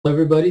Hello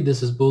everybody,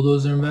 this is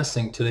Bulldozer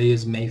Investing. Today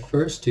is May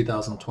 1st,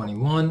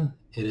 2021.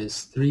 It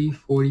is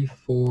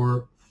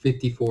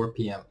 3:54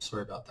 p.m.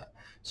 Sorry about that.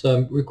 So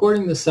I'm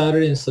recording this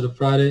Saturday instead of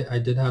Friday. I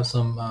did have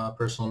some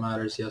personal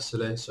matters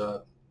yesterday,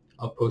 so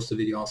I'll post a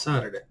video on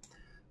Saturday.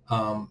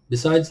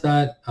 Besides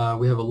that,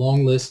 we have a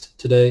long list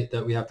today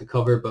that we have to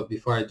cover, but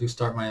before I do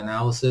start my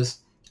analysis,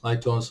 I'd like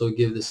to also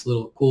give this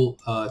little cool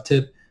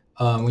tip.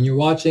 When you're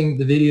watching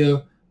the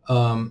video,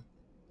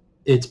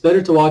 it's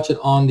better to watch it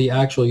on the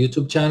actual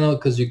YouTube channel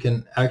because you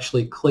can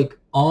actually click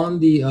on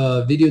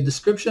the video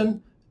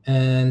description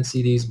and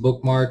see these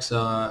bookmarks.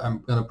 I'm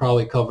going to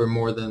probably cover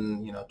more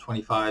than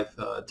 25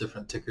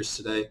 different tickers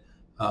today.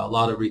 A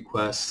lot of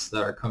requests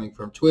that are coming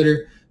from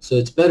Twitter. So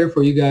it's better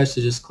for you guys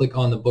to just click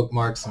on the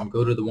bookmarks and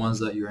go to the ones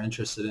that you're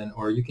interested in,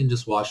 or you can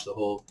just watch the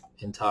whole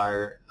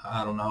entire,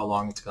 I don't know how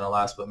long it's going to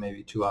last, but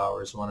maybe 2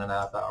 hours,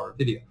 1.5 hour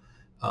video.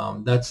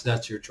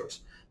 That's your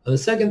choice. The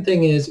second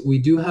thing is we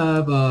do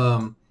have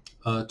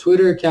a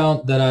Twitter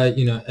account that I,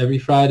 every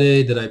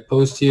Friday that I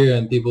post here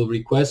and people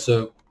request.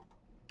 So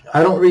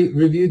I don't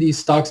review these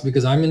stocks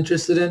because I'm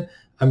interested in.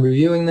 I'm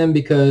reviewing them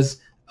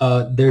because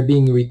they're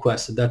being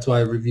requested. That's why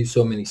I review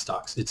so many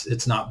stocks.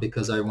 It's not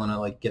because I want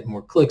to get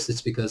more clicks.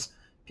 It's because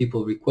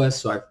people request.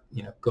 So I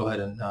go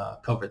ahead and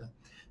cover them.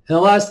 And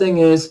the last thing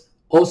is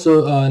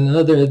also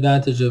another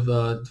advantage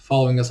of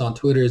following us on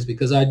Twitter is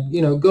because I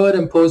go ahead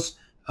and post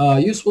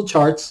useful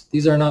charts.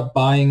 These are not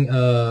buying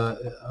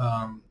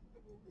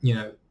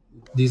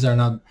these are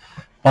not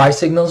buy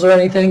signals or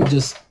anything,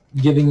 just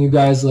giving you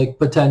guys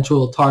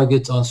potential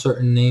targets on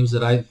certain names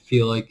that I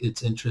feel like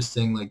it's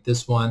interesting. Like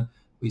this one,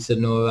 we said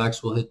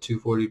Novavax will hit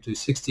 240,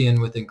 260, and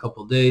within a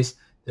couple of days,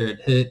 there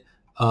it hit.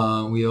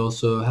 We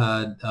also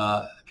had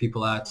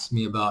people ask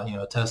me about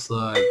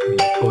Tesla.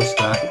 I post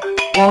that.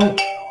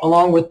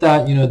 Along with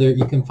that, there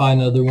you can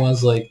find other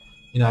ones like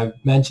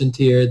I've mentioned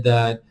here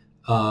that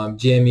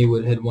JMIA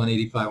would hit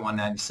 185,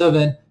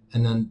 197,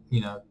 and then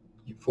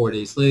 4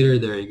 days later,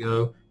 there you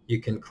go. You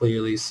can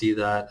clearly see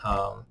that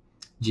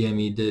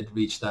JMIA did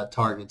reach that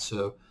target.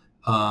 So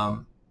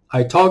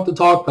I talk the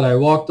talk, but I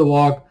walk the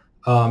walk.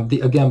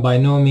 Again, by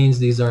no means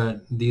these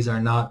are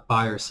not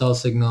buy or sell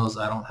signals.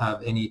 I don't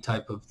have any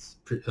type of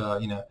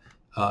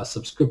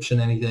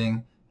subscription,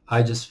 anything.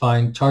 I just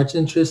find charts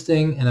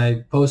interesting and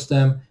I post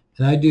them,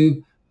 and I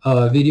do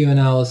video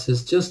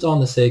analysis just on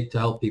the sake to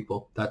help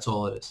people. That's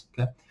all it is.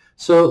 Okay.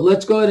 So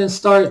let's go ahead and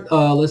start.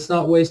 Let's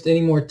not waste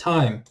any more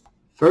time.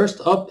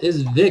 First up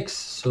is VIX.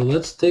 So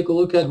let's take a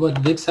look at what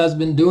VIX has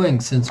been doing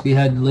since we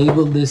had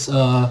labeled this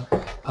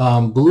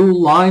blue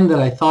line that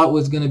I thought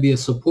was going to be a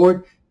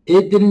support.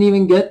 It didn't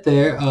even get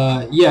there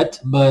yet,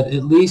 but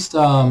at least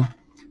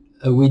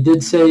we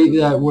did say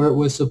that where it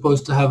was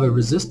supposed to have a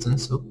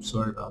resistance. Oops,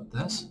 sorry about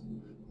this.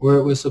 Where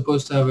it was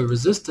supposed to have a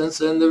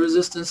resistance, and the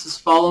resistance is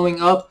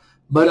following up.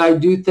 But I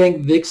do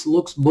think VIX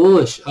looks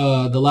bullish.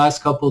 The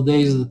last couple of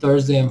days, the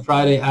Thursday and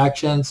Friday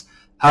actions,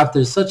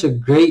 after such a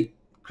great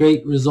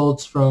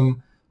results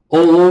from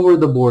all over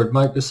the board,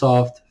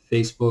 Microsoft,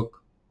 Facebook,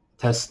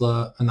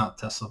 Tesla, not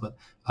Tesla, but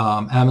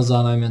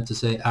Amazon, I meant to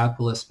say,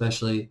 Apple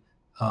especially,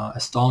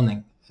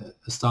 astonishing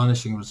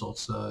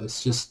results.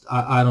 It's just,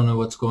 I don't know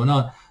what's going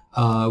on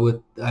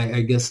with,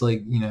 I guess,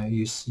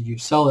 you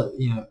sell it,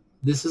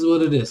 this is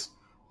what it is.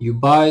 You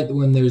buy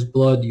when there's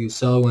blood, you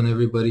sell when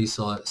everybody's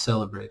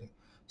celebrating.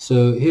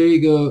 So here you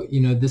go,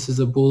 this is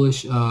a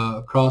bullish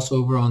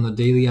crossover on the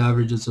daily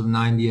averages of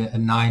 90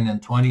 and 9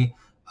 and 20.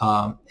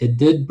 It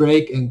did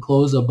break and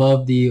close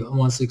above the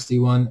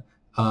 161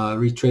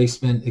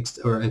 retracement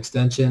or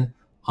extension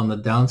on the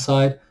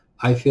downside.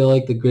 I feel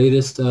like the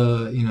greatest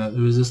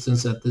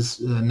resistance at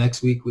this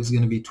next week was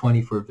going to be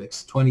 20 for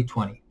VIX,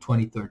 2020,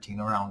 2013,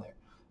 around there.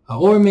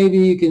 Or maybe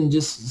you can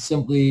just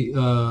simply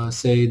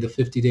say the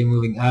 50-day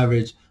moving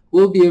average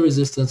will be a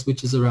resistance,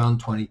 which is around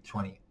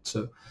 2020.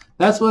 So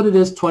that's what it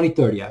is,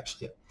 2030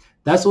 actually.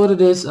 That's what it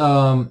is.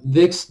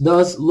 VIX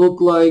does look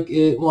like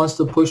it wants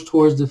to push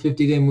towards the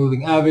 50-day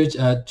moving average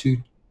at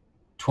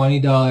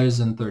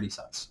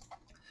 $20.30.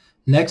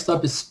 Next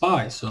up is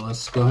SPY. So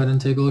let's go ahead and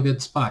take a look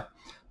at SPY.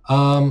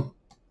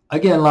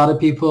 Again, a lot of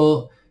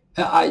people,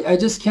 I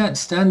just can't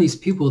stand these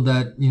people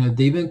that,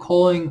 they've been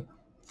calling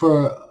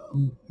for,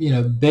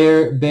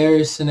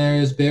 bearish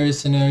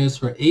scenarios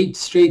for 8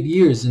 straight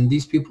years. And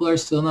these people are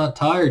still not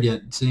tired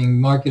yet,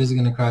 saying market is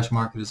going to crash,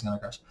 market is going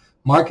to crash.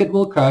 Market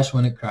will crash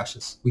when it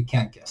crashes. We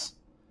can't guess.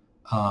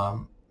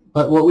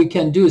 But what we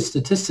can do is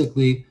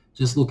statistically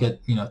just look at,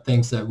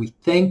 things that we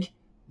think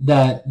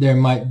that there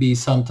might be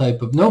some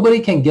type of, nobody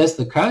can guess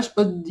the crash,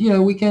 but,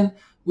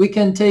 we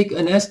can take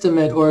an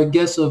estimate or a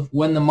guess of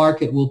when the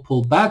market will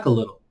pull back a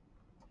little.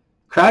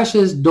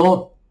 Crashes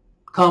don't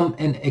come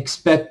in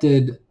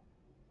expected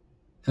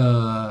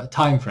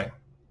time frame.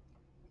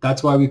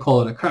 That's why we call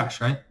it a crash,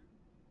 right?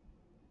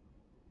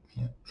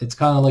 It's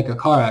kind of like a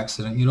car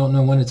accident. You don't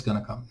know when it's going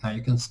to come. Now,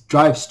 you can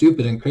drive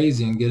stupid and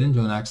crazy and get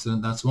into an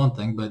accident. That's one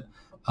thing. But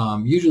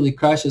usually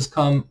crashes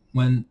come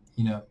when,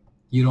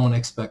 you don't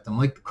expect them.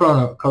 Like the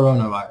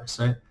coronavirus,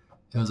 right?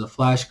 It was a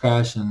flash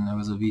crash and it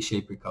was a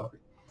V-shaped recovery.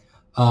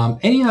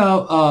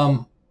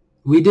 Anyhow,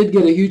 we did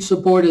get a huge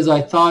support, as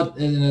I thought,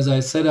 and as I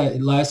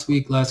said last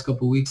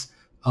couple of weeks,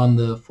 on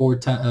the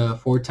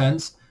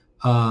 410s.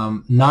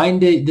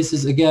 9-day, this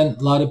is, again,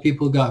 a lot of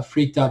people got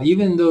freaked out.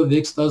 Even though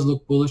VIX does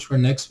look bullish for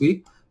next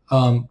week,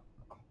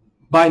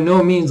 by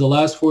no means the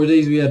last 4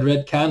 days we had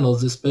red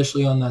candles,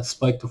 especially on that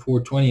spike to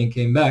 420 and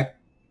came back.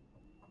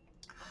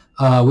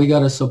 We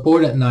got a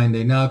support at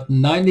 9-day. Now, if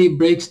 9-day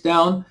breaks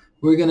down,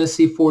 we're going to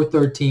see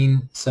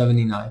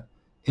 413.79.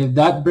 If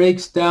that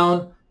breaks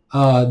down,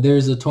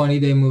 there's a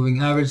 20-day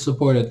moving average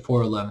support at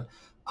 411.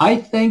 I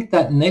think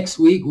that next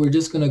week we're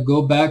just going to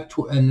go back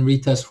to and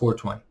retest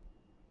 420.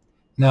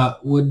 Now,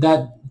 would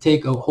that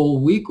take a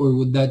whole week, or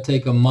would that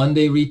take a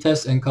Monday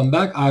retest and come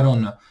back? I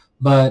don't know.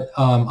 But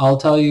I'll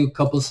tell you a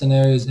couple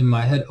scenarios in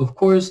my head. Of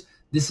course,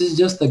 this is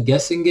just a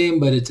guessing game,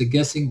 but it's a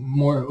guessing,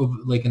 more of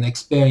like an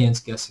experience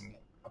guessing game.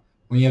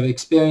 When you have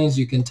experience,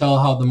 you can tell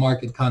how the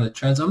market kind of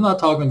trends. I'm not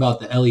talking about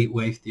the Elliott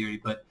wave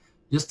theory, but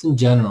just in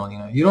general,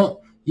 you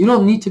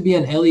don't need to be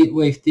an Elliott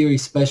wave theory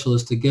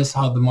specialist to guess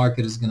how the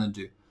market is going to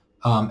do.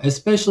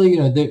 Especially,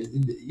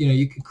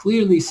 you can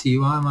clearly see.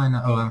 Why am I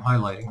not? Oh, I'm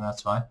highlighting.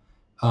 That's fine.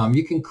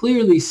 You can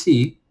clearly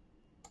see.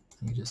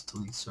 Let me just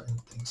delete certain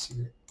things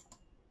here.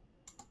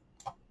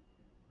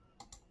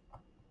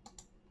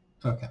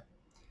 Okay.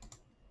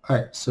 All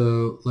right.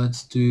 So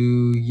let's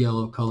do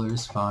yellow color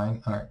is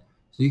fine. All right.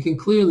 So you can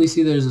clearly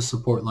see there's a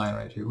support line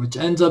right here, which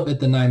ends up at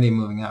the 9-day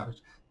moving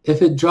average.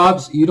 If it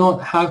drops, you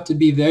don't have to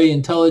be very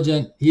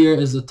intelligent. Here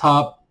is the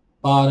top,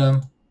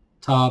 bottom,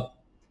 top,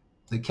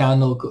 the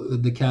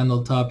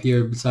candle top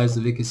here, besides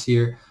the VIX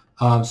here.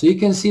 So you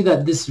can see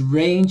that this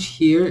range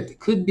here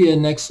could be a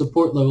next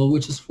support level,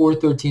 which is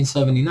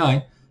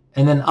 413.79.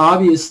 And then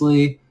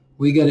obviously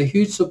we got a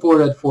huge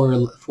support at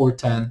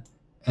 410.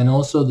 And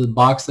also the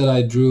box that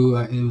I drew,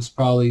 it was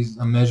probably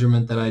a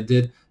measurement that I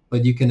did,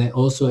 but you can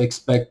also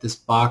expect this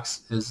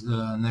box as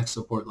next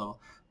support level.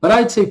 But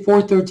I'd say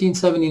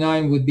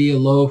 413.79 would be a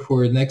low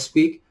for next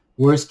week.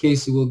 Worst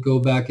case, it will go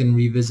back and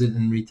revisit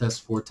and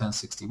retest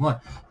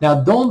 410.61.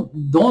 Now,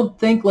 don't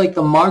think like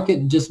the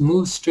market just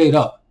moves straight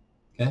up.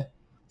 Okay,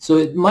 so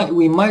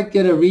we might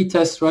get a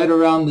retest right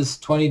around this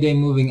 20-day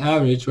moving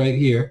average right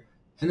here,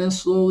 and then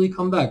slowly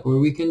come back, or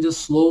we can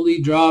just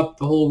slowly drop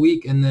the whole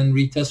week and then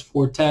retest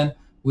 410,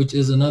 which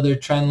is another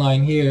trend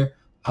line here.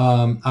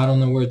 I don't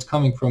know where it's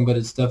coming from, but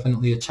it's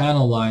definitely a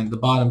channel line, the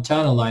bottom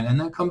channel line, and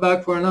then come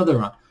back for another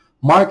run.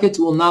 Markets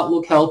will not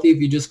look healthy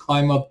if you just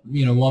climb up,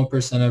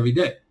 1% every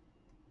day.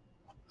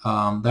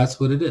 That's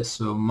what it is.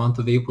 So month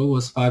of April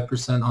was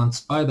 5% on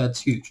SPY. That's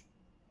huge.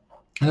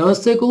 Now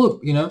let's take a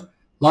look. A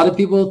lot of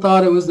people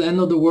thought it was the end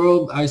of the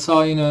world. I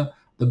saw,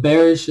 the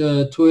bearish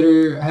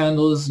Twitter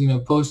handles,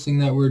 posting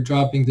that we're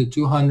dropping to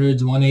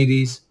 200s,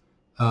 180s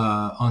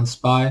on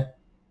SPY,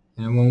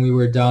 and when we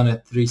were down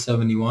at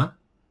 371.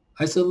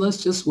 I said,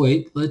 let's just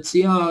wait. Let's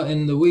see how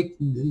in the week,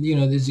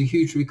 there's a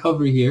huge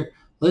recovery here.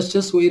 Let's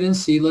just wait and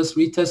see. Let's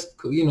retest,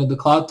 the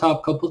cloud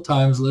top couple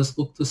times. Let's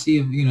look to see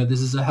if,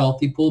 this is a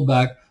healthy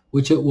pullback,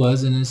 which it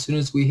was. And as soon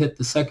as we hit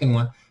the second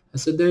one, I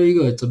said, there you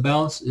go. It's a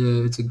bounce.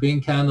 It's a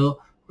green candle.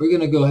 We're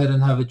going to go ahead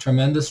and have a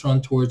tremendous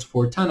run towards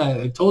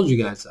 410. I told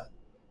you guys that.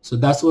 So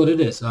that's what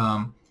it is.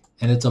 And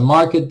it's a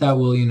market that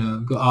will,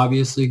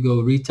 obviously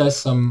go retest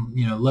some,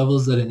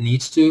 levels that it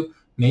needs to.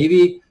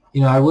 Maybe,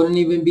 I wouldn't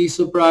even be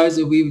surprised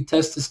if we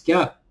test this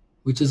gap,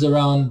 which is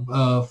around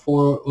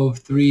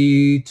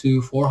 403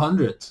 to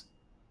 400s.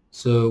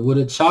 So would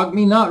it shock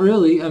me? Not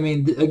really. I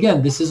mean,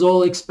 again, this is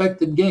all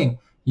expected game.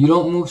 You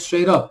don't move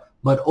straight up.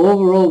 But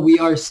overall, we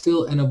are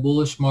still in a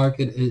bullish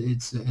market.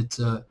 It's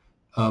a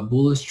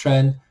bullish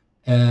trend.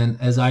 And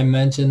as I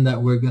mentioned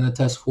that we're going to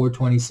test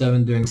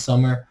 427 during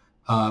summer,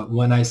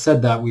 when I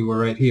said that, we were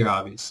right here,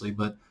 obviously.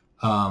 But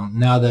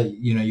now that,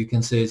 you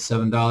can say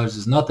 $7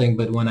 is nothing.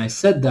 But when I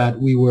said that,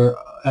 we were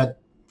at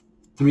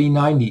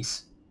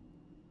 390s.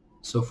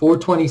 So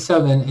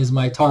 427 is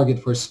my target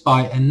for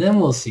SPY, and then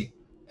we'll see.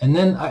 And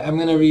then I'm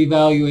going to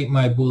reevaluate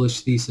my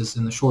bullish thesis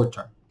in the short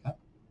term. Okay?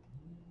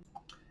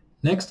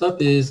 Next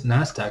up is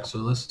NASDAQ. So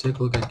let's take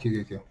a look at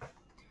QQQ.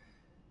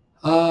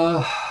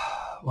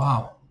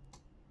 Wow.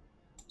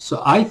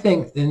 So I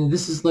think, and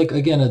this is like,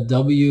 again, a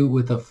W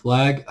with a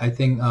flag. I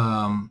think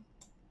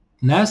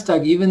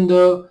NASDAQ, even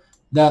though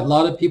that a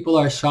lot of people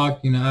are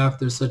shocked,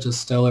 after such a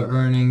stellar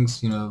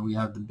earnings, we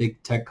have the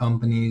big tech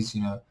companies,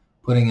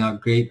 putting out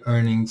great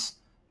earnings.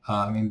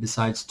 I mean,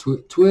 besides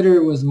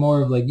Twitter was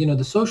more of like,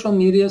 the social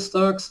media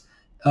stocks,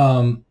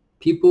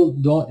 people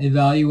don't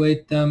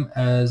evaluate them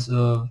as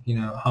of,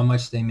 how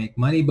much they make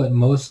money, but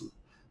most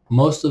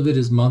of it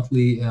is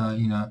monthly,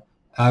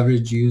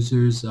 average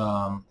users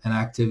and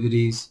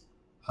activities.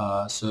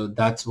 So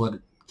that's what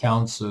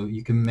counts. So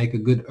you can make a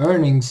good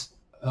earnings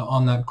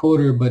on that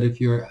quarter, but if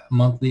your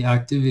monthly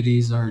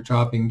activities are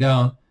dropping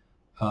down,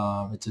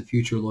 it's a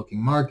future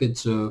looking market.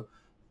 So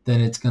then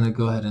it's going to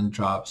go ahead and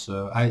drop.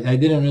 So I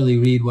didn't really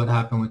read what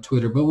happened with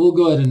Twitter, but we'll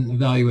go ahead and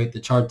evaluate the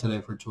chart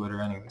today for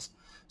Twitter anyways.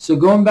 So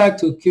going back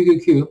to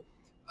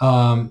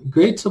QQQ,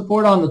 great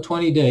support on the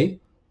 20-day.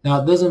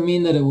 Now, it doesn't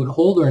mean that it would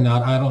hold or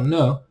not. I don't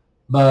know.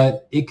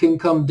 but it can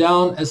come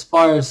down as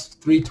far as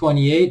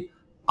 328.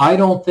 I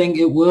don't think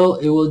it will.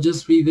 It will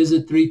just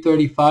revisit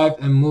 335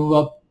 and move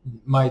up.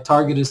 My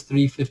target is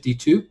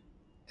 352,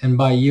 and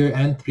by year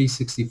end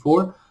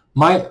 364.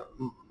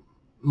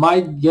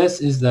 My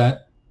guess is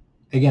that,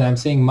 again, I'm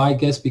saying my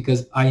guess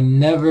because I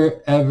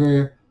never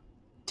ever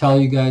tell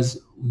you guys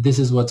this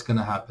is what's going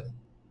to happen.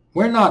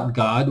 We're not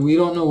God. We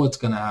don't know what's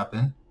going to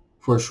happen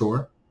for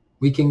sure.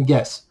 We can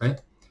guess,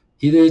 right?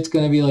 Either it's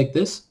going to be like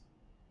this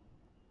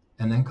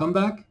and then come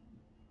back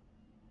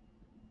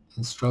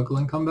and struggle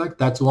and come back.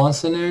 That's one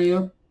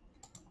scenario.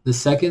 The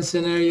second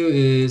scenario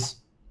is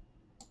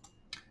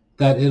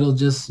that it'll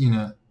just,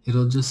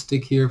 it'll just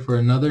stick here for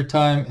another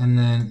time and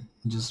then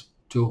just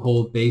to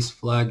hold base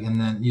flag, and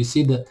then you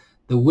see the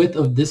width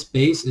of this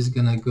base is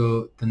going to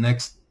go the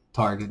next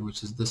target,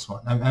 which is this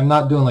one. I'm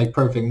not doing like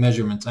perfect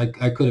measurements. I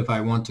could if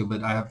I want to,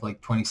 but I have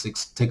like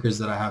 26 tickers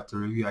that I have to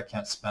review. I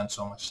can't spend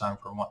so much time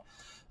for one.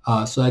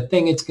 So I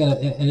think it's going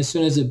to, and as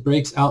soon as it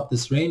breaks out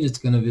this range, it's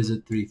going to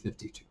visit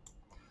 352.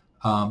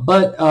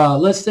 But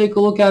let's take a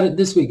look at it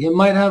this week. It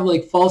might have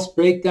like false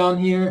breakdown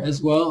here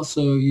as well.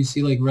 So you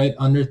see like right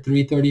under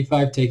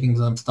 335, taking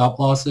some stop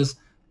losses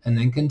and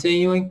then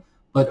continuing.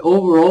 But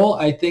overall,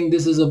 I think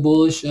this is a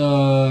bullish,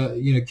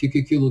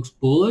 QQQ looks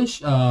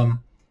bullish.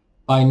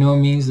 By no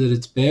means that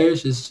it's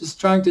bearish. It's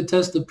just trying to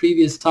test the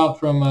previous top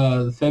from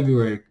the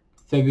February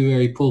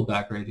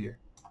pullback right here.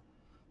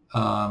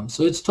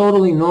 So it's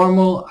totally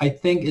normal. I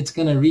think it's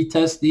going to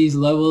retest these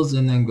levels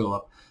and then go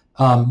up.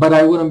 But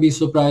I wouldn't be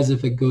surprised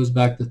if it goes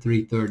back to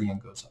 330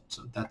 and goes up.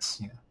 So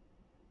that's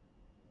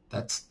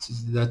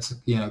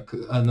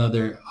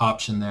another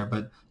option there.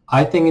 But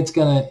I think it's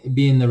going to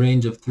be in the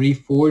range of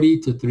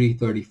 340 to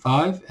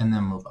 335 and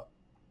then move up.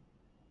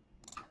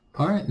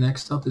 All right,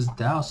 next up is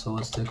Dow. So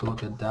let's take a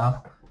look at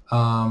Dow.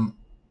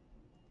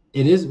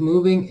 It is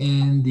moving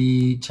in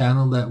the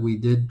channel that we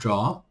did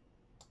draw.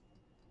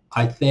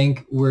 I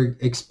think we're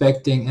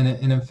expecting, and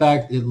in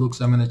fact, it looks,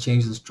 I'm going to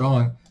change this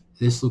drawing.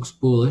 This looks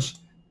bullish.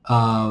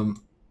 I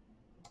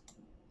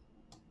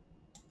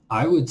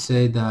would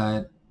say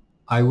that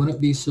I wouldn't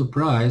be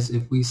surprised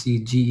if we see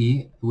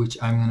GE, which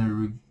I'm going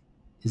to,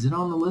 is it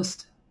on the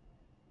list?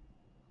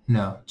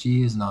 No,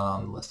 GE is not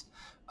on the list.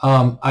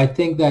 I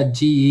think that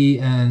GE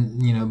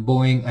and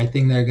Boeing, I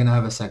think they're going to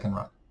have a second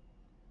run.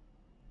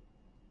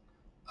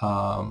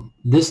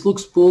 This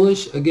looks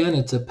bullish. Again,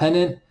 it's a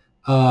pennant.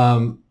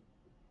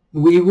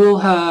 We will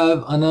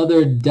have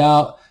another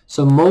Dow.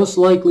 So most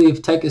likely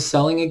if tech is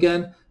selling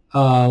again,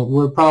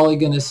 we're probably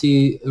going to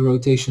see a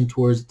rotation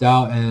towards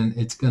Dow, and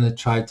it's going to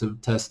try to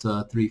test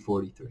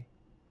 343.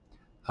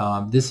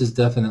 This is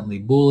definitely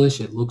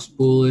bullish. It looks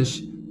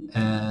bullish.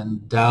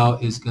 And Dow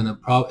is going to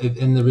probably,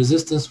 and the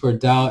resistance for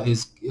Dow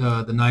is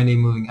the 9-day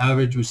moving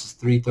average, which is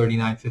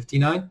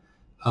 339.59,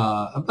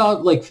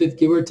 about like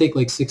give or take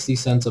like 60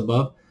 cents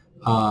above.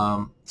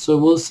 So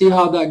we'll see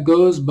how that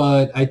goes,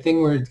 but I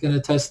think we're going to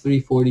test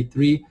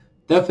 343.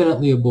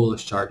 Definitely a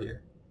bullish chart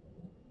here.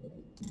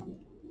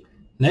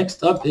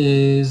 Next up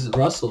is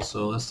Russell,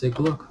 so let's take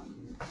a look.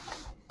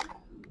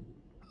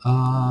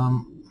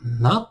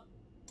 Not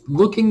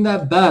looking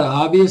that bad.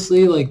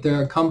 Obviously, like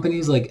there are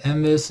companies like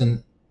MVIS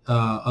and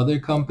other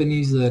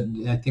companies that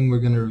I think we're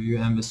going to review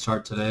MVIS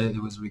chart today.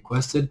 It was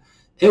requested.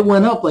 It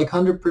went up like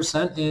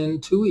 100% in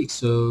 2 weeks,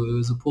 so it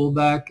was a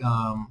pullback.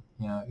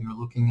 You're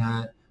looking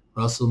at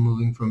Russell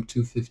moving from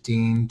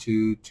 215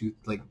 to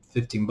like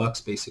 15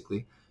 bucks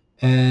basically.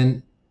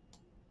 And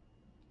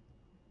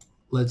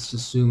let's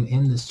just zoom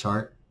in this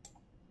chart.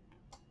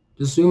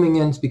 Just zooming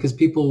in because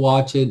people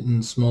watch it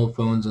in small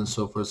phones and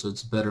so forth, so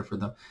it's better for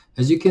them.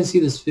 As you can see,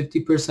 this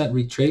 50%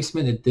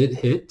 retracement, it did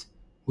hit,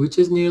 which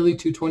is nearly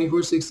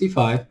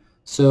 224.65.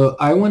 So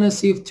I want to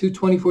see if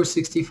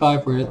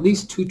 224.65 or at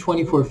least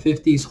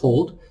 224.50s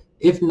hold.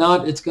 If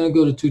not, it's going to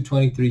go to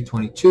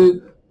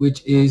 223.22,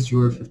 which is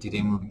your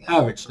 50-day moving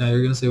average. Now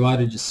you're going to say, why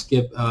did you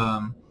skip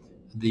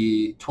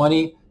the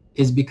 20?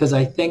 Is because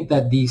I think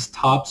that these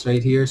tops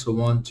right here, so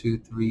 1, 2,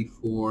 3,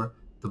 4,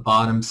 the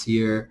bottoms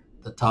here,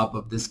 the top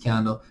of this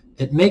candle,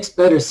 it makes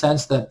better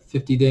sense that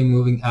 50-day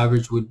moving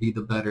average would be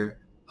the better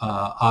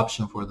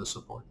option for the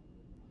support.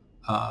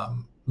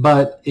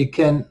 But it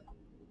can,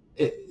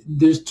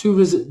 there's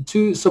two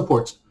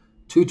supports,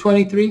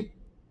 223,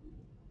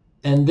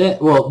 and then,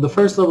 well, the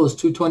first level is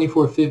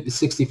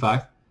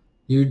 224.65.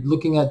 You're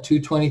looking at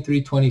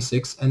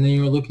 223.26, and then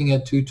you're looking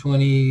at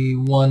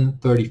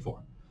 221.34.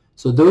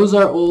 So those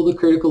are all the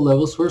critical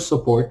levels for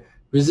support.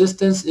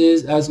 Resistance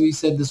is, as we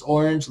said, this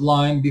orange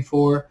line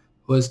before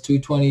was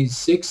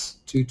 226,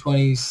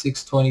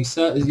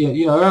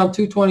 226.27, around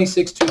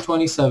 226,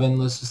 227.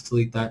 Let's just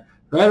delete that.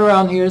 Right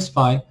around here is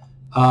fine.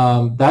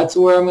 That's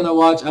where I'm going to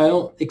watch. I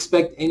don't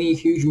expect any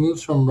huge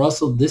moves from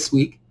Russell this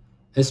week,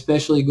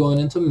 especially going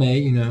into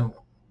May.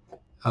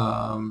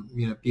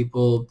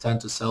 People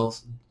tend to sell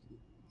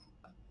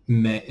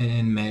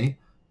in May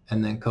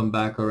and then come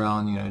back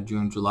around,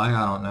 June, July.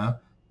 I don't know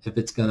if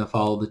it's going to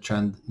follow the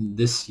trend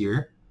this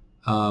year.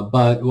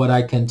 But what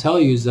I can tell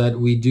you is that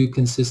we do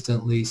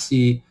consistently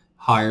see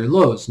higher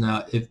lows.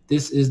 Now, if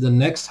this is the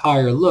next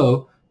higher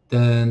low,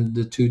 then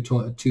the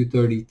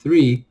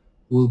 233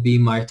 will be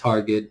my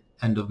target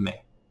end of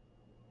May.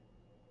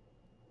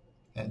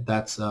 And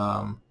that's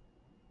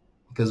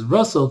because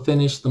Russell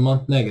finished the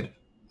month negative.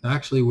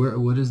 Actually,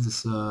 what is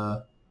this?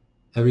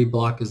 Every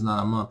block is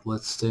not a month.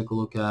 Let's take a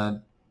look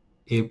at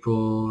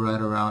April right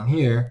around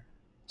here.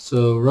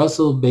 So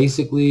Russell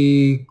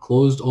basically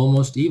closed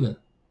almost even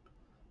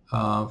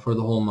for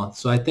the whole month.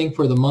 So I think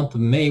for the month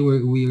of May, we're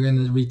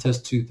going to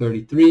retest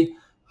 233.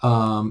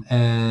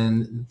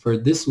 And for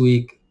this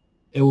week,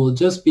 it will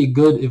just be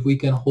good if we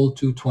can hold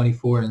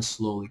 224 and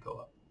slowly go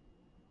up.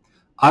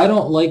 I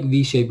don't like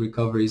V-shaped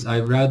recoveries. I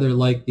rather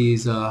like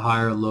these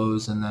higher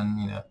lows and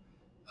then,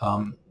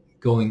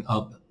 going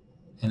up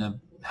in a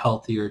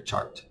healthier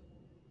chart,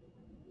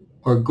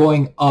 or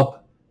going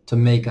up to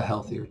make a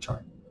healthier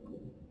chart.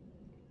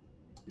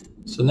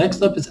 So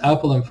next up is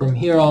Apple, and from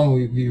here on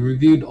we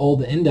reviewed all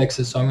the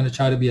indexes, so I'm going to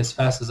try to be as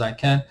fast as I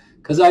can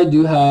because I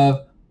do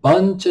have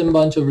bunch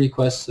of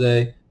requests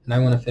today, and I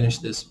want to finish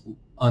this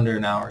under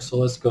an hour. So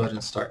let's go ahead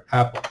and start.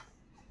 Apple.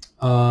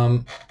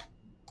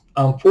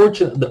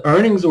 Unfortunately, the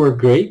earnings were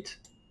great,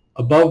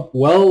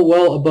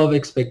 well above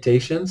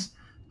expectations.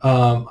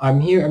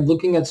 I'm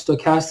looking at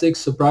stochastics,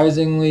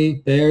 surprisingly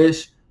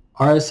bearish.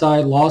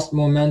 RSI lost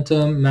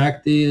momentum.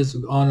 MACD is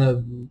on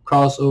a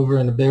crossover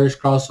and a bearish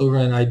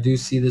crossover, and I do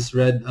see this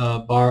red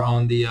bar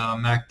on the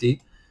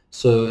MACD.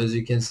 So as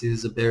you can see, this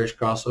is a bearish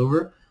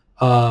crossover.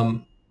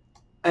 And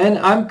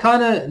I'm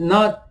kind of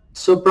not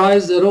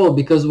surprised at all,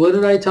 because what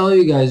did I tell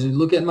you guys? You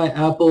look at my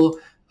Apple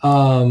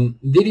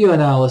video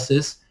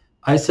analysis.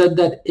 I said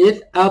that if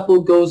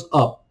Apple goes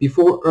up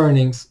before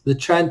earnings, the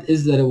trend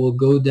is that it will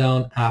go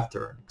down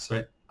after earnings,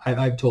 right?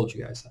 I've told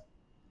you guys that.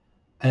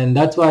 And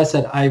that's why I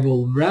said I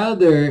will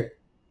rather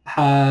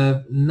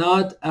have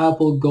not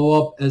Apple go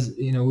up, as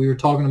we were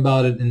talking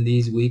about it in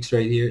these weeks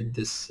right here,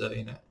 this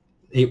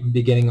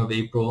beginning of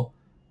April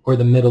or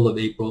the middle of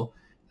April.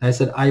 And I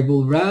said I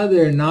will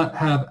rather not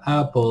have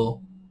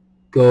Apple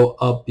go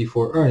up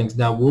before earnings.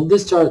 Now,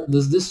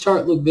 does this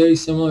chart look very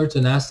similar to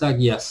NASDAQ?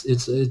 Yes,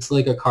 it's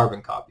like a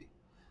carbon copy.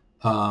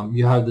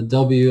 You have the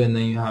W and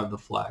then you have the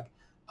flag.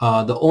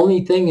 The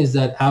only thing is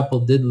that Apple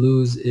did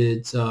lose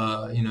its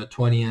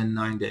 20 and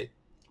 9 day,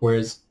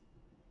 whereas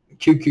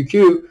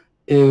QQQ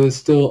is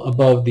still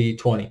above the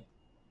 20.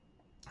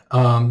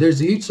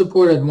 There's a huge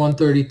support at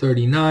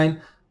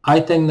 130.39. I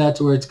think that's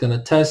where it's going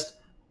to test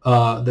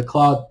the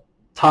cloud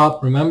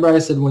top. Remember, I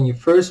said when you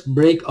first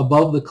break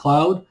above the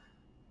cloud,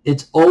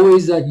 it's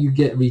always that you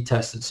get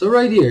retested. So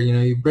right here,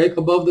 you break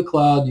above the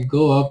cloud, you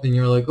go up, and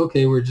you're like,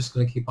 okay, we're just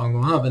going to keep on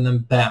going up, and then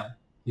bam,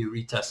 you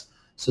retest.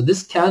 So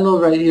this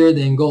candle right here,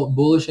 the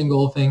bullish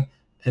engulfing,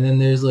 and then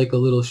there's like a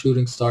little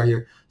shooting star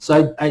here.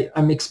 So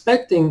I'm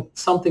expecting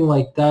something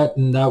like that,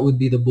 and that would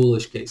be the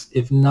bullish case.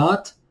 If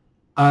not,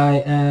 I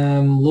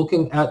am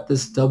looking at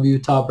this W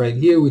top right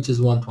here, which is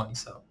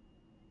 127.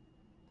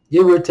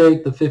 Give or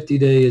take, the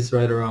 50-day is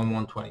right around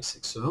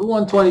 126. So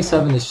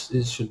 127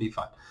 should be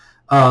fine.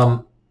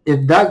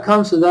 If that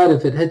comes to that,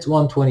 if it hits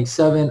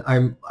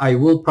 127, I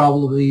will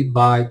probably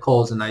buy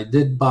calls, and I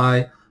did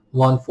buy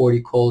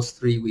 140 calls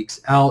 3 weeks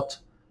out.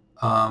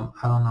 I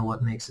don't know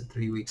what makes it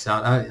 3 weeks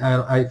out.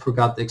 I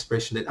forgot the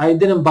expiration date. I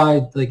didn't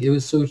buy, like, it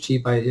was so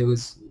cheap. I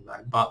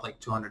bought like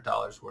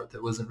 $200 worth.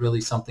 It wasn't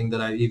really something that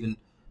I even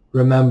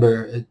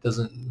remember. It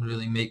doesn't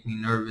really make me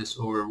nervous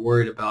or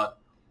worried about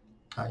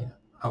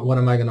what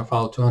am I going to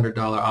follow $200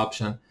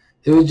 option.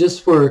 It was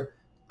just for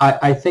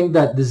I think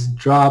that this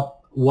drop,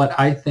 what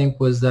I think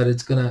was that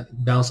it's going to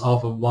bounce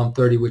off of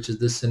 130, which is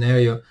this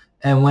scenario.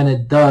 And when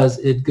it does,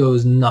 it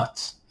goes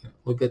nuts.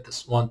 Look at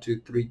this, 1,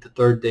 2, 3, the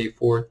third day,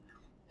 fourth,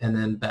 and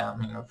then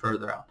bam,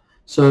 further out.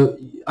 So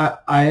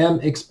I am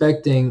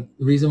expecting,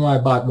 the reason why I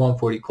bought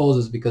 140 calls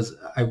is because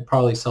I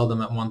probably sell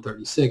them at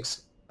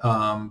 136.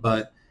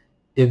 But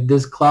if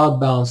this cloud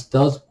bounce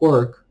does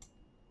work,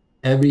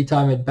 every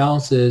time it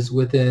bounces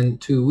within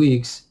 2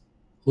 weeks,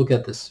 look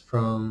at this,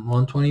 from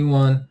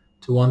 121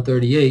 to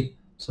 138.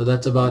 So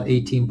that's about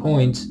 18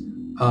 points.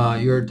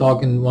 You're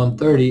talking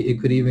 130. It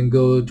could even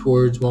go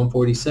towards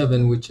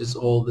 147, which is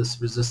all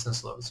this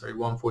resistance low. Sorry,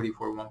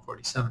 144,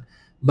 147.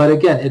 But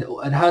again,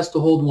 it has to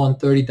hold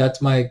 130.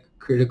 That's my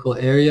critical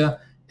area.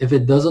 If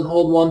it doesn't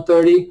hold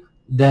 130,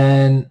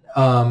 then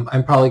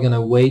I'm probably going to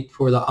wait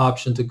for the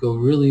option to go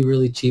really,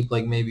 really cheap,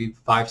 like maybe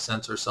 5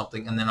 cents or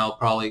something, and then I'll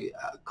probably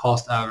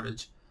cost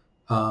average,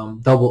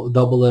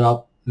 double it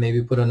up.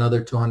 Maybe put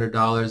another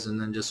 $200 and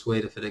then just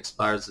wait. If it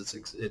expires, it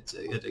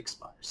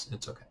expires.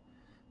 It's okay.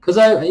 Because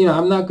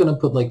I'm not gonna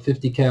put like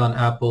 50K on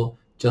Apple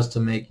just to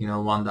make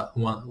 $1,000,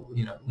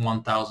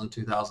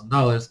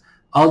 $2,000.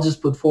 I'll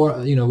just put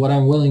what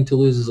I'm willing to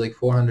lose is like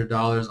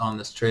 $400 on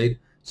this trade.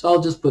 So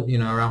I'll just put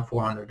around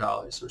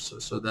 $400 or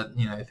so that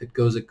if it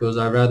goes, it goes.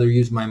 I'd rather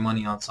use my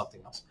money on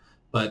something else.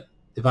 But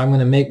if I'm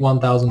gonna make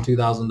 $1,000,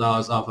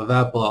 $2,000 off of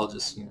Apple, I'll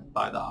just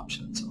buy the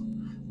option. So,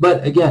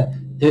 but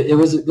again, it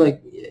was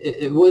like.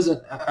 It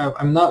wasn't.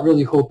 I'm not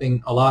really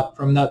hoping a lot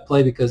from that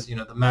play because the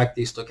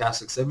MACD,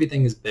 stochastics,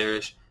 everything is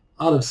bearish.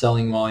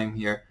 selling volume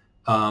here.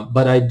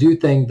 But I do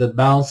think the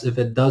bounce, if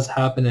it does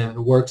happen and it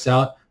works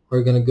out,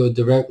 we're going to go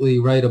directly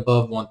right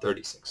above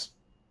 136.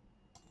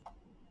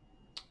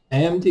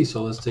 AMD,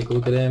 so let's take a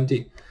look at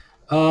AMD.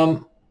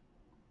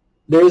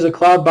 There is a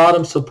cloud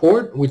bottom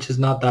support, which is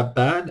not that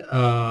bad.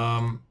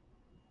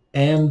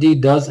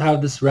 AMD does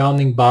have this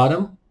rounding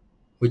bottom,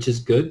 which is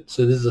good.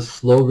 So this is a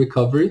slow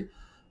recovery.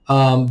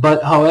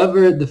 But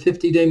however, the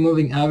 50-day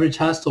moving average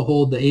has to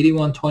hold, the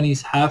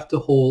 8120s have to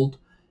hold,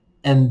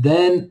 and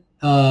then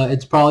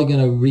it's probably going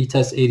to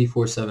retest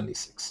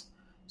 8476.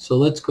 So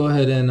let's go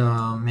ahead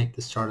and make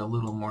this chart a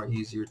little more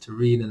easier to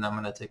read, and I'm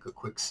going to take a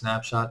quick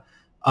snapshot.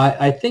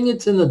 I think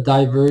it's in the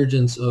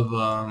divergence of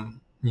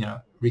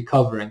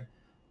recovering.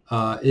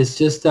 It's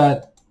just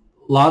that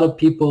a lot of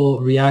people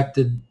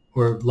reacted,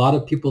 or a lot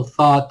of people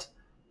thought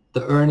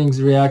the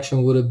earnings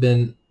reaction would have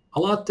been a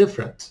lot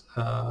different.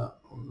 I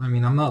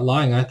mean, I'm not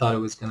lying. I thought it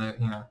was going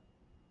to,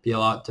 be a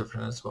lot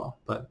different as well.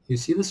 But you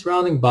see this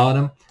rounding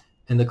bottom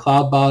and the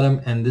cloud bottom,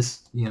 and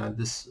this,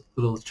 this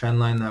little trend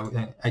line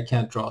that I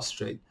can't draw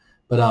straight.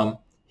 But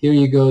here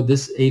you go.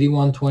 This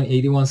 8120,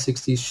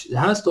 8160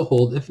 has to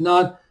hold. If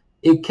not,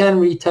 it can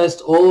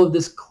retest all of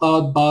this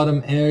cloud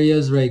bottom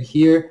areas right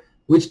here,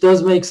 which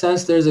does make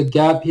sense. There's a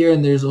gap here,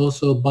 and there's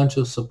also a bunch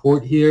of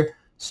support here.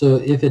 So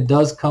if it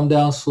does come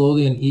down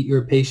slowly and eat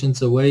your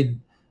patience away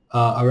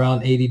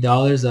around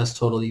 $80, that's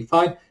totally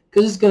fine,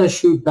 because it's going to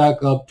shoot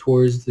back up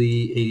towards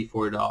the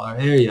 $84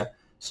 area.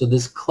 So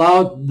this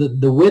cloud,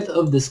 the width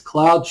of this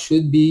cloud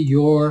should be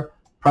your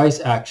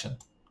price action.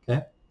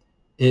 Okay,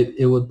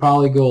 it would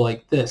probably go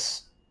like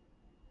this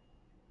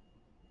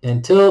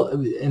until,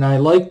 and I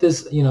like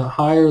this,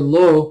 higher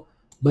low.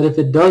 But if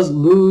it does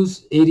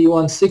lose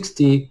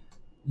 8160,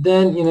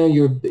 then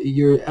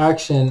your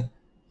action,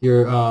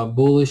 your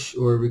bullish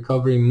or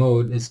recovery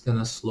mode is going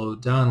to slow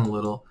down a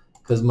little,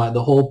 because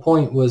the whole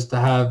point was to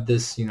have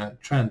this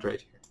trend right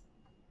here.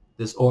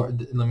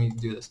 Let me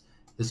do this.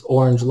 This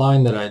orange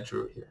line that I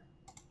drew here,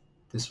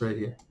 this right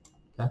here.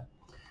 Okay,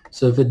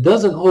 so if it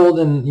doesn't hold,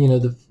 and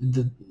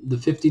the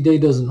 50-day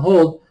doesn't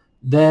hold,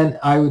 then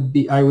I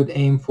would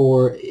aim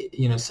for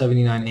 $79,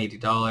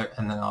 $80,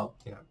 and then I'll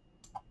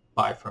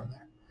buy from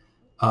there.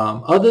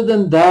 Other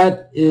than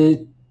that,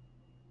 you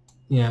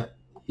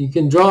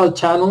can draw a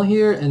channel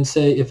here and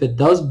say if it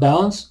does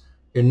bounce,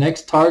 your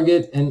next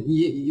target, and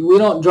we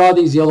don't draw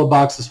these yellow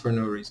boxes for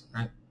no reason,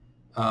 right?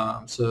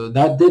 So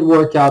that did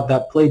work out.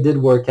 That play did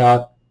work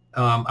out.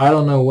 I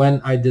don't know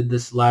when I did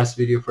this last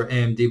video for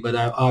AMD, but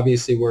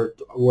obviously where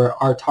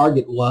our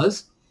target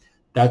was,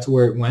 that's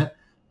where it went.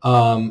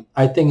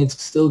 I think it's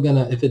still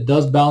gonna, if it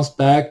does bounce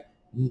back,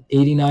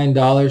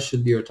 $89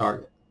 should be your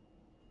target.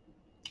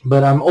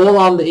 But I'm all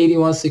on the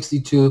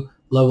 8162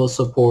 level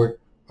support,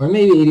 or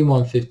maybe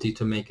 8150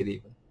 to make it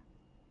even.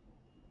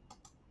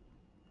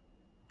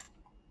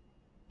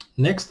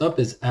 Next up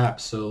is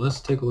apps. So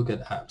let's take a look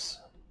at apps.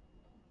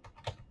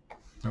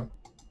 Oh,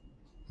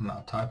 I'm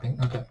not typing.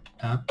 Okay,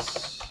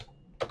 apps.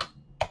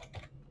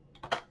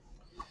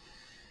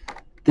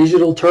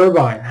 Digital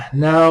Turbine.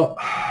 Now,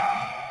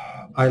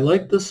 I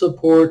like the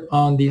support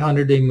on the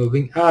 100-day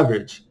moving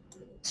average.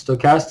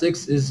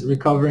 Stochastics is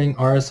recovering.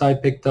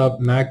 RSI picked up.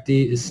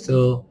 MACD is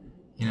still,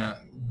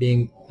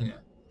 being,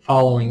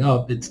 following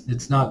up.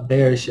 It's not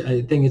bearish.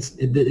 I think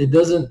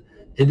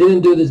it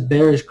didn't do this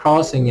bearish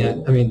crossing yet.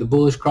 I mean, the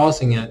bullish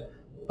crossing yet,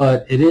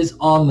 but it is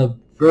on the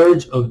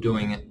verge of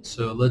doing it.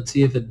 So let's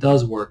see if it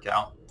does work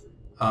out,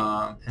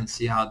 and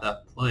see how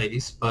that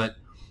plays. But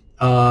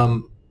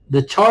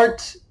the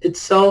chart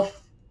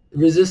itself,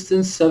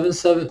 resistance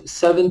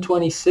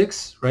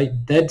 726,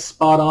 right? Dead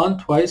spot on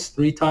twice,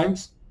 3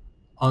 times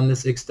on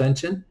this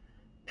extension.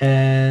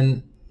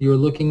 And you're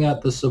looking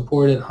at the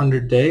support at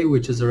 100-day,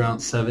 which is around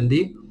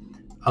 70.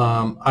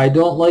 I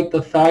don't like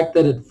the fact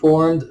that it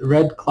formed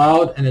red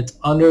cloud and it's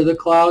under the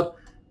cloud.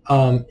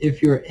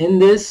 If you're in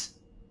this,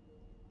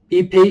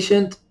 be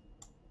patient,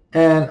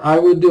 and I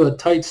would do a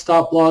tight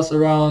stop loss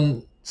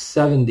around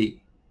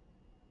 70.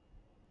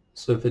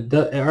 So if it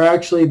does, or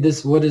actually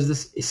this, what is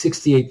this?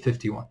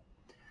 68.51.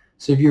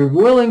 So if you're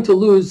willing to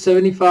lose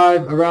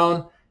 75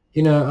 around,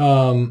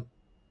 $8,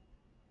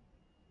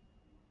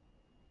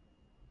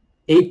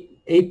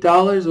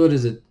 what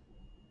is it?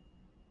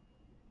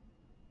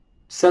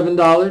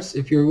 $7.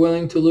 If you're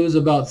willing to lose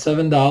about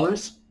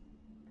 $7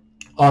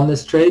 on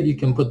this trade, you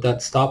can put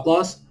that stop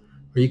loss,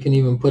 or you can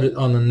even put it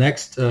on the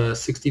next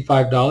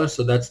 $65.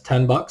 So that's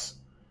 $10.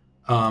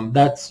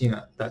 That's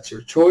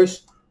your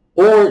choice,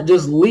 or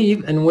just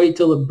leave and wait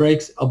till it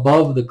breaks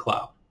above the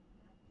cloud.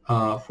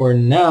 For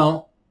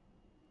now,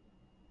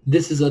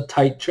 this is a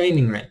tight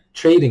trading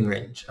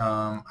range.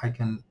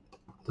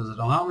 Does it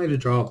allow me to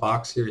draw a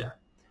box here? Yeah.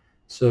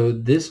 So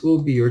this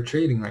will be your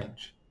trading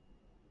range.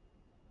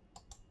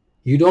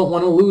 You don't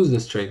want to lose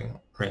this trading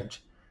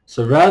range.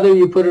 So rather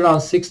you put it on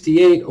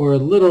 68 or a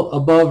little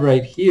above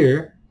right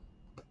here,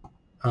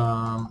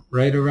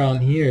 right around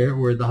here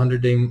where the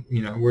 100-day,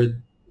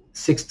 where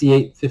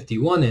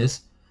 68.51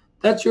 is.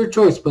 That's your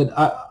choice. But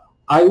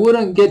I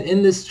wouldn't get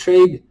in this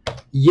trade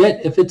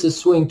yet if it's a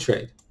swing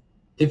trade.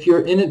 if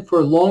you're in it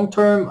for long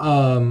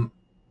term,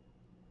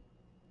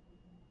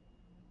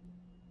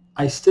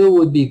 I still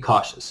would be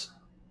cautious.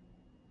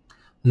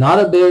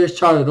 Not a bearish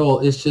chart at all.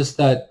 It's just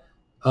that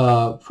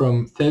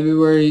from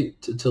February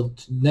till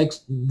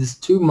this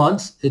 2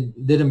 months,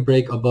 it didn't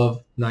break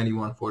above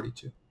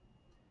 91.42.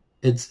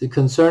 It's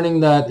concerning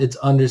that it's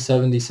under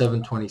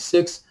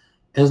 77.26.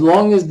 As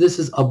long as this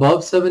is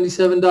above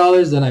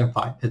 $77, then I'm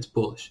fine. It's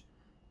bullish.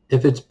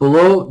 If it's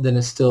below, then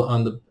it's still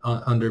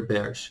under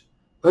bearish.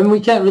 And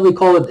we can't really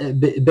call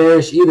it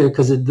bearish either,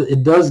 because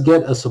it does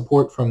get a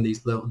support from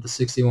these levels, the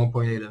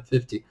 61.8 and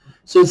 50.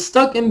 So it's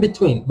stuck in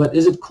between. But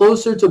is it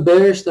closer to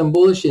bearish than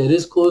bullish? Yeah, it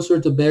is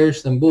closer to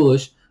bearish than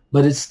bullish,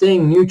 but it's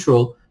staying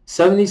neutral.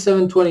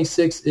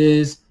 77.26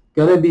 is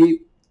going to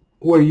be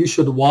where you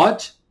should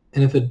watch.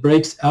 And if it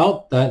breaks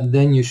out,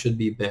 then you should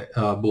be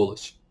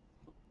bullish.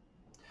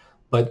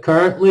 But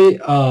currently,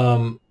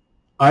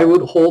 I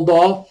would hold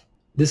off.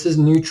 This is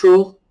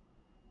neutral.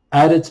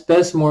 At its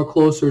best, more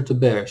closer to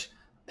bearish.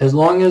 As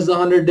long as the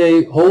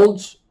 100-day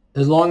holds,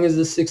 as long as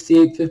the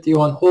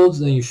 68.51 holds,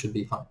 then you should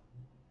be fine.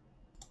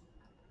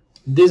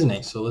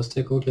 Disney. So let's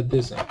take a look at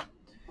Disney.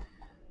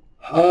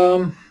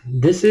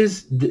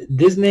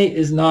 Disney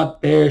is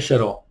not bearish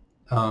at all.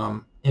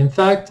 In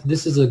fact,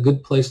 this is a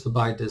good place to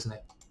buy Disney.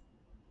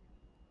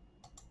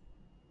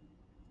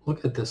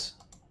 Look at this.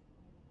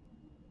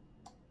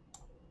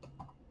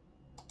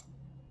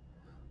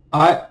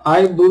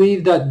 I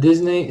believe that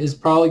Disney is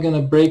probably going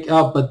to break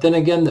out, but then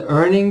again, the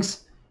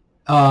earnings,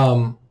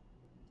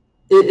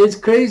 it's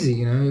crazy.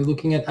 You know,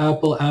 looking at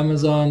Apple,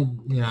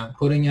 Amazon, you know,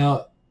 putting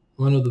out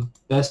one of the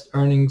best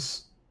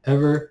earnings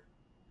ever,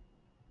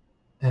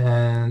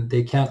 and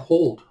they can't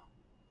hold.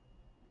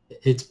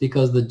 It's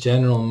because the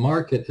general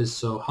market is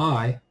so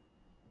high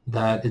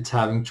that it's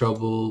having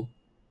trouble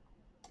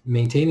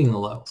maintaining the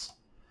levels.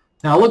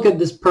 Now look at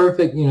this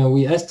perfect, you know,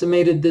 we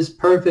estimated this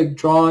perfect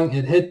drawing.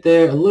 It hit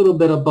there a little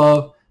bit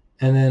above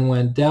and then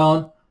went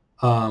down,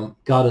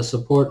 got a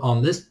support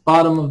on this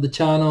bottom of the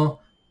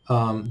channel,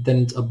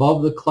 then it's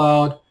above the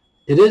cloud.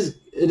 It is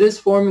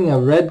forming a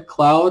red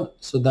cloud,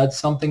 so that's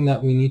something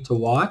that we need to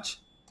watch.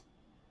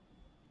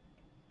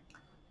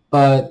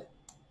 But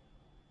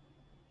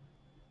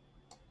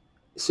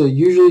so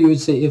usually you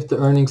would say if the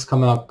earnings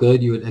come out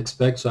good, you would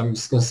expect, so I'm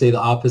just going to say the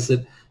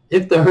opposite.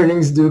 If the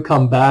earnings do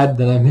come bad,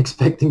 then I'm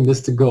expecting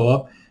this to go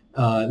up.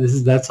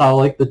 That's how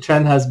like the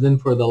trend has been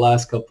for the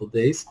last couple of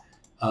days.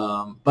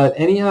 But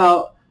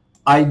anyhow,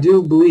 I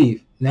do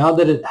believe now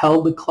that it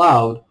held the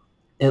cloud,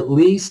 at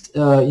least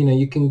you know,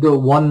 you can go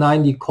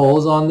 190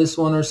 calls on this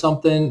one or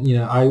something. You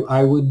know,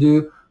 I would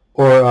do,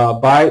 or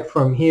buy it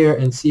from here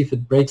and see if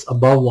it breaks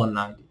above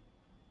 190,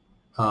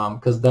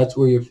 because that's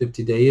where your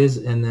 50-day is.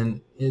 And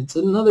then it's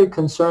another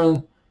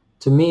concern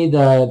to me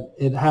that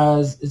it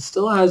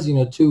still has, you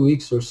know, 2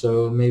 weeks or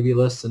so, maybe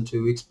less than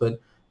 2 weeks, but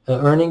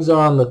earnings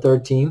are on the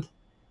 13th.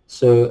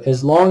 So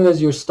as long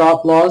as your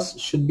stop loss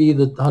should be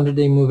the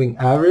 100-day moving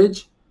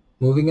average,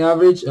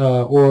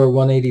 or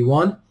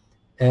 181,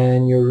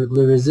 and your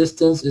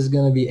resistance is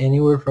going to be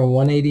anywhere from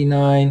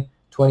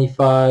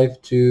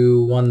 189.25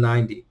 to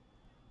 190.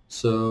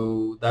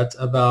 So that's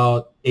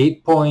about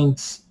 8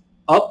 points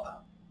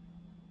up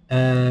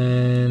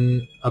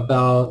and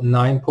about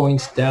 9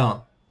 points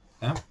down.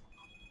 Okay.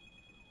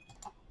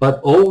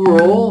 But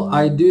overall,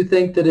 I do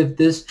think that if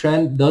this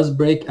trend does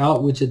break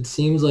out, which it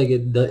seems like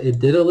it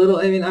did a little.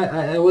 I mean,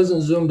 I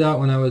wasn't zoomed out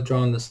when I was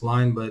drawing this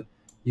line, but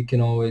you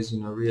can always,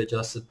 you know,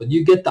 readjust it. But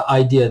you get the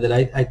idea that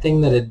I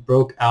think that it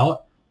broke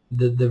out.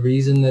 The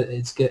reason that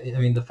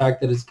the fact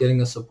that it's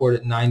getting a support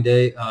at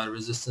 9-day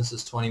resistance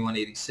is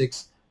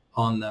 21.86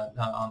 on that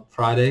on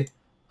Friday.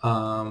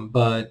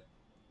 But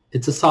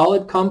it's a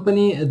solid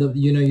company.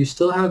 You know, you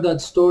still have that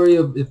story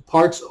of if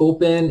parks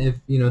open, if,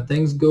 you know,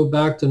 things go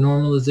back to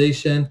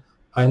normalization.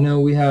 I know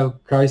we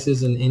have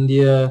crisis in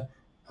India,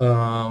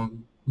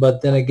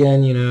 but then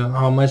again, you know,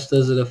 how much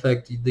does it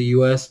affect the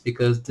U.S.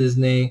 because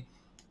Disney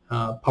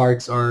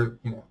parks are,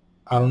 you know,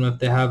 I don't know if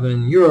they have it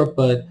in Europe,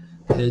 but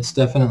it's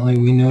definitely,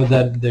 we know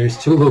that there's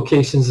 2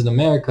 locations in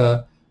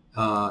America.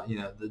 You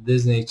know, the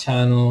Disney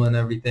Channel and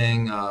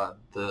everything, the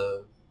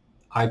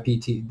not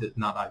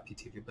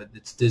IPTV, but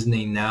it's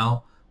Disney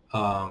Now,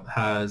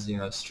 has, you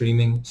know,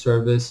 streaming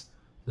service.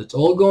 It's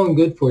all going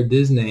good for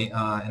Disney,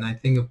 and I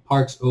think if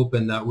parks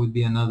open, that would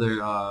be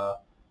another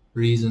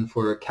reason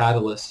for a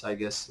catalyst, I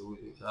guess,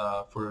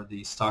 for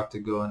the stock to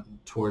go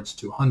towards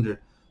 200.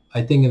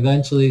 I think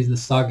eventually the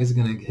stock is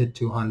going to hit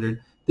 200.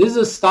 This is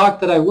a stock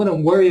that I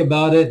wouldn't worry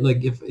about it.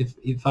 Like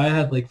if I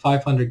had like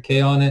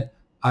 500K on it,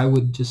 I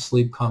would just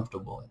sleep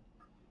comfortable.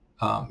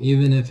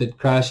 Even if it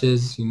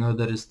crashes, you know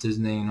that it's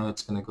Disney, you know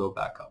it's going to go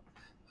back up.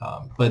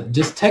 But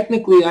just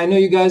technically, I know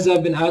you guys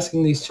have been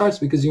asking these charts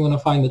because you want to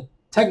find the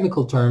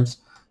technical terms.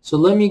 So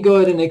let me go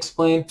ahead and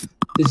explain.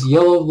 This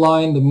yellow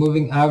line, the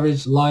moving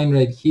average line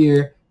right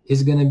here,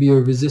 is going to be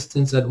your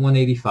resistance at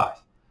 185.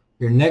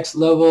 Your next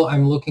level,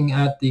 I'm looking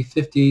at the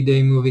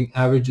 50-day moving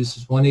average, which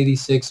is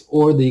 186,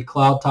 or the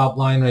cloud top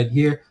line right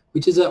here,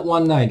 which is at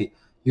 190.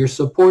 Your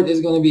support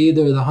is going to be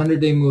either the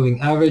 100-day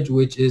moving average,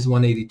 which is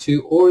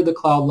 182, or the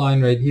cloud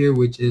line right here,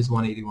 which is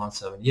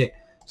 181.78.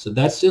 So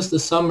that's just a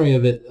summary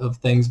of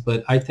things,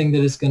 but I think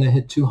that it's going to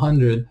hit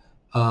 200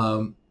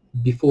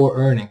 before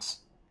earnings,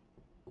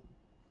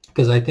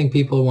 because I think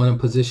people want to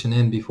position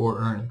in before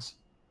earnings.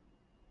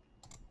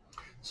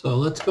 So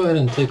let's go ahead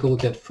and take a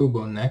look at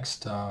FUBO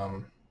next.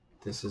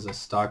 This is a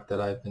stock that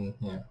I've been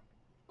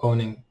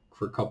owning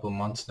for a couple of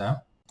months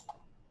now.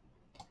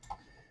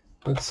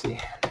 Let's see.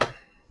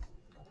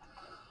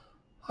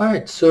 All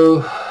right,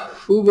 so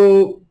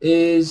FUBO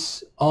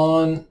is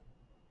on.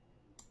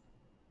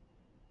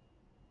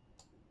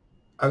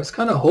 I was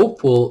kind of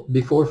hopeful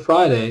before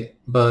Friday,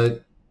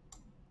 but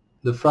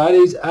the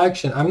Friday's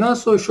action, I'm not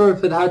so sure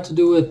if it had to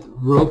do with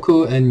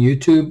Roku and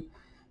YouTube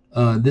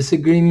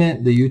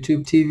disagreement, the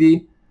YouTube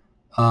TV,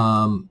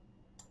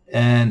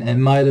 and it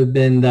might have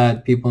been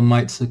that people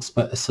might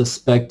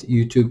suspect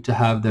YouTube to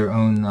have their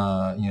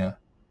own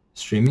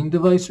streaming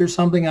device or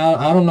something.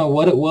 I don't know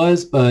what it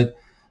was, but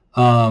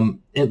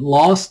it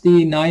lost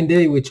the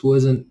 9-day, which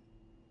wasn't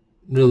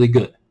really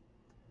good.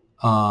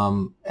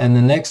 And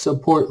the next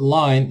support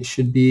line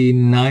should be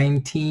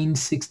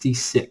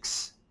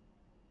 1966.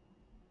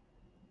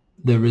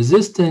 The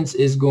resistance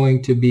is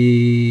going to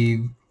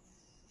be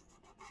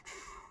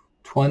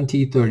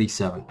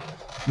 2037.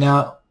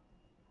 Now,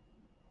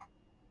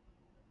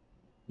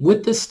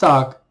 with the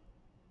stock,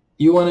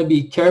 you want to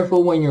be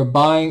careful when you're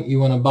buying. You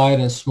want to buy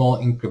it in small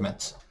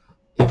increments.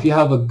 If you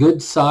have a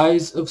good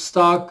size of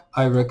stock,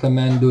 I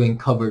recommend doing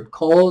covered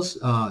calls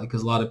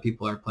because a lot of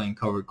people are playing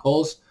covered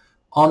calls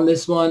on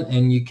this one,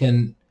 and you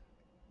can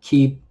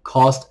keep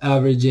cost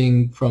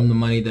averaging from the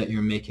money that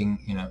you're making,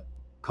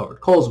 covered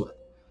calls with.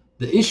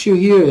 The issue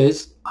here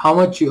is how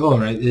much you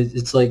own, right?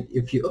 It's like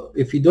if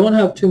you don't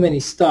have too many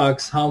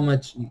stocks, how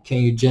much can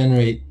you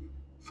generate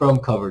from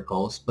covered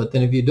calls? But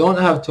then if you don't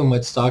have too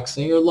much stocks,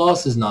 then your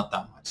loss is not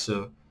that much.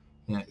 So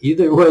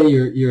either way,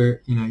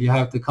 you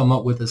have to come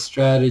up with a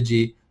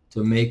strategy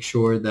to make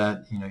sure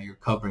that you're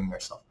covering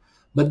yourself.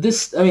 But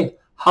this,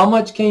 how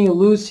much can you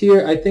lose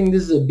here? I think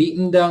this is a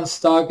beaten down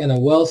stock and a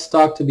well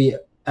stock to be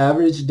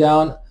averaged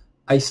down.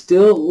 I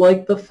still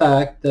like the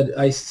fact that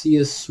I see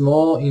a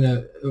small,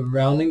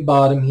 rounding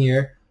bottom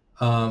here,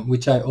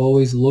 which I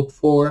always look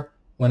for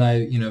when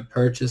I,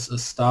 purchase a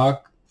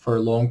stock for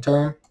long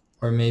term,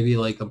 or maybe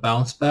like a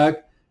bounce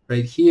back.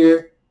 Right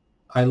here,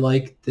 I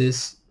like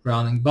this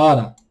rounding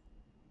bottom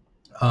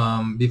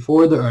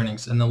before the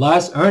earnings. And the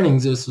last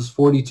earnings, this was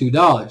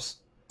 $42.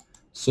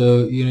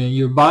 So,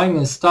 you're buying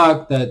a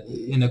stock that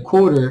in a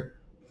quarter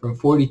from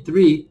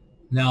 43,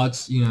 now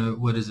it's,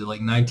 what is it,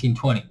 like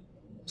 19.20.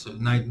 So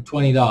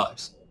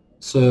 $20.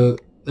 So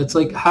that's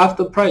like half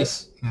the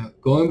price.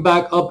 Going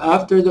back up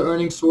after the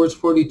earnings towards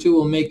 42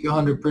 will make you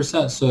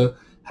 100%. So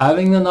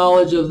having the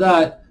knowledge of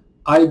that,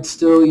 I'd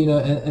still,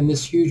 and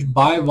this huge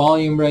buy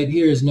volume right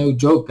here is no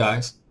joke,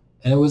 guys.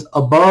 And it was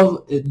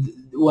above it,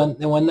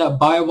 when that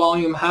buy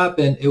volume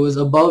happened, it was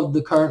above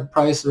the current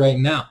price right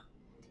now.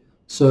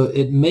 So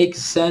it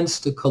makes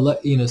sense to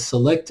collect,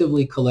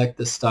 selectively collect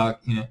the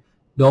stock.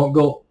 Don't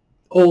go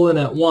all in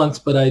at once,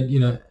 but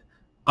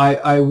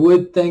I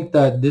would think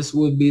that this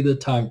would be the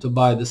time to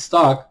buy the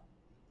stock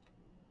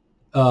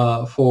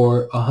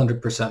for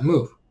 100%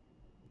 move.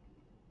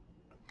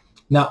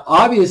 Now,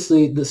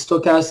 obviously, the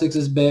stochastics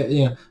is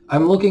bad.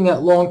 I'm looking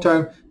at long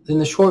term. In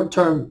the short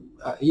term,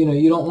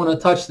 you don't want to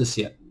touch this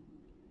yet.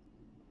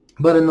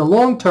 But in the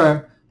long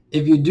term,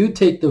 if you do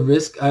take the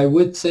risk, I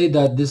would say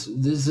that this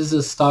is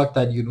a stock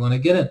that you'd want to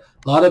get in.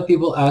 A lot of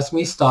people ask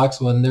me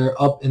stocks when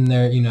they're up in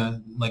their,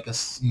 like a,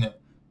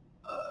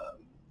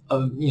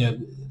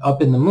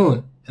 up in the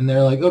moon, and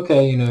they're like,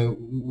 okay,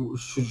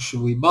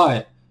 should we buy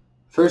it?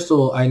 First of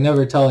all, I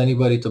never tell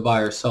anybody to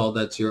buy or sell.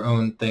 That's your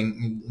own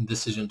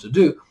decision to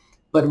do.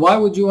 But why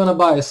would you want to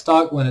buy a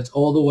stock when it's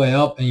all the way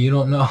up and you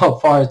don't know how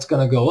far it's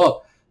going to go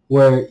up,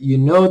 where you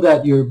know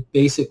that you're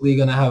basically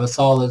going to have a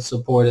solid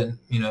support at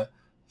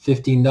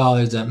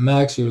 $15 at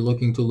max? You're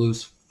looking to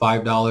lose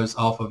 $5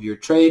 off of your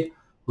trade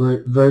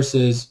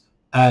versus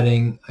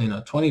adding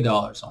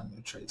 $20 on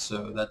your trade.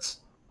 So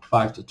that's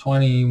 5 to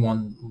 20,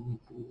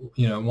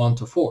 1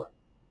 to 4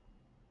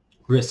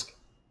 risk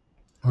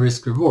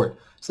reward.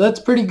 So that's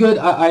pretty good.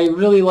 I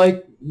really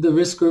like the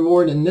risk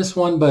reward in this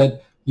one,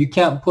 but you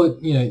can't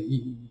put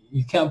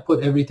you can't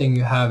put everything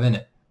you have in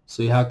it.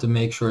 So you have to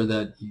make sure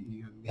that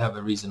you have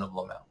a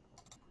reasonable amount.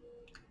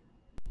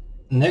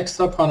 Next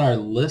up on our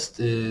list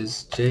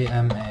is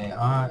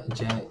JMIA,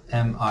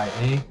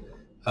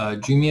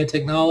 JMIA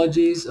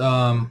Technologies.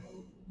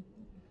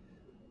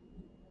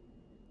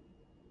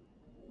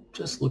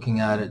 Just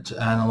looking at it to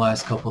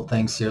analyze a couple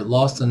things here. It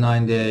lost a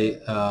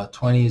 9-day,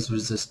 20 is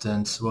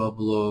resistance, well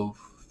below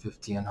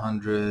 50 and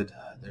 100.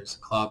 There's a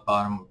cloud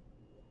bottom.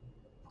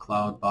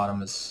 Cloud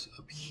bottom is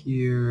up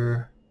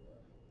here.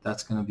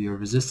 That's going to be a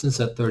resistance.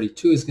 At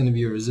 32 is going to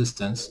be a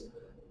resistance.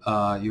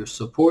 Your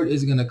support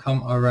is going to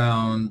come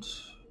around.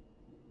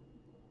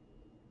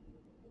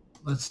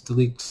 Let's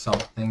delete some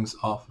things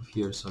off of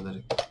here so that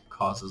it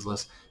causes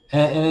less.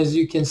 And as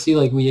you can see,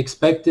 like we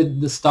expected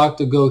the stock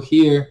to go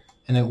here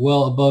and it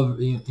well above,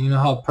 you know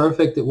how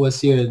perfect it was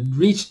here. It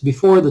reached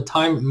before the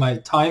time, my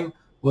time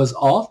was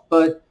off,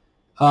 but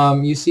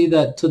you see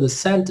that to the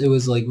cent, it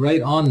was like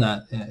right on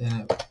that.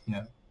 And it, you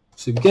know,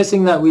 so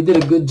guessing that we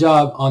did a good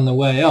job on the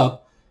way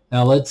up.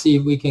 Now let's see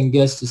if we can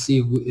guess to see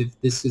if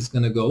this is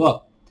going to go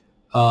up.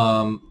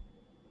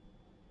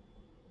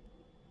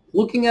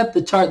 Looking at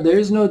the chart, there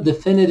is no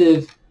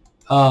definitive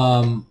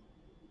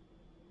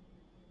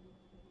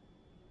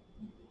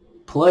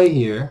play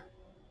here.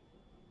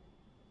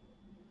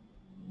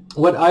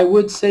 What I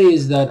would say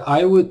is that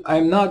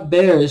I'm not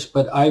bearish,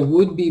 but I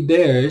would be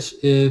bearish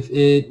if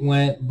it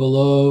went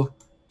below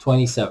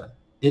 27.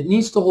 It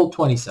needs to hold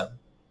 27.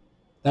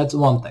 That's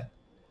one thing.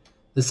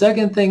 The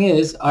second thing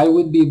is I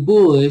would be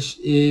bullish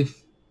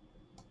if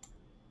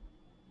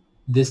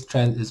this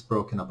trend is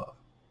broken above.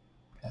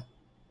 Okay.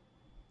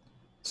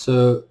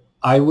 So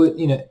I would,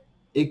 you know,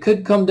 it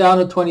could come down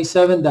to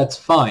 27, that's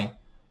fine.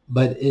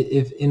 But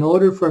if in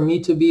order for me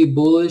to be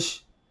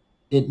bullish,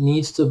 it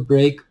needs to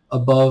break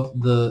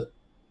above the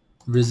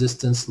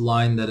resistance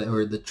line that,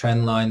 or the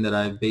trend line that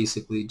I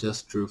basically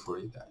just drew for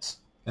you guys.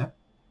 Okay.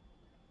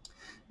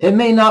 It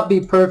may not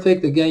be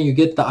perfect. Again, you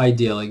get the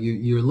idea. Like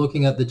you're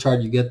looking at the chart,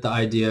 you get the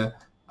idea.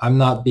 I'm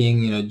not being,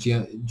 you know,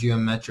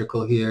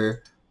 geometrical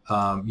here.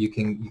 You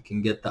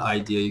can get the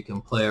idea. You can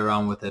play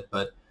around with it.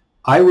 But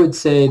I would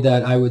say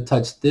that I would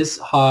touch this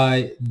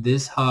high,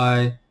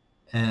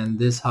 and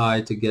this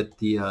high to get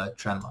the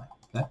trend line.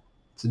 Okay,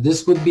 so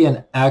this would be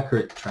an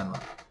accurate trend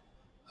line,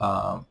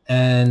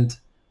 and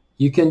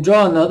you can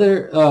draw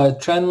another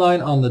trend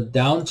line on the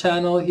down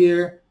channel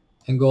here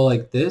and go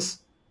like this,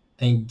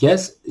 and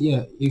guess. You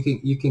know,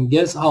 you can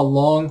guess how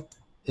long.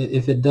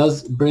 If it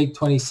does break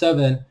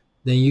 27,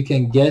 then you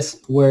can guess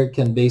where it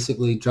can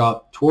basically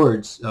drop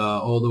towards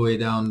all the way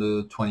down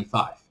to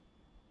 25.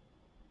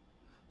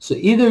 So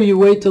either you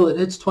wait till it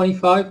hits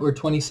 25 or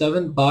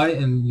 27, buy,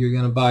 and you're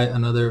going to buy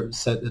another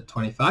set at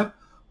 25,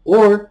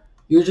 or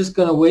you're just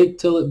going to wait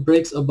till it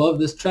breaks above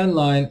this trend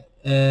line,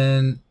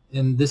 and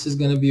this is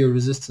going to be a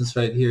resistance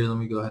right here. Let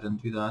me go ahead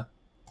and do that.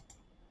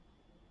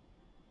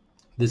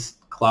 This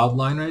cloud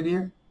line right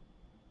here.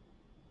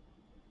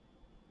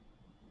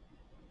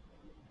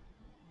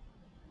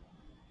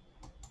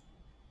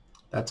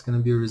 That's going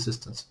to be a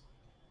resistance.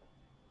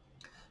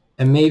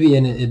 And maybe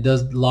it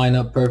does line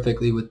up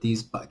perfectly with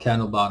these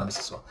candle bottoms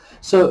as well.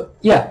 So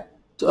yeah,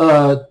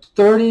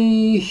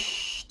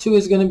 32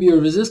 is going to be a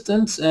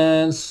resistance,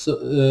 and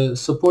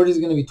support is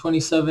going to be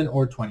 27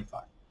 or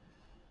 25.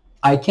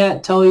 I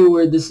can't tell you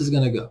where this is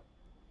going to go.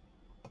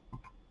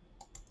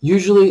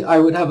 Usually I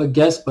would have a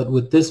guess, but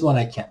with this one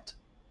I can't.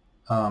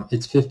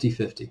 It's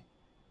 50-50.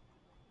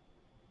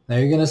 Now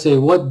you're going to say,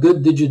 what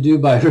good did you do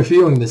by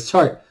reviewing this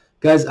chart?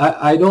 Guys,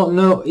 I don't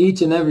know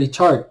each and every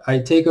chart. I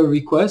take a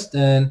request,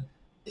 and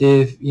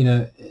if, you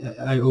know,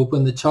 I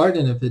open the chart,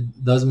 and if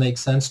it does make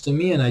sense to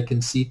me and I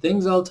can see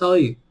things, I'll tell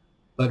you.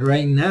 But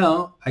right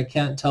now, I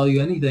can't tell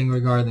you anything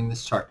regarding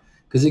this chart,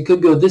 because it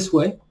could go this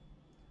way,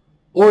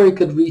 or it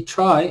could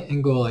retry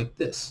and go like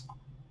this.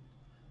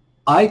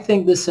 I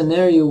think the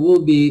scenario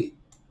will be,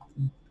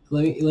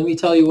 let me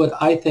tell you what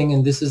I think,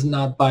 and this is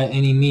not by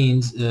any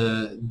means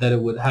that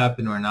it would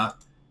happen or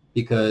not,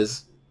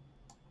 because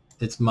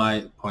it's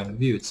my point of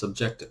view. It's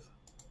subjective.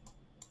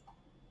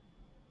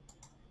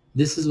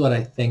 This is what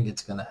I think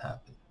it's going to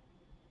happen.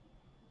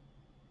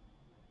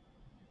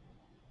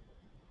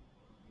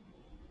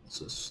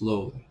 So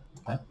slowly.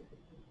 Okay.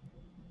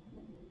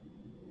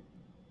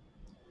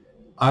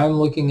 I'm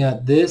looking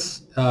at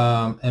this,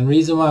 and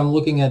reason why I'm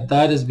looking at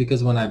that is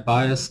because when I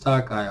buy a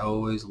stock, I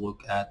always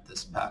look at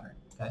this pattern.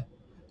 Okay.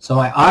 So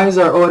my eyes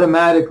are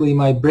automatically,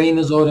 my brain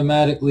is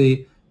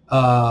automatically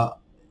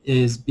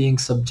is being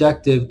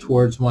subjective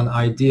towards one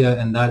idea,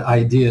 and that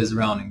idea is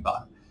rounding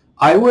bottom.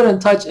 I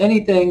wouldn't touch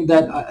anything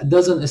that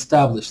doesn't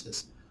establish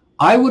this.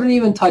 I wouldn't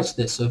even touch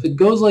this. So if it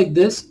goes like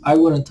this, I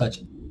wouldn't touch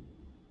it,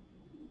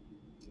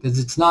 because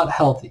it's not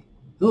healthy.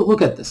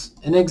 Look at this.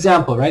 An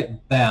example,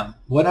 right? Bam.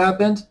 What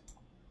happened?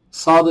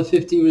 Saw the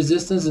 50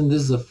 resistance, and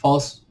this is a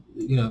false,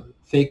 you know,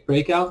 fake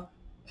breakout,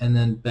 and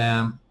then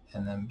bam,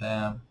 and then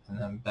bam, and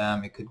then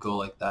bam. It could go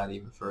like that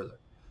even further.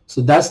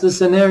 So that's the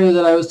scenario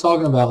that I was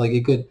talking about. Like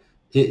it could,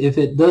 if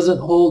it doesn't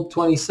hold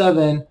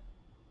 27,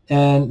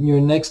 and your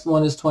next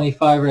one is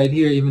 25 right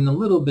here, even a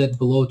little bit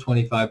below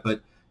 25,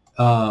 but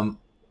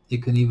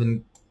it can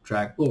even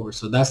drag lower.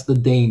 So that's the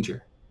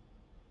danger.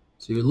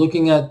 So you're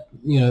looking at,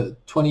 you know,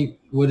 20,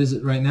 what is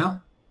it right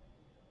now?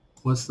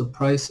 What's the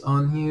price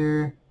on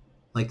here?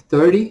 Like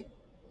 30?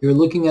 You're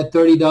looking at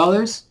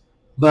 $30,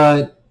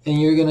 but,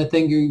 and you're going to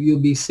think you'll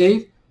be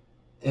safe,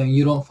 and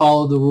you don't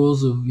follow the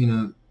rules of, you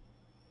know,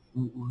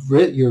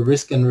 your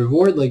risk and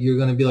reward. Like you're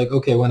going to be like,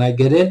 okay, when I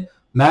get in,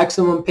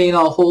 maximum pain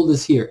I'll hold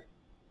is here,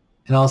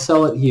 and I'll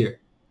sell it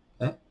here.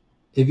 Okay?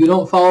 If you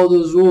don't follow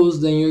those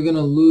rules, then you're going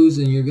to lose,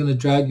 and you're going to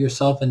drag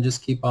yourself and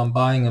just keep on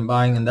buying and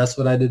buying. And that's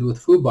what I did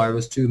with FUBO. I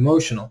was too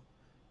emotional.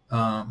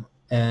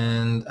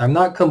 And I'm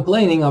not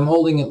complaining. I'm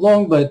holding it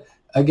long, but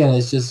again,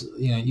 it's just,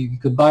 you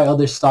could buy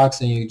other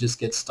stocks and you just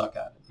get stuck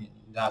at it.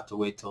 You have to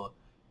wait till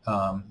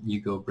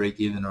you go break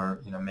even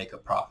or make a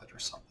profit or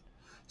something.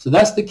 So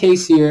that's the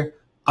case here.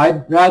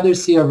 I'd rather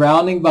see a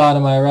rounding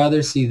bottom. I'd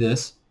rather see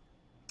this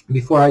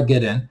before I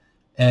get in.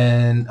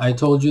 And I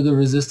told you the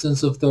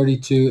resistance of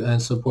 32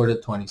 and support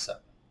at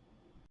 27.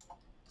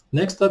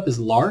 Next up is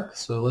LARK.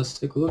 So let's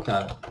take a look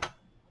at it.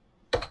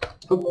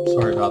 Oh,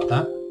 sorry about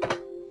that.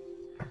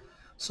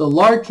 So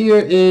LARK here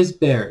is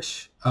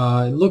bearish.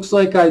 It looks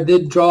like I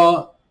did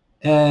draw,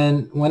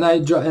 and when I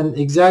draw, and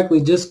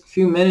exactly just a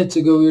few minutes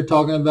ago we were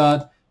talking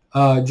about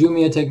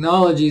JMIA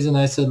Technologies, and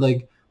I said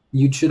like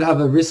you should have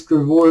a risk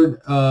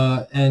reward,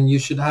 and you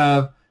should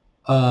have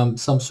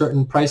some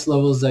certain price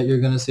levels that you're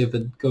going to say if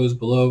it goes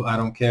below, I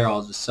don't care,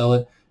 I'll just sell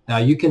it. Now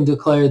you can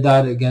declare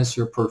that against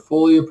your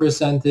portfolio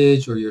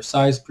percentage or your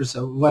size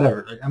percent,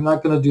 whatever. I'm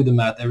not going to do the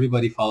math.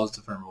 Everybody follows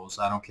different rules.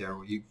 I don't care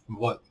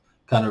what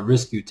kind of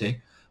risk you take.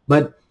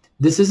 But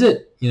this is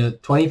it.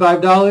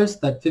 $25,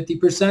 that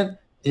 50%,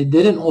 it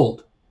didn't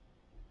hold.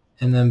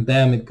 And then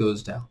bam, it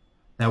goes down.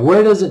 Now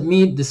where does it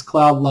meet? This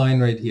cloud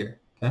line right here.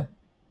 Okay.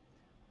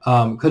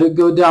 Could it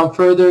go down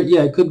further?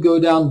 Yeah, it could go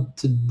down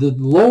to the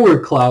lower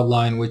cloud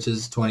line, which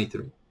is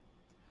 23.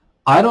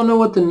 I don't know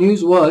what the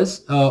news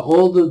was.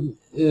 All the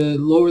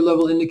lower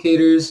level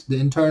indicators, the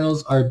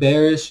internals are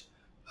bearish.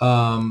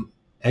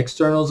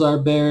 Externals are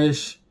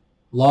bearish.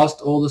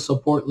 Lost all the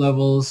support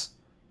levels.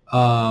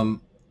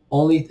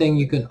 Only thing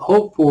you can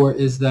hope for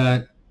is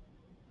that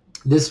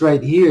this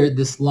right here,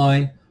 this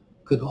line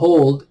could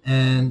hold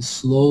and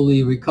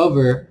slowly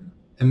recover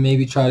and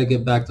maybe try to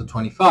get back to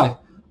 25.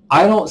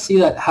 I don't see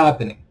that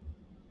happening.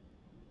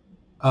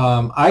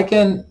 I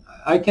can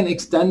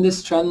extend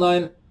this trend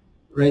line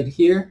right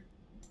here.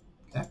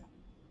 Okay.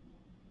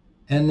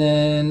 And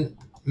then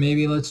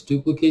maybe let's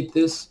duplicate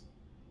this.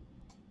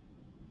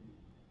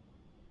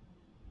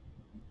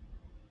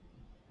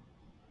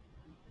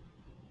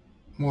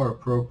 More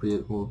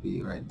appropriate will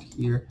be right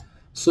here.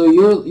 So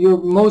you're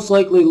most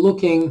likely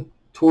looking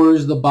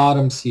towards the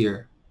bottoms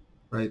here,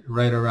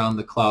 right around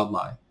the cloud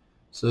line.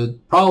 So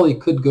it probably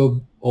could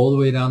go all the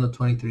way down to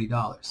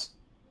 $23.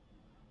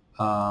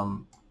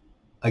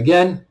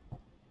 Again,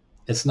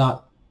 it's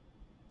not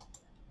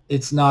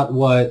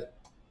what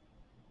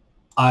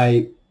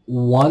I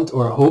want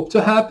or hope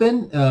to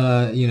happen.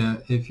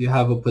 If you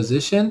have a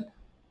position,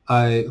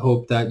 I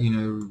hope that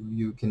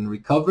you can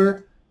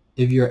recover.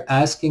 If you're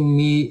asking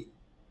me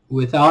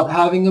without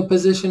having a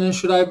position and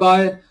should I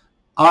buy it,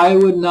 I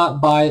would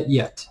not buy it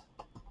yet.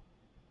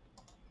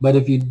 But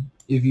if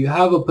you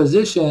have a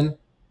position,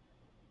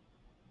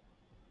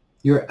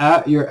 your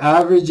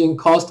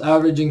cost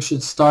averaging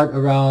should start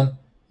around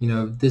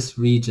this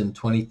region,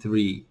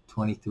 23,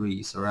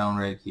 so around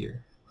right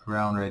here,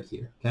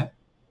 okay.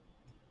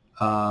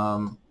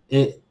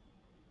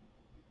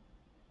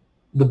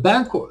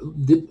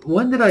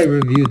 When did I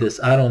review this?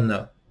 I don't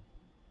know.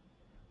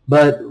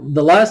 But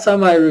the last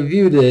time I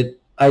reviewed it,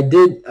 I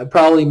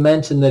probably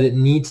mentioned that it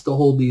needs to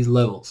hold these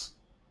levels.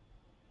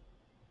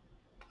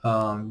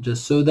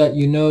 Just so that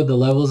the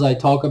levels I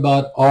talk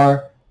about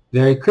are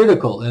very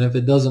critical, and if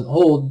it doesn't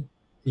hold,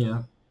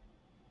 you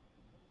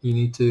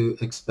need to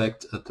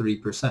expect a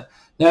 3%.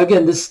 Now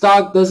again, this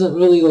stock doesn't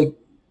really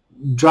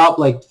drop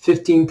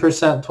 15%,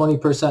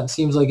 20%.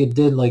 Seems like it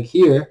did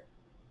here.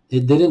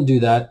 It didn't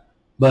do that,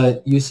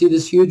 but you see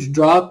this huge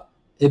drop.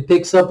 It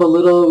picks up a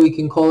little. We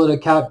can call it a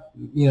cat,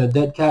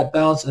 dead cat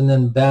bounce, and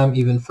then bam,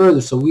 even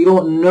further. So we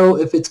don't know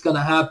if it's going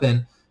to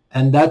happen,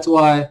 and that's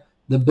why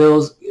the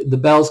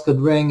bells could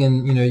ring,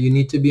 and you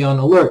need to be on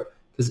alert,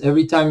 because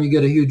every time you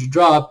get a huge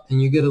drop and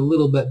you get a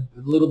little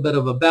bit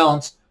of a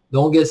bounce,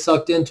 don't get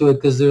sucked into it,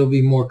 because there will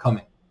be more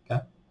coming.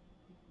 Okay.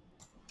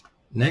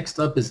 Next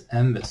up is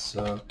MVIS.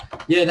 So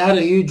yeah, it had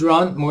a huge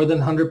run, more than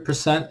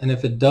 100%, and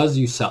if it does,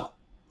 you sell.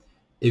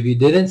 If you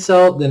didn't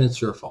sell, then it's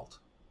your fault.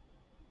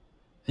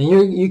 And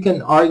you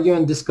can argue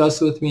and discuss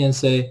with me and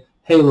say,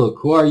 hey, look,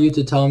 who are you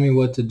to tell me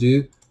what to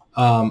do?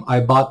 I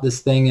bought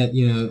this thing at,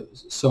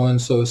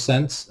 so-and-so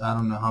cents. I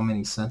don't know how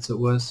many cents it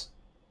was.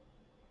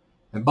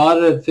 I bought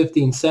it at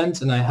 15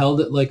 cents and I held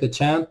it like a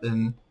champ,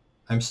 and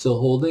I'm still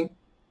holding.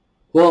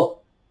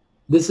 Well,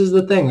 this is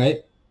the thing,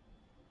 right?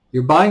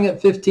 You're buying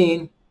at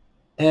 15,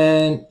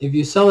 and if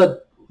you sell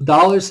at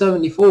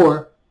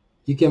 $1.74,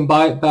 you can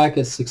buy it back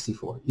at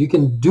 64. You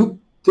can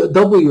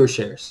double your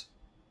shares.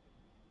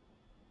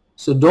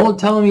 So don't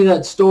tell me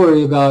that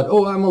story about,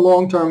 oh, I'm a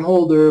long-term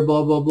holder,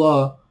 blah, blah,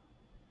 blah.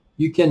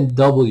 You can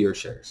double your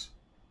shares.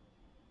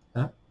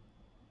 Okay?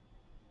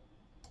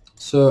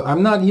 So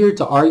I'm not here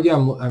to argue.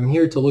 I'm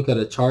here to look at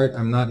a chart.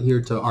 I'm not here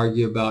to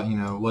argue about,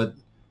 what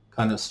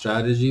kind of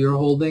strategy you're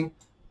holding.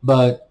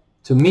 But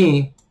to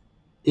me,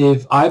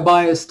 if I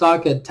buy a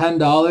stock at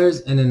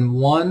 $10 and in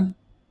 1,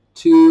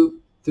 2,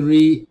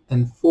 3,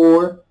 and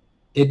 4,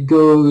 it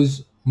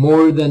goes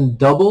more than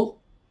double.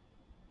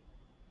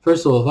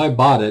 First of all, if I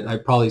bought it,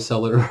 I'd probably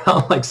sell it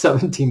around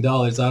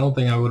 $17. I don't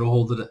think I would have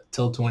held it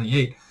till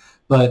 28,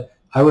 but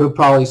I would have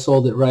probably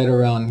sold it right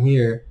around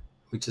here,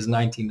 which is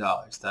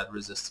 $19, that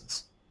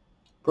resistance.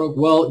 broke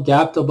well,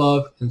 gapped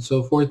above, and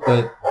so forth.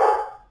 But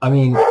I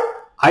mean,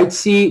 I'd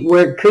see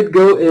where it could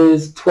go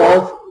is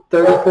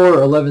 1234 or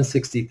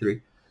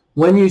 1163.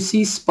 When you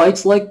see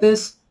spikes like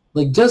this,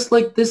 like just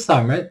like this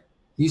time, right?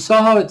 You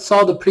saw how it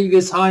saw the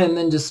previous high and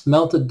then just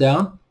melted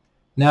down.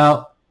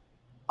 Now,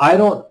 I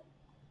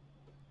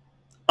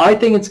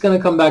think it's going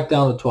to come back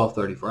down to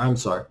 1234. I'm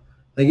sorry.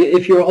 Like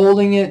if you're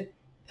holding it,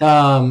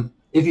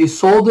 if you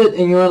sold it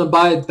and you want to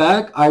buy it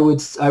back, I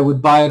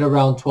would buy it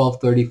around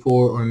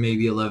 1234 or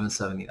maybe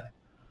 1179.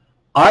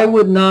 I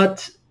would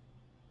not.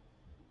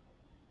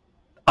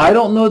 I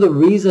don't know the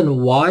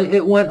reason why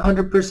it went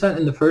 100%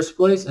 in the first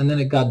place and then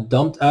it got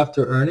dumped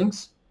after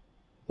earnings.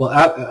 Well,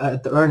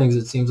 at the earnings,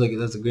 it seems like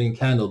that's a green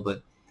candle,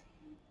 but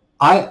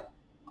I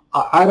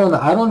don't know.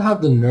 I don't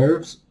have the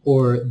nerves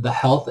or the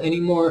health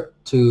anymore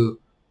to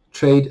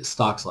trade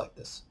stocks like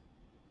this.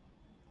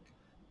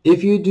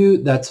 If you do,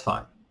 that's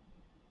fine,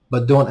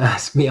 but don't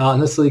ask me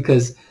honestly,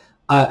 because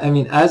I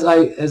mean, as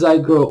I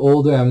grow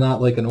older, I'm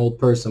not like an old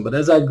person, but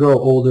as I grow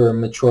older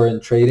and mature in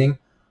trading,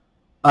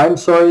 I'm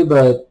sorry,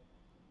 but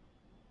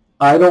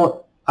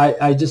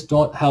I just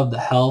don't have the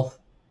health,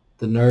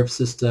 the nerve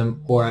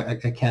system, or I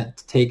can't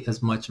take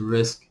as much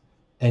risk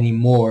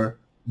anymore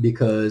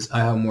because I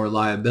have more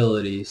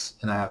liabilities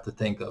and I have to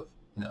think of,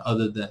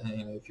 other than,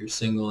 if you're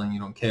single and you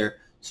don't care,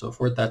 so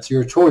forth, that's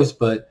your choice.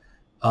 But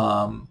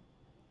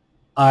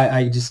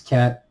I just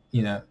can't,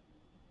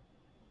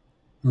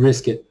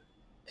 risk it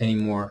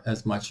anymore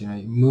as much.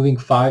 Moving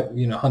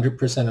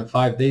 100% in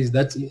 5 days,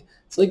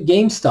 it's like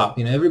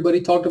GameStop.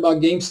 Everybody talked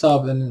about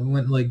GameStop and it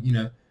went like,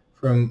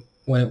 from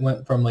when it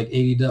went from like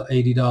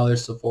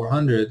 $80 to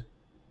 400.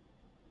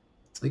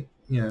 It's like,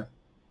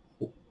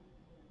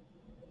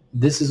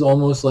 this is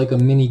almost like a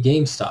mini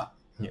GameStop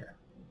here.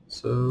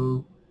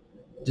 So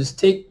just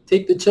take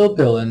the chill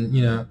pill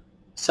and,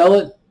 sell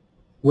it,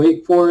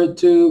 wait for it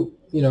to,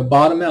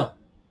 bottom out.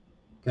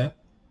 Okay.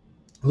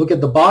 Look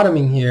at the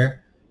bottoming here.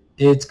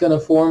 It's going to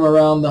form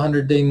around the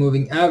 100-day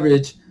moving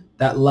average.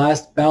 That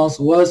last bounce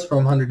was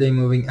from 100-day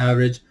moving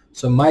average.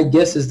 So my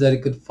guess is that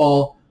it could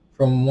fall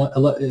down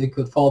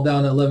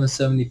at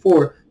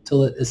 1174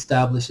 till it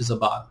establishes a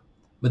bottom.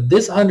 But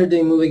this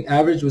 100-day moving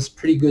average was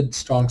pretty good,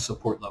 strong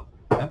support level.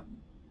 Okay?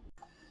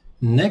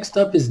 Next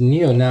up is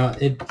NEO. Now,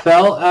 it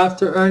fell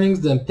after earnings,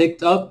 then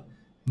picked up,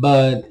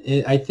 but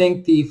I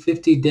think the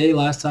 50-day,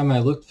 last time I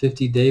looked,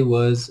 50-day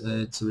was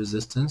its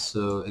resistance,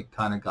 so it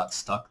kind of got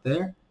stuck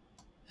there.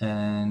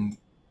 And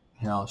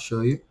here, I'll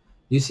show you.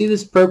 You see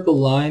this purple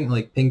line,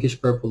 like pinkish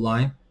purple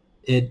line?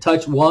 It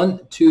touched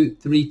 1, 2,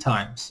 3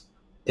 times.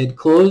 It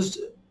closed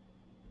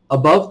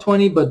above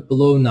 20 but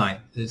below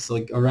 9. It's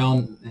like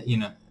around,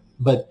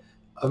 but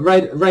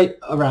right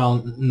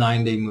around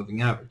 9-day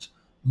moving average.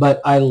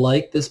 But I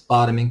like this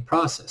bottoming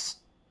process.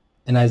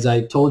 And as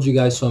I told you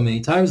guys so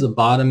many times, the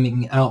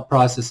bottoming out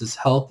process is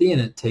healthy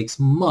and it takes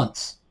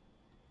months.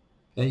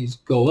 Okay, you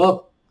just go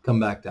up, come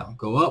back down,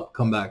 go up,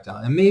 come back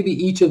down. And maybe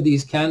each of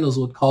these candles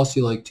would cost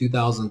you like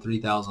 $2,000,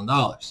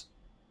 $3,000.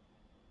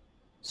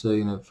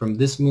 So, from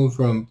this move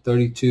from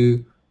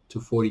 32 to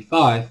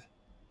 45,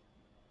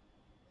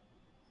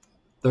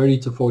 30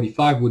 to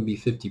 45 would be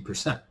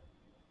 50%.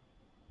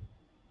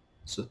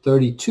 So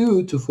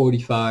 32 to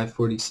 45,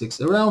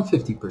 46, around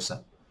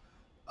 50%.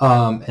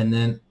 And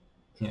then,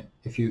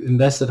 if you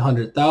invested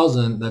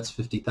 100,000, that's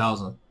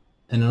 50,000.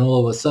 And then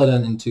all of a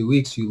sudden, in 2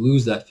 weeks, you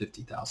lose that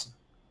 50,000.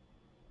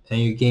 And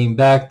you gain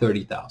back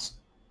 30,000.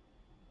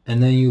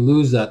 And then you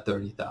lose that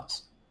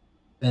 30,000.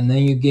 And then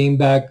you gain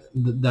back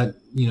that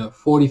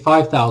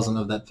 45,000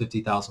 of that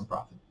 50,000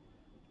 profit.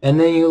 And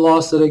then you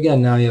lost it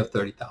again. Now you have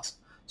 30,000.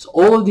 So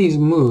all of these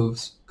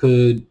moves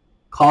could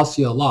cost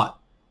you a lot.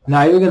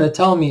 Now you're going to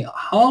tell me,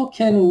 how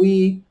can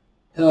we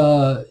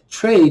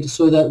trade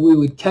so that we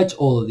would catch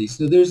all of these?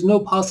 So there's no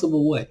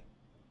possible way.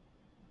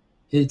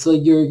 It's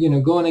like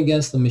you're going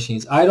against the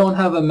machines. I don't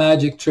have a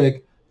magic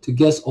trick to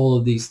guess all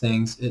of these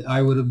things.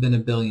 I would have been a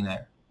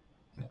billionaire.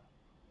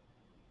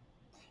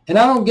 And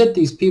I don't get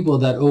these people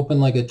that open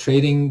like a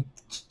trading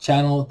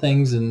channel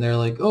things and they're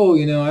like, oh,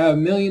 I have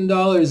 $1 million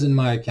in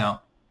my account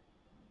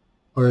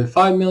or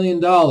 $5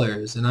 million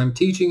and I'm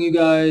teaching you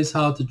guys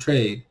how to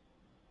trade.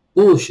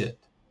 Bullshit.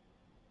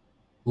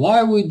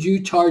 Why would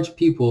you charge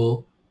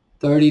people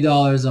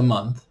 $30 a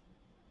month?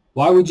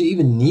 Why would you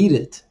even need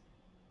it?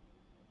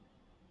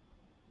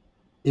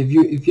 If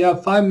you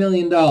have $5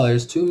 million,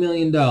 $2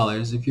 million,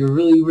 if you're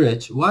really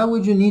rich, why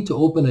would you need to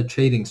open a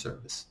trading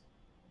service?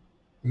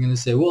 You're going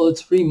to say, well,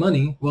 it's free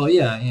money. Well,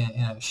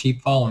 yeah,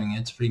 sheep following it,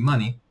 it's free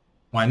money.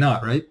 Why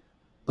not, right?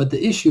 But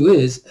the issue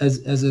is,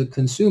 as a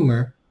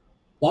consumer,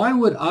 why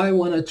would I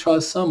want to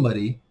trust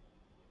somebody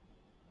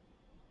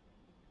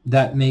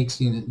that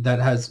makes, that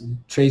has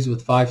trades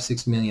with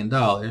 $5-6 million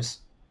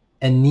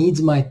and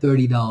needs my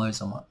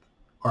 $30 a month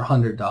or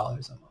 $100 a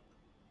month?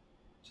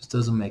 Just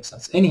doesn't make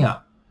sense.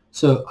 Anyhow,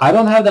 so I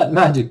don't have that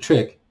magic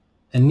trick,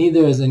 and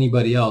neither has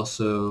anybody else.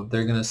 So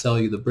they're going to sell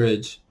you the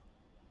bridge,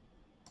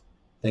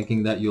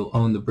 thinking that you'll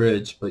own the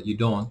bridge, but you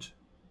don't.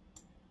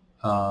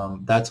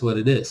 That's what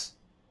it is.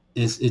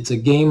 It's a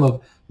game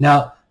of,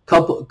 now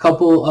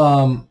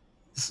couple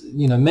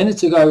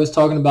minutes ago I was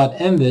talking about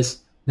MVIS.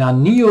 Now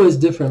NEO is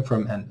different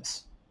from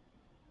MVIS.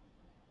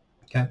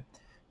 Okay.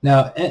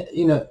 Now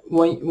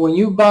when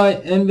you buy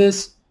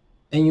MVIS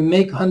and you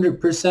make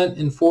 100%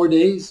 in 4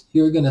 days,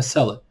 you're gonna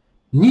sell it.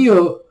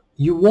 NEO,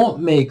 you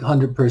won't make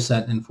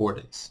 100% in 4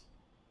 days.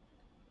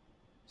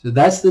 So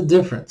that's the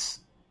difference.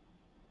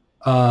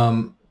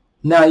 Now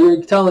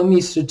you're telling me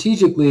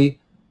strategically,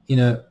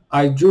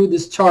 I drew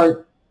this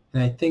chart,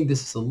 and I think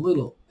this is a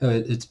little,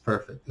 it's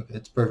perfect. Okay,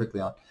 it's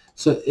perfectly on.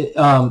 So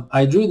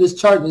I drew this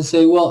chart and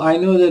say, well, I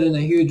know that in a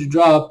huge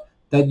drop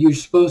that you're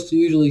supposed to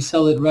usually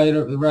sell it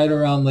right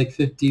around like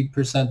 50%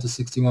 to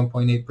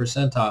 61.8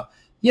 percentile.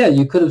 Yeah,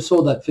 you could have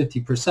sold at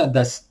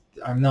 50%.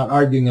 I'm not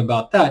arguing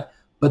about that.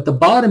 But the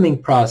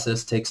bottoming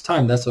process takes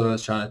time. That's what I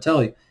was trying to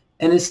tell you.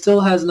 And it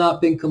still has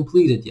not been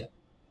completed yet.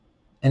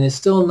 And it's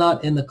still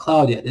not in the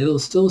cloud yet. It'll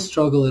still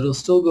struggle. It'll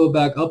still go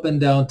back up and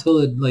down till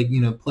it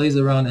plays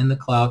around in the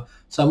cloud.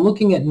 So I'm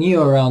looking at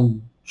NEO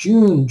around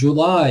June,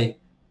 July.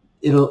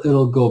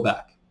 It'll go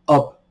back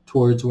up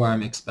towards where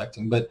I'm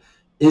expecting. But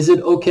is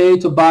it okay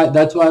to buy?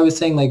 That's why I was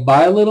saying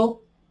buy a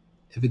little.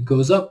 If it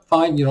goes up,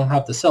 fine. You don't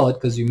have to sell it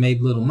because you made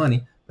little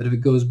money. But if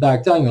it goes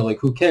back down, you're like,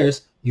 who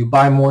cares? You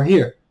buy more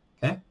here,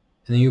 okay? And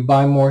then you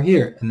buy more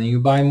here, and then you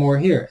buy more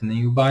here, and then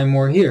you buy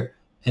more here.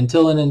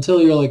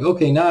 Until you're like,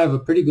 okay, now I have a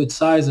pretty good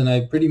size and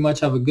I pretty much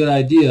have a good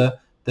idea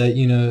that,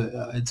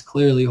 it's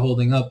clearly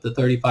holding up the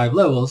 35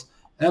 levels,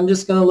 and I'm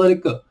just going to let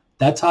it go.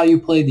 That's how you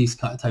play these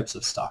types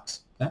of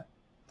stocks, okay?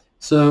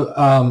 So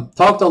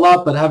talked a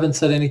lot but haven't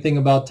said anything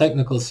about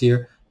technicals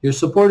here. Your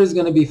support is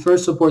going to be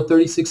first support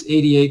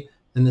 $36.88,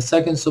 and the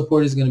second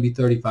support is going to be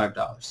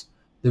 $35.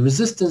 The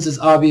resistance is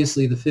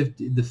obviously the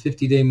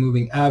 50-day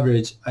moving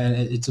average, and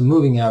it's a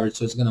moving average,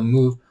 so it's going to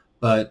move,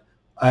 but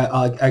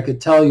I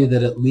could tell you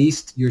that at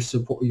least your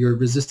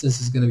resistance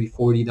is going to be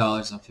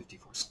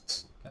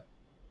 $40.54. Okay.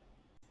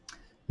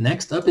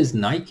 Next up is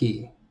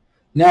Nike.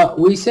 Now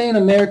we say in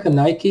America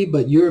Nike,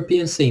 but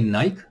Europeans say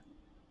Nike.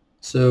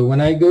 So when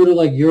I go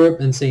to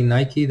Europe and say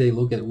Nike, they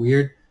look at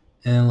weird,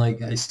 and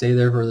I stay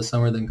there for the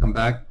summer, then come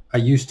back. I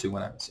used to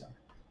when I was young.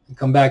 And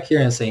come back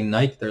here and say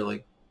Nike, they're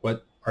like,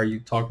 what are you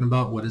talking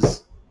about? What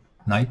is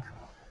Nike?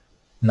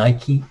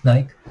 Nike?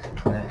 And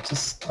it's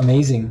just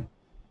amazing.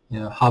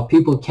 How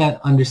people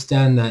can't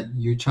understand that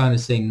you're trying to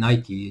say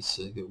Nike.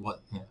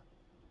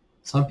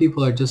 Some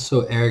people are just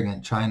so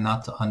arrogant, trying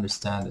not to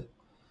understand it.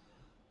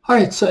 All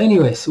right, so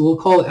anyway, so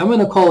I'm going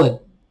to call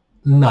it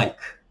Nike,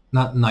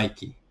 not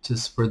Nike,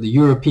 just for the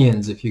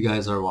Europeans if you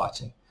guys are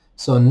watching.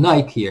 So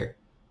Nike here.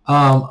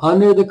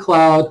 Under the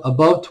cloud,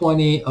 above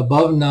 20,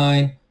 above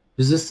 9,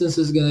 resistance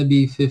is going to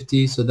be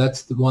 50, so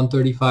that's the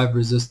 135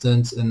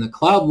 resistance. And the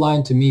cloud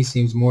line to me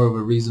seems more of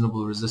a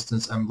reasonable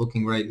resistance. I'm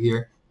looking right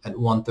here at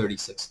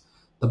 136.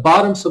 The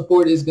bottom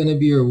support is going to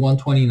be your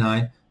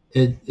 129.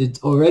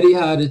 It's already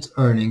had its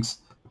earnings.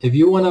 If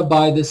you want to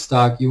buy this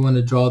stock, you want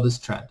to draw this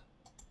trend.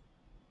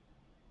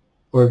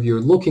 Or if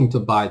you're looking to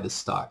buy this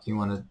stock, you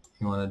want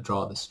to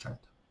draw this trend.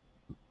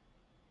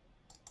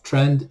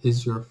 Trend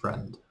is your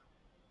friend.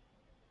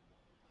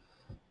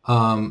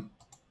 Now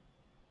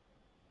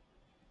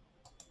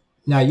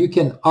you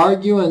can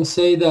argue and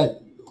say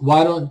that,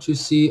 why don't you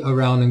see a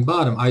rounding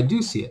bottom? I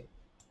do see it.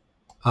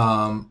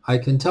 I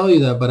can tell you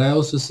that, but I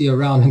also see a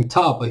rounding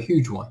top, a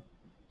huge one.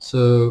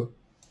 So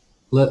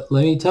let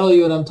me tell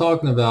you what I'm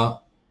talking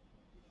about.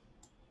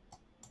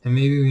 And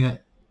maybe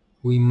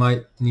we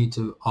might need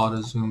to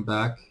auto zoom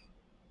back.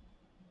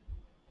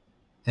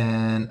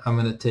 And I'm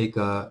going to take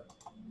a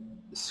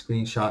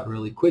screenshot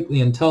really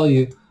quickly and tell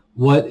you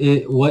what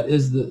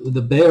is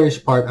the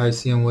bearish part I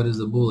see and what is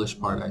the bullish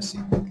part I see.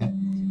 Okay,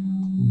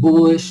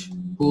 bullish,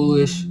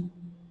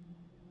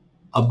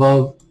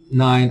 above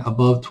 9,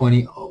 above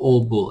 20,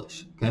 all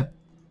bullish. Okay,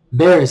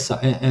 bearish,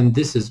 and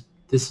this is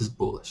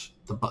bullish,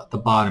 the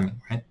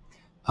bottoming, right?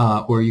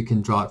 Or you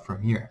can draw it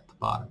from here at the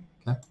bottom.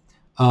 Okay,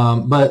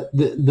 but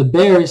the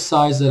bearish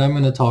size that I'm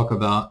going to talk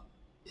about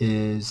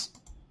is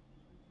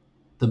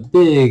the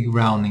big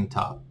rounding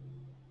top.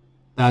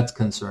 That's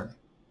concerning.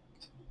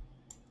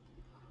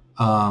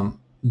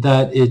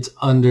 That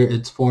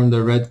it's formed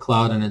a red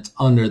cloud and it's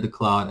under the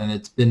cloud and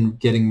it's been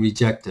getting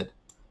rejected.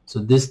 So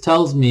this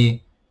tells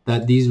me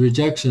that these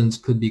rejections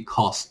could be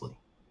costly.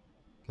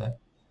 Okay,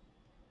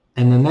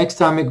 and the next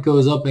time it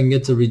goes up and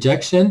gets a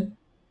rejection,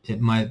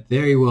 it might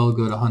very well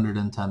go to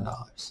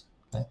 $110.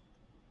 Okay,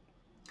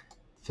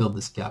 fill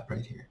this gap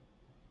right here.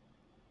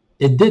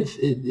 It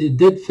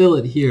did fill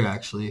it here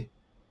actually.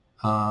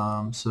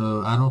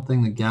 So I don't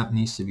think the gap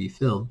needs to be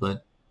filled,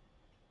 but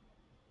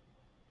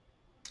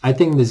I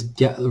think this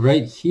gap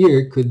right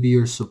here could be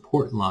your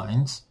support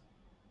lines.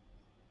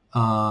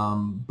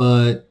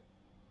 But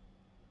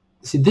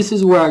see, this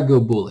is where I go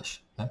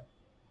bullish. Okay?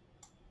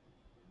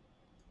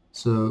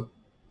 So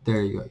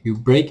there you go. You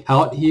break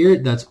out here,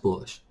 that's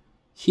bullish.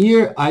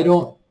 Here, I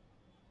don't,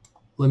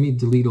 let me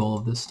delete all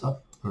of this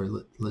stuff, or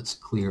let's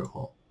clear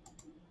all.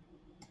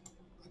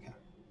 Okay.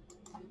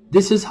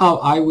 This is how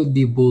I would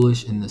be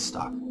bullish in this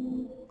stock.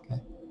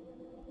 Okay.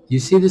 You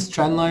see this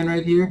trend line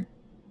right here?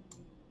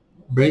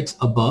 breaks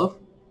above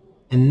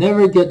and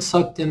never get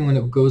sucked in when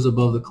it goes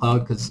above the cloud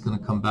because it's going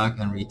to come back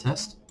and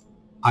retest,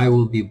 I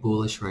will be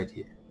bullish right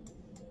here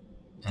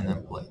and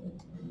then play.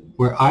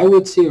 Where I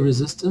would see a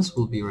resistance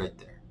will be right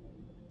there.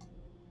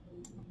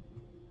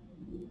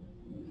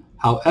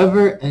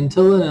 However,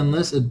 until and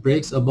unless it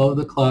breaks above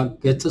the cloud,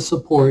 gets a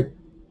support,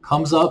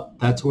 comes up,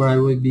 that's where I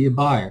would be a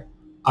buyer.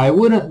 I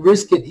wouldn't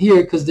risk it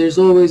here because there's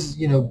always,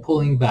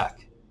 pulling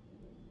back.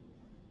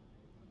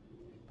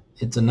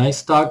 It's a nice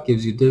stock,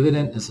 gives you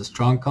dividend, it's a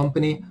strong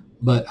company,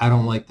 but I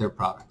don't like their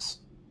products.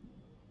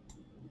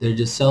 They're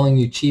just selling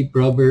you cheap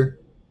rubber,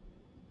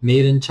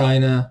 made in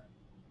China.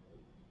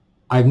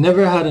 I've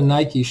never had a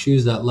Nike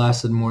shoes that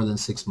lasted more than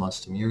 6 months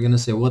to me. You're going to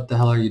say, what the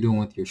hell are you doing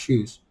with your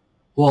shoes?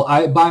 Well,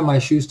 I buy my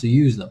shoes to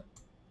use them.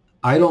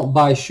 I don't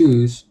buy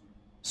shoes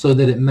so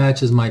that it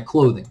matches my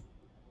clothing.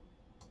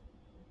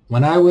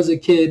 When I was a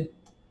kid,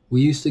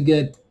 we used to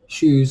get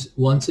shoes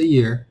once a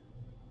year,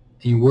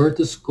 and you wear it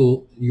to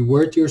school, you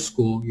wear it to your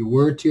school, you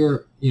wear it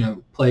to your,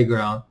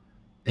 playground,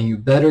 and you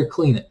better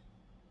clean it.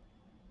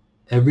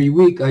 Every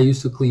week I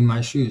used to clean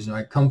my shoes.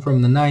 I come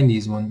from the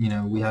 90s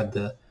when, we had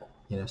the,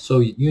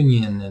 Soviet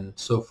Union and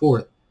so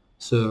forth.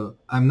 So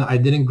I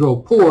didn't grow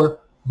poor,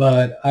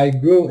 but I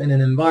grew in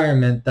an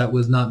environment that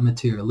was not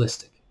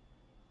materialistic.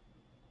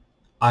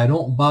 I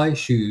don't buy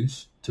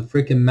shoes to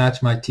freaking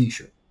match my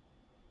t-shirt.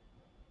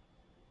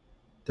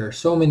 There are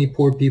so many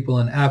poor people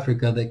in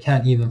Africa that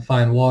can't even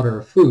find water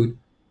or food,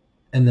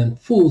 and then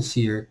fools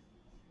here.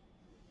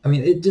 I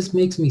mean, it just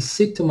makes me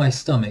sick to my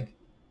stomach.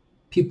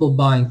 People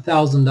buying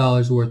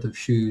 $1,000 worth of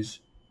shoes.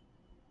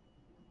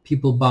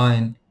 People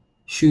buying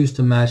shoes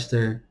to match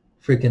their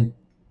freaking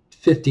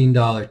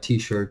 $15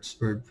 t-shirts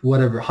or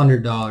whatever,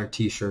 $100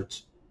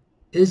 t-shirts.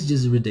 It's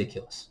just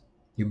ridiculous.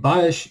 You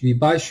buy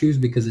shoes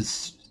because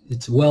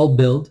it's well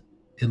built,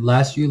 it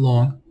lasts you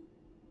long,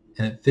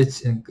 and it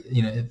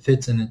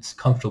fits and it's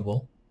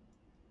comfortable,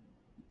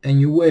 and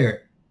you wear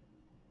it.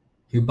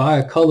 You buy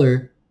a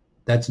color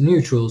that's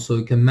neutral so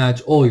it can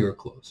match all your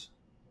clothes.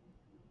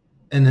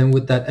 And then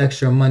with that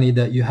extra money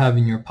that you have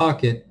in your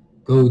pocket,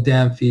 go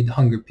damn feed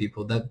hungry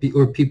people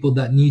or people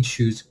that need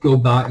shoes. Go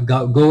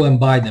and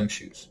buy them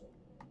shoes.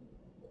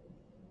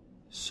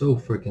 So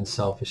freaking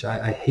selfish.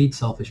 I hate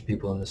selfish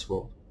people in this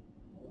world.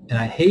 And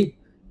I hate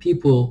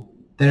people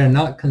that are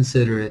not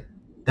considerate,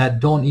 that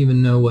don't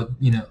even know what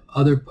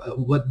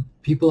what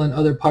people in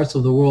other parts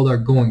of the world are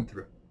going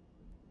through.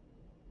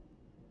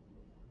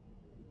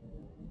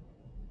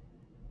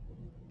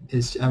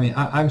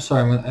 I'm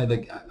sorry,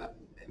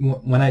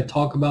 when I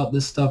talk about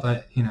this stuff,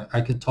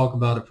 I could talk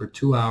about it for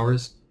 2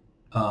 hours.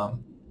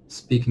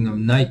 Speaking of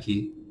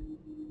Nike,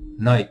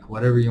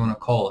 whatever you want to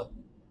call it.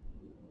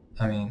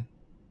 I mean,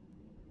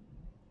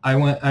 I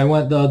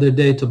went the other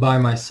day to buy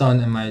my son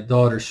and my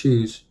daughter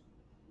shoes.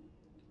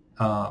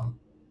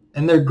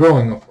 And they're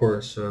growing, of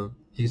course, so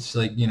it's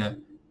like,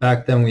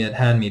 back then we had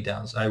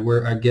hand-me-downs.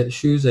 I get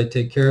shoes, I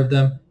take care of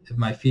them. If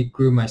my feet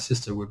grew, my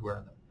sister would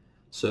wear them.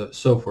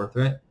 So forth,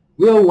 right?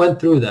 We all went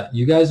through that.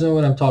 You guys know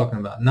what I'm talking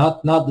about.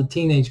 Not the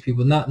teenage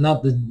people, not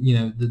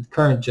the the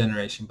current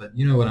generation, but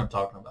you know what I'm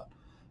talking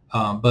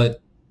about.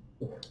 But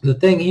the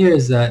thing here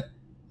is that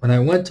when I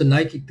went to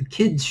Nike, the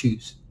kids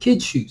shoes.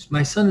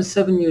 My son is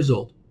 7 years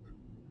old.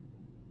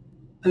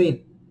 I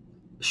mean,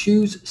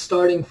 shoes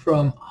starting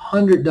from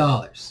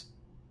 $100.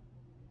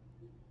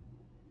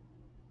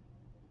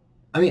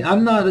 I mean,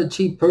 I'm not a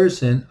cheap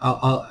person.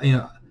 I'll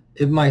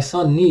if my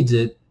son needs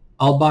it,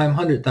 I'll buy him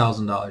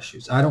 $100,000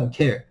 shoes. I don't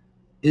care.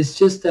 It's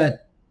just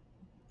that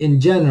in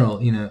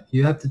general,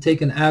 you have to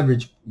take an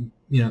average,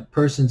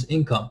 person's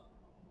income.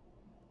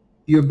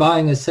 You're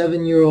buying a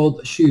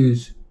 7-year-old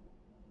shoes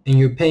and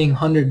you're paying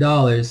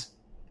 $100,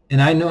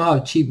 and I know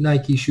how cheap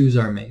Nike shoes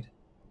are made.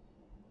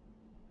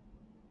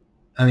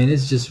 I mean,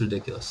 it's just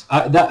ridiculous.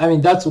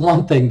 That's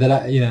one thing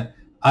that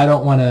I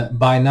don't want to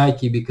buy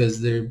Nike because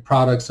their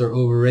products are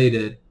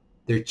overrated.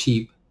 They're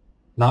cheap,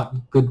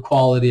 not good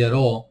quality at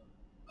all.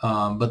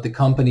 But the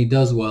company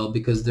does well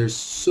because they're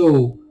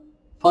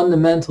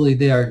fundamentally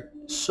they are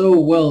so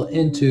well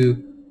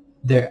into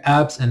their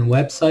apps and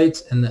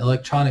websites and the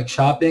electronic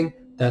shopping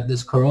that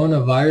this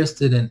coronavirus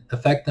didn't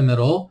affect them at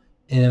all.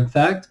 And in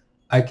fact,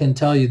 I can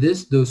tell you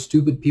this, those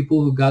stupid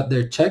people who got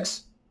their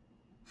checks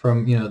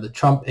from the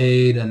Trump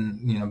aid and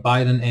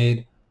Biden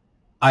aid,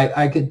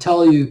 I could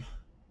tell you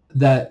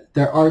that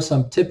there are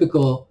some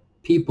typical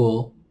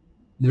people,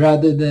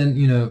 rather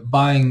than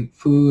buying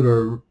food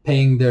or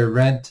paying their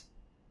rent,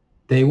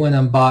 they went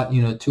and bought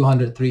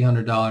 $200,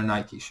 $300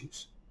 Nike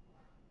shoes.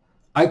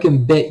 I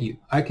can bet you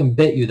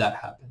that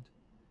happened.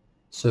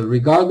 So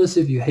regardless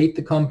if you hate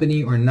the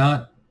company or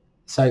not,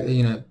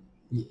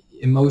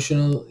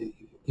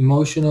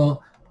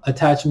 emotional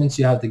attachments,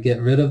 you have to get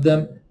rid of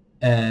them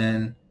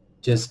and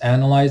just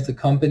analyze the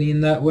company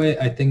in that way.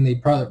 I think they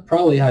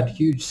probably had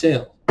huge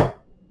sales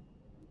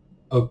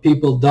of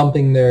people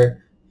dumping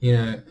their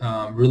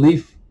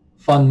relief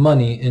fund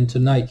money into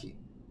Nike.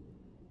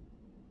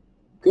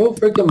 Go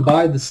freaking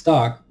buy the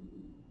stock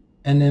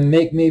and then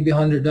make maybe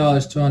 $100,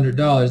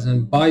 $200,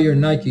 and buy your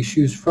Nike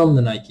shoes from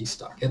the Nike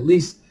stock. At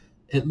least,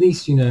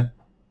 you know,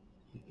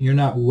 you're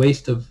not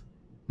waste of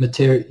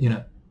material. You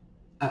know,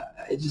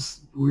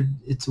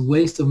 it's a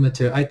waste of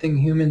material. I think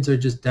humans are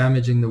just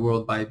damaging the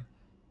world by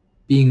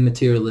being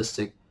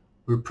materialistic.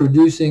 We're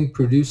producing,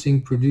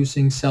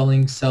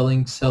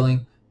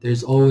 selling.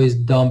 There's always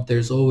dump.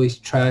 There's always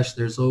trash.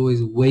 There's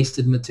always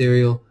wasted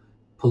material,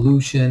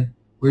 pollution.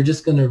 We're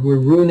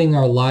ruining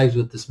our lives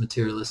with this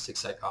materialistic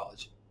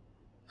psychology.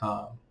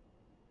 I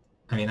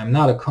mean, I'm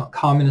not a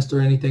communist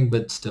or anything,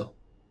 but still,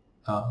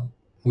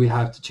 we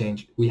have to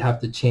change. We have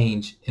to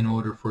change in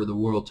order for the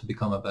world to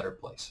become a better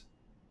place.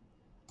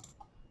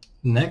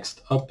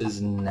 Next up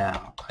is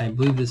Now. I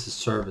believe this is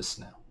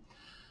ServiceNow.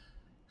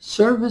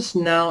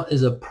 ServiceNow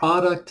is a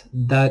product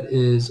that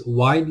is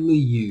widely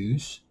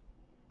used.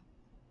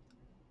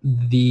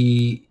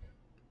 The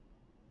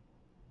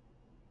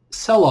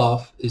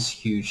sell-off is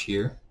huge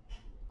here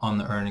on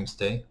the earnings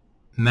day.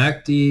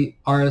 MACD,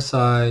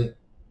 RSI,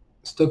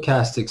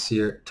 stochastics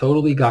here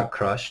totally got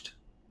crushed.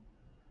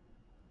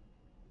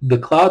 The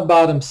cloud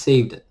bottom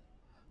saved it.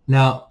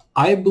 Now,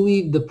 I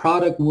believe the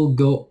product will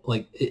go,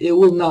 like, it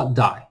will not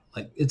die.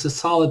 Like, it's a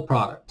solid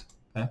product.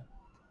 Okay,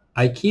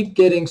 I keep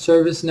getting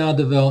ServiceNow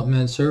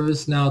development,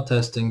 ServiceNow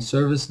testing,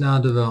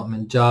 ServiceNow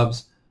development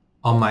jobs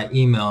on my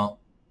email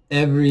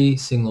every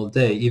single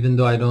day. Even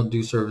though I don't do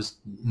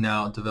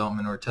ServiceNow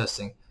development or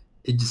testing,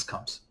 it just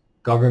comes.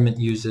 Government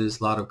uses,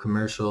 a lot of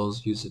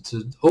commercials use it.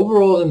 So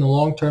overall, in the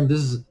long term,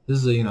 this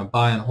is a, you know,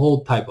 buy and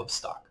hold type of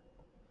stock.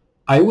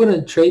 I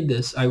wouldn't trade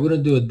this. I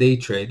wouldn't do a day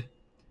trade.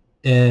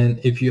 And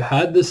if you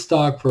had this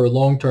stock for a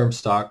long-term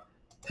stock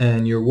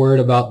and you're worried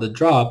about the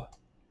drop,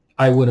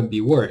 I wouldn't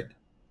be worried.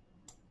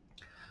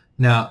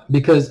 Now,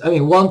 because, I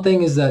mean, one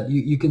thing is that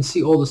you can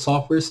see all the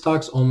software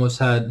stocks almost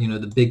had, you know,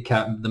 the big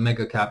cap, the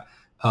mega cap.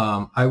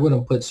 I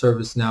wouldn't put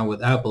ServiceNow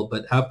with Apple,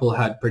 but Apple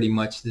had pretty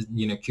much,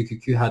 you know,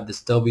 QQQ had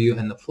this W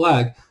and the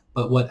flag,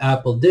 but what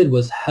Apple did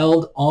was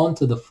held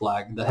onto the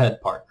flag, the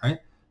head part, right?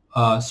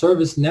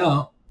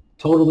 ServiceNow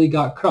totally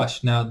got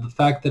crushed. Now, the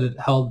fact that it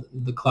held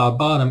the cloud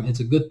bottom,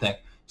 it's a good thing.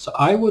 So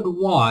I would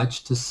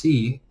watch to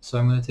see, so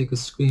I'm going to take a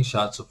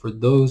screenshot. So for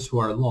those who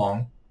are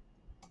long,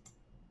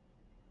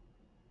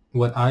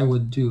 what I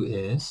would do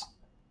is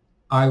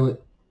I would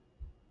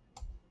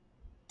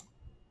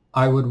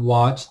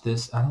watch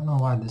this. I don't know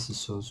why this is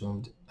so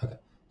zoomed. Okay,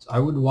 so I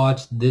would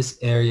watch this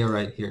area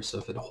right here. So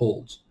if it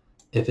holds,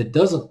 if it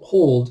doesn't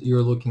hold,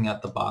 you're looking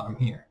at the bottom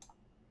here.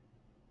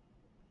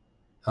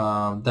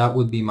 That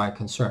would be my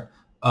concern.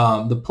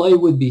 The play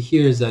would be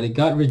here is that it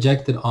got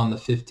rejected on the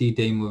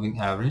 50-day moving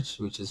average,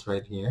 which is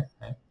right here,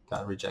 right?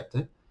 Got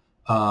rejected.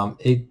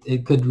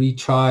 It could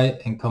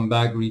retry and come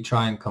back,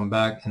 retry and come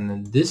back, and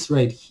then this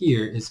right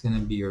here is going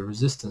to be your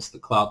resistance, the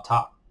cloud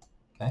top,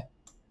 okay,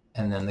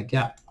 and then the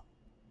gap.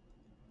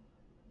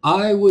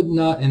 I would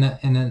not, and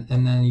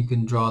then you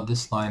can draw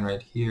this line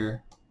right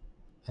here,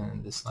 and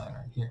then this line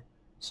right here.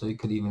 So it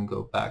could even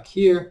go back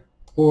here,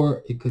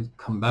 or it could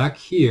come back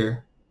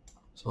here.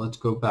 So let's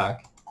go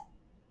back.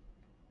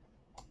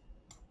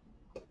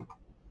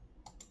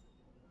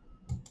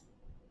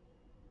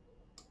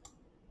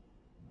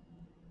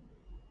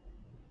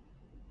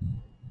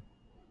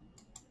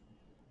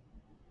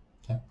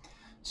 Okay.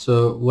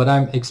 So what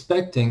I'm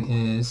expecting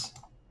is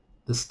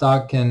the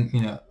stock can,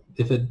 you know,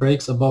 if it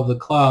breaks above the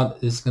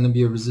cloud, it's going to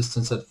be a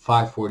resistance at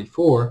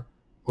 544,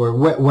 or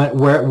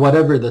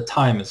whatever the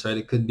time is, right?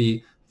 It could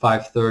be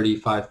 530,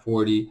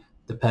 540,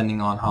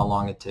 depending on how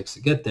long it takes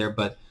to get there.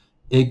 But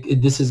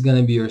this is going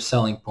to be your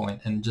selling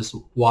point, and just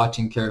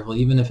watching carefully.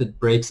 Even if it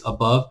breaks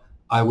above,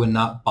 I would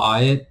not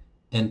buy it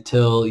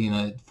until, you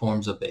know, it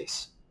forms a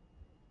base.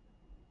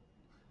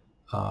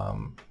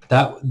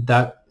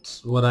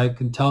 That's what I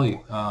can tell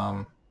you.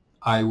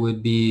 I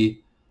would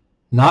be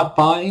not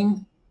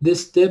buying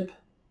this dip.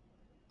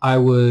 I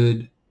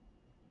would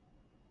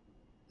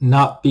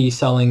not be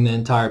selling the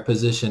entire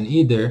position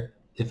either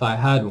if I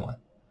had one.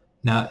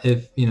 Now,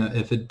 if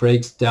it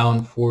breaks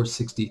down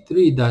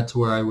 463, that's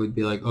where I would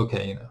be like,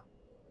 okay, you know,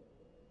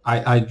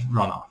 I'd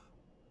run off,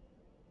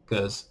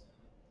 because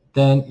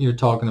then you're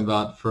talking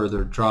about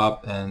further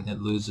drop and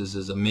it loses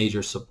as a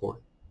major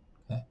support.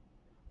 Okay,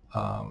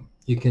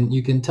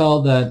 you can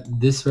tell that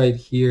this right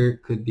here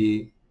could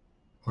be,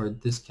 or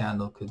this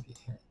candle could be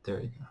here. There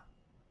you go.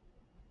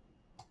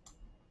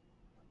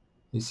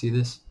 You see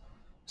this?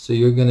 So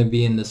you're going to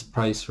be in this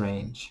price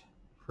range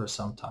for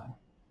some time.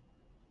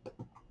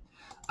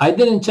 I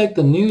didn't check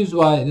the news.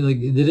 Why?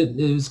 Like,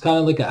 it was kind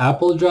of like an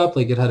Apple drop.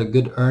 Like, it had a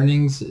good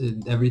earnings.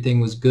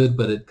 Everything was good,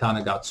 but it kind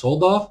of got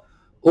sold off.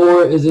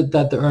 Or is it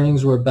that the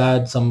earnings were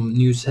bad, some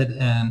news hit,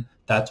 and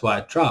that's why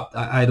it dropped?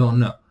 I don't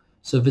know.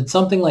 So if it's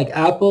something like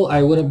Apple,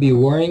 I wouldn't be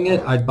worrying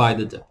it. I'd buy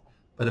the dip.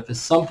 But if it's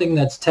something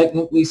that's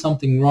technically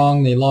something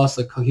wrong, they lost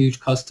a huge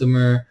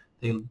customer,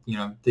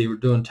 they were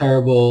doing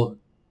terrible,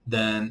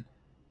 then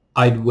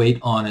I'd wait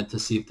on it to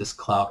see if this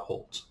cloud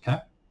holds. Okay.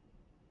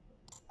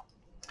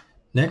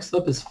 Next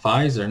up is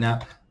Pfizer.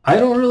 Now, I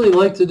don't really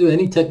like to do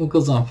any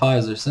technicals on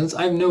Pfizer. Since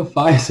I know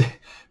Pfizer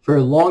for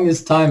the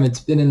longest time, it's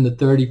been in the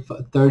 30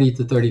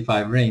 to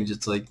 35 range.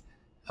 It's like,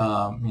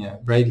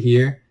 right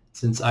here.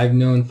 Since I've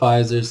known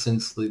Pfizer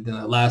since the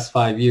last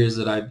 5 years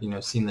that I've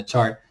seen the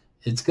chart,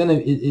 it's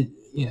gonna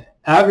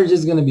average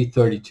is gonna be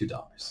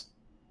 $32.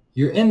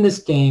 You're in this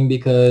game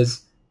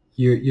because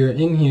you're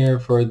in here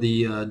for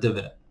the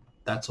dividend.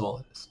 That's all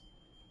it is.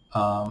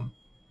 And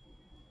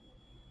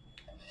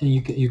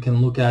you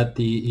can look at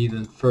the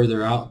even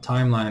further out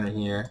timeline right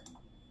here,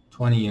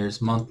 20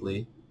 years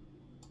monthly.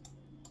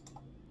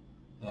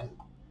 Yeah.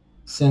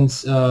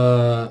 Since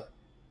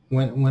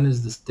when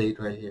is this date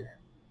right here?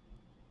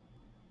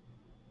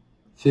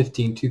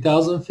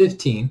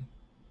 2015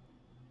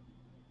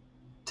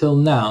 till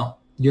now,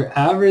 your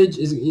average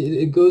is,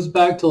 it goes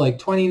back to like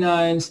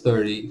 29,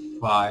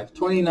 35,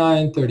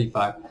 29,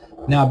 35.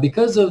 Now,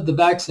 because of the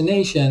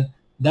vaccination,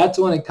 that's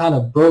when it kind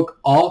of broke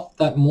off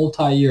that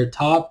multi-year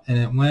top, and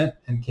it went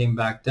and came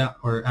back down.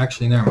 Or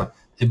actually, never mind.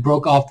 It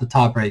broke off the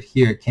top right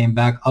here, came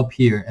back up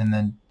here, and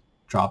then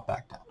dropped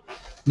back down.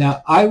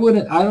 Now, I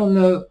don't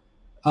know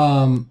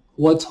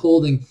what's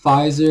holding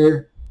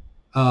Pfizer.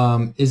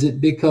 Is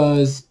it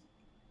because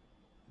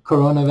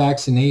corona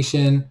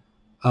vaccination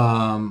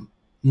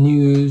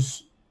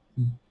news?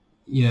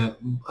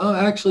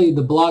 Actually,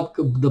 the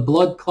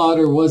blood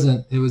clotter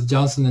wasn't. It was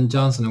Johnson &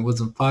 Johnson. It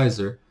wasn't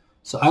Pfizer.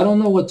 So I don't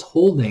know what's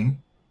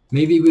holding.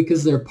 Maybe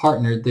because they're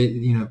partnered.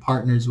 They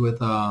partners with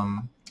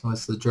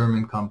what's the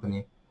German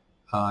company?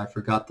 I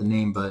forgot the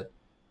name, but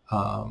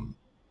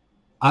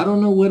I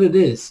don't know what it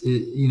is.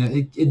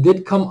 It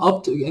did come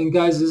up to, and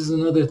guys, this is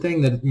another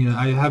thing that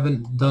I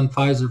haven't done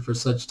Pfizer for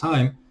such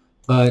time,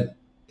 but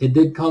it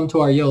did come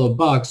to our yellow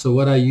box. So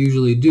what I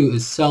usually do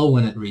is sell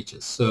when it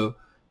reaches. So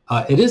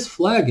it is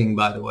flagging,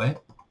 by the way,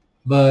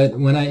 but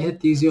when I hit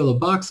these yellow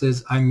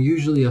boxes, I'm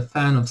usually a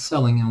fan of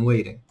selling and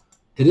waiting.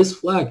 It is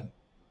flagging.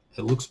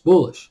 It looks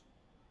bullish.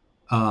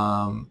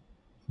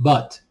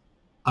 But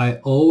I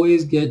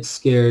always get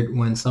scared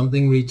when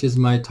something reaches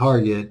my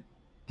target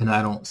and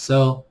I don't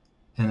sell,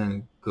 and then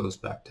it goes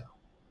back down.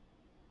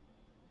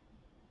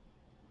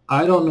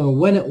 I don't know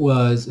when it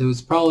was. It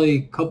was probably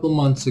a couple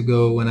months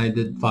ago when I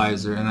did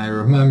Pfizer, and I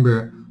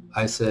remember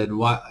I said,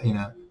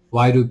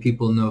 why do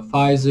people know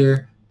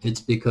Pfizer?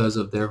 It's because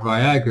of their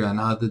Viagra. And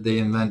how did they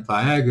invent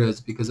Viagra?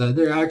 It's because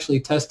they're actually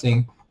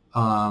testing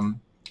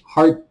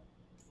heart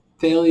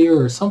failure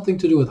or something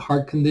to do with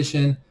heart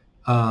condition,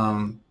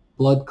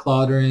 blood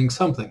clottering,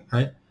 something,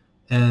 right?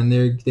 And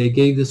they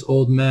gave this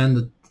old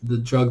man the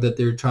drug that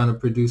they were trying to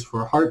produce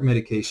for heart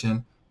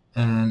medication,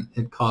 and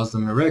it caused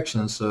them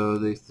erections. So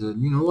they said,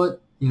 you know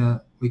what,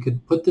 we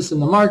could put this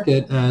in the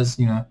market as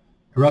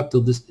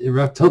erectile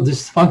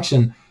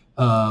dysfunction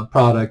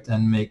product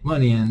and make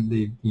money, and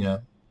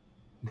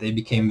they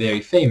became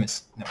very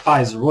famous. Now,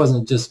 Pfizer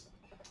wasn't just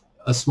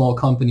a small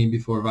company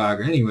before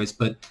Viagra anyways,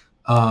 but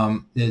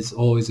is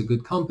always a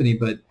good company.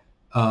 But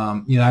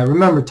I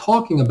remember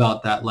talking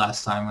about that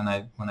last time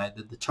when I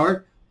did the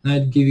chart, and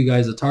I'd give you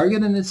guys a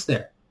target, and it's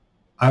there.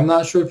 I'm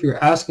not sure if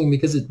you're asking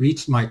because it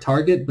reached my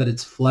target, but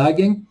it's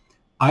flagging.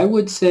 I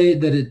would say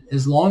that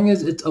as long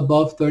as it's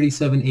above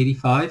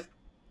 37.85,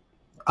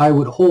 I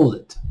would hold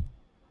it,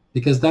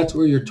 because that's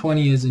where your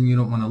 20 is and you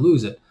don't want to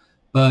lose it.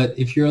 But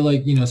if you're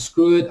like,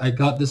 screw it, I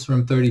got this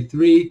from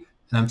 33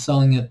 and I'm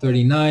selling at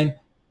 39,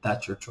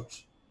 that's your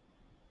choice.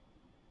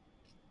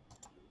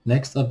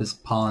 Next up is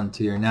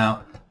Palantir.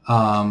 Now,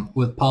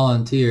 with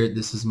Palantir,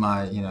 this is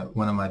my,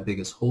 one of my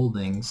biggest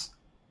holdings,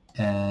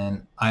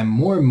 and I'm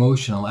more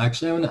emotional.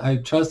 Actually, I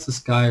trust this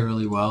guy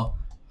really well.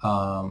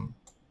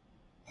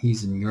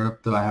 He's in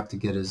Europe, though. I have to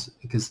get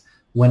because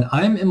when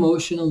I'm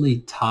emotionally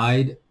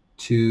tied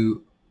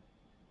to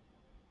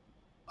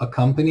a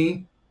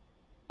company,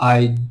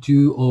 I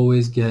do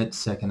always get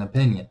second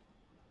opinion.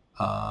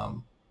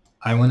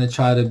 I want to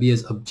try to be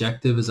as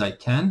objective as I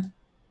can.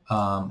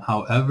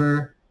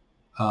 However,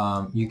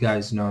 you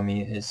guys know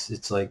me.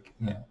 It's like,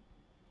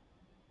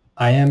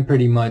 I am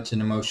pretty much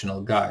an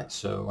emotional guy.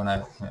 So when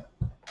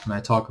I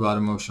talk about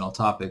emotional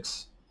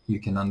topics, you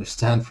can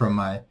understand from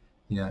my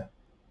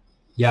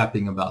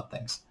yapping about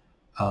things.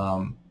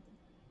 All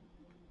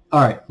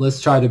right,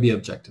 let's try to be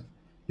objective.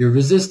 Your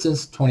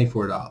resistance,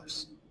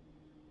 $24.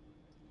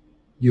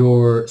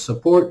 Your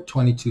support,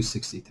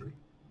 $22.63.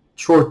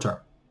 Short term.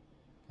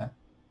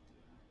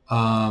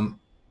 Okay.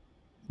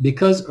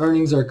 Because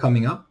earnings are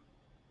coming up,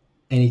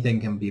 anything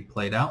can be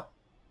played out.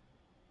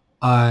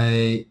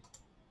 I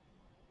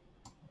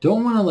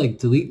don't want to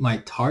delete my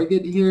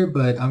target here,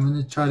 but I'm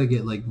going to try to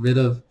get rid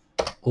of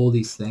all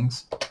these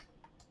things.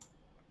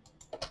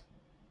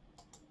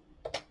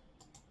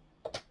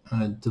 I'm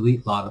going to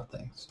delete a lot of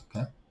things,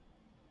 okay?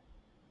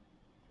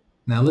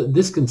 Now,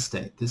 this can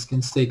stay. This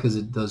can stay because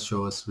it does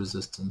show us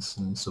resistance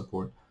and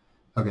support.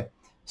 Okay,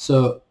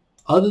 so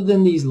other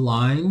than these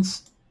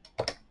lines,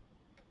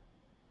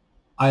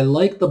 I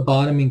like the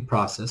bottoming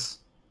process.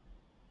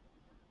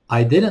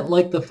 I didn't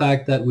like the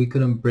fact that we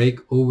couldn't break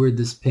over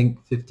this pink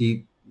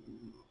 50-day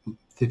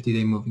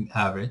moving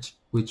average,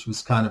 which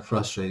was kind of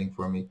frustrating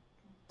for me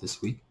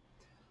this week.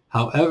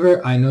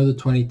 However, I know the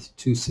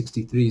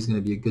 2263 is going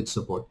to be a good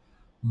support.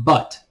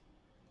 But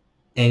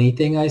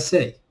anything I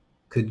say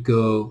could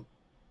go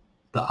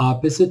the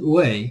opposite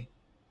way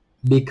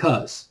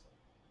because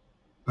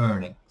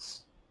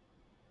earnings.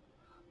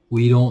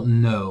 We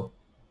don't know.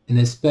 And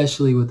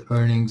especially with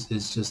earnings,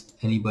 it's just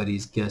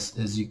anybody's guess.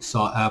 As you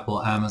saw,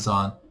 Apple,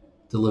 Amazon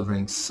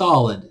delivering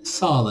solid,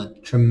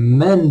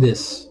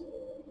 tremendous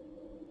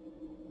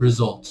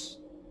results.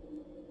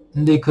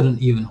 And they couldn't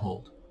even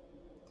hold.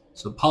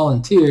 So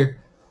PLTR,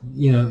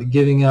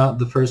 giving out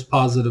the first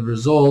positive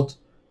result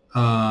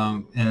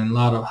and a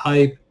lot of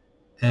hype,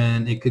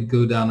 and it could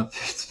go down to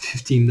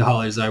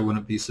 $15. I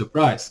wouldn't be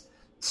surprised.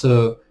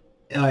 So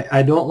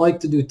I don't like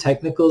to do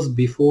technicals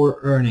before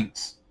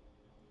earnings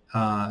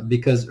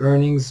because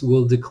earnings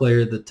will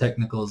declare the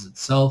technicals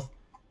itself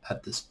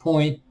at this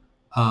point.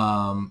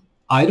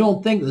 I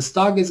don't think the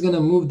stock is going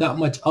to move that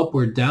much up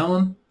or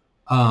down.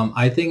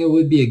 I think it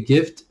would be a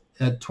gift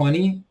at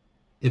 20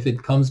 if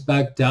it comes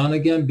back down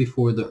again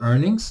before the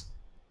earnings.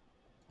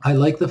 I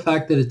like the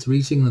fact that it's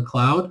reaching the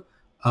cloud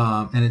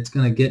and it's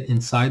going to get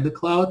inside the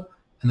cloud,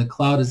 and the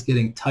cloud is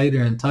getting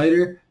tighter and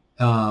tighter.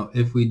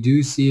 If we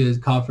do see a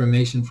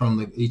confirmation from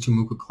the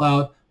Ichimoku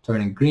cloud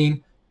turning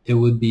green, it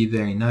would be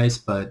very nice.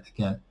 But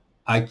again,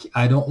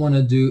 I don't want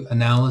to do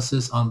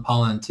analysis on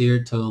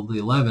PLTR till the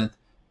 11th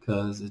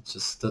because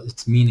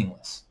it's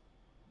meaningless.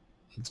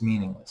 It's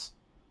meaningless.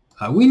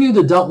 We knew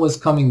the dump was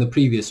coming the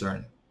previous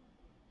earning.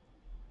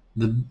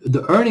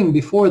 The earning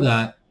before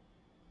that,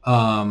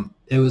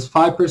 it was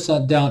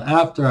 5% down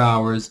after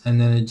hours,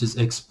 and then it just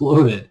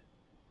exploded.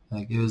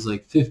 Like it was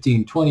like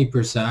 15,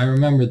 20%. I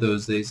remember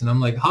those days, and I'm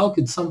like, how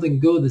could something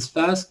go this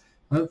fast?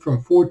 It went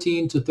from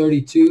 14 to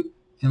 32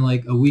 in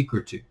like a week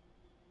or two.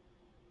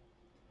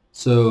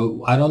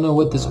 So I don't know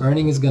what this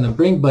earning is going to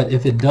bring, but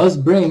if it does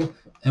bring,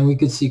 and we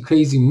could see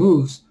crazy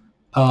moves,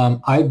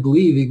 I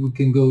believe we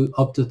can go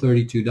up to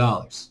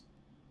 $32.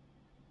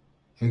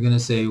 You're going to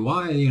say,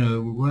 why? We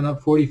went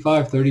up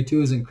 45,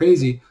 32 isn't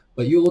crazy,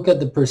 but you look at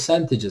the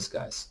percentages,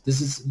 guys.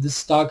 This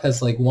stock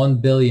has like 1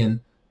 billion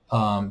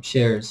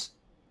shares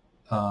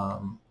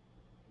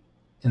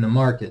in the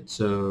market.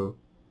 So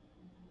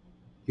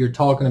you're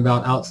talking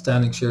about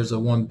outstanding shares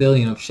of 1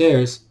 billion of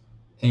shares,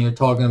 and you're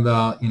talking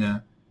about,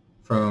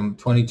 from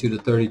 22 to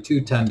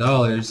 32,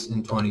 $10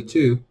 in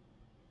 22,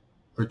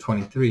 or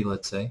 23,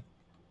 let's say.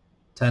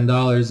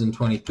 $10 in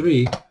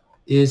 23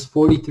 is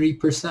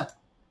 43%.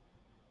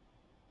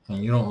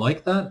 And you don't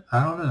like that?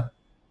 I don't know.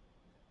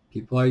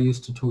 People are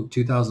used to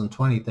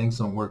 2020. Things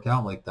don't work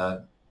out like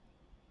that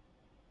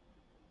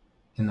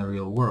in the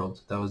real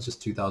world. That was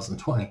just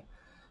 2020.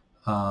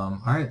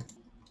 All right.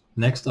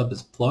 Next up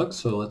is Plug.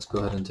 So let's go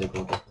ahead and take a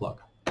look at Plug.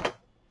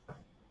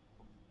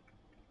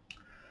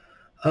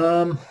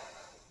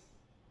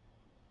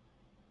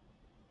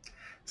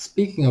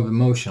 Speaking of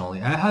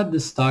emotionally, I had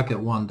this stock at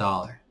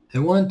 $1. It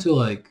went to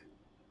like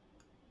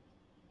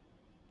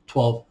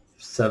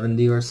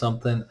 $12.70 or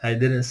something. I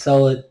didn't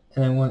sell it,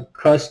 and I went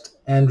crushed.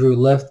 Andrew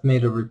left,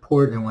 made a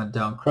report, and went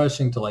down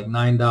crushing to like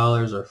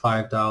 $9 or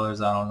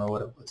 $5. I don't know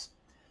what it was.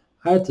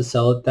 I had to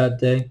sell it that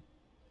day,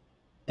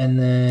 and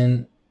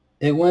then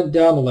it went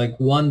down to like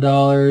 $1,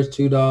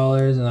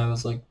 $2, and I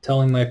was like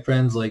telling my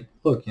friends, like,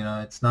 look,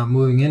 it's not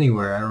moving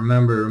anywhere. I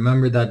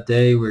remember that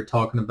day we were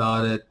talking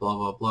about it, blah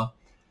blah blah.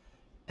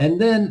 And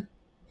then,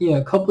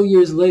 a couple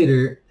years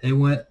later, it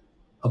went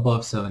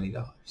above $70.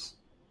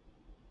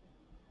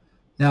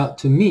 Now,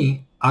 to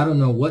me, I don't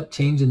know what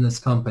changed in this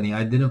company.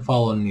 I didn't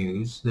follow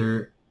news.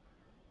 Their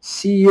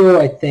CEO,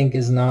 I think,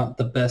 is not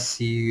the best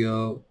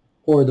CEO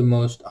or the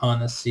most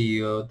honest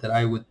CEO that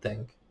I would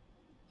think.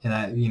 And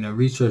I,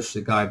 researched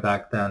the guy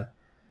back then.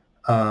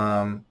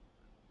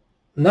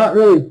 Not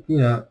really,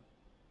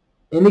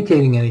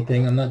 indicating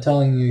anything. I'm not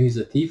telling you he's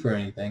a thief or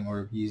anything,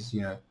 or he's,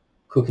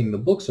 cooking the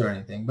books or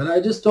anything. But I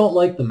just don't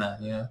like the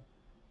man,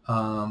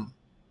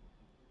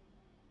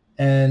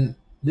 And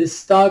this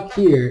stock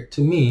here,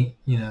 to me,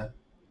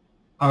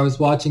 I was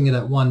watching it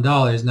at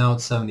 $1. Now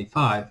it's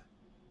 75.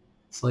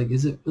 It's like,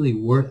 is it really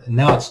worth?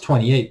 Now it's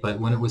 28, but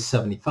when it was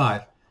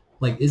 75,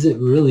 like, is it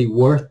really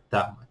worth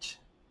that much?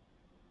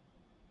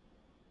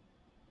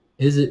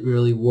 Is it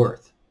really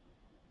worth?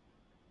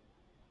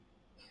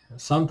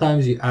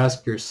 Sometimes you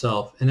ask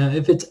yourself, and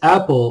if it's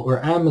Apple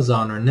or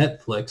Amazon or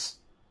Netflix,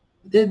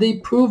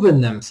 they've proven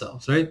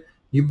themselves, right?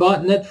 You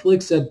bought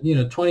Netflix at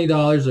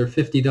 $20 or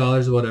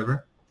 $50,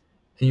 whatever.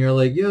 And you're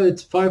like, yo,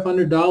 it's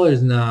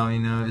 $500 now,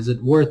 is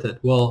it worth it?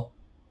 Well,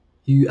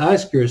 you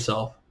ask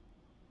yourself,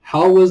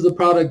 how was the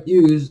product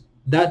used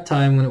that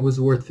time when it was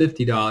worth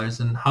 $50,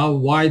 and how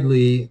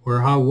widely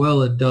or how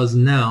well it does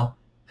now,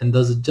 and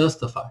does it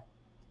justify?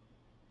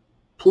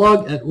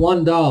 Plug at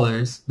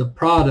 $1, the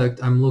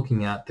product I'm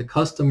looking at, the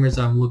customers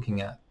I'm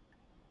looking at,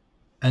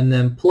 and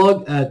then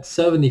Plug at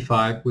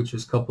 75, which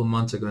was a couple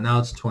months ago, now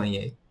it's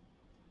 28.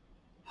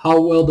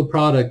 How well the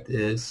product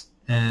is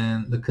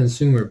and the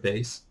consumer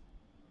base,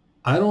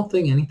 I don't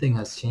think anything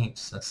has changed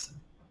since then.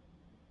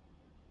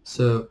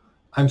 So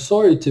I'm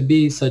sorry to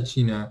be such,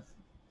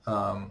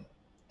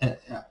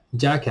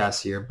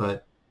 jackass here,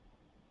 but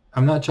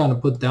I'm not trying to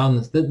put down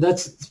this.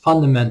 That's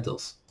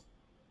fundamentals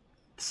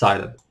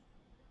side of it.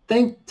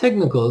 Think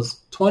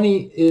technicals.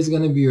 20 is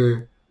going to be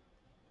your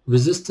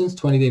resistance,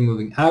 20-day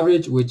moving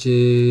average, which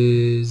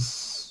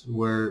is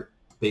where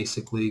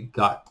basically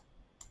got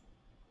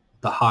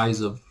the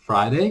highs of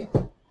Friday,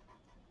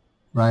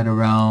 right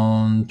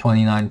around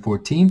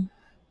 29.14.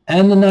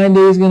 And the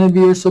 9-day is going to be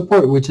your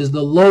support, which is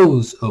the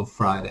lows of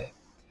Friday.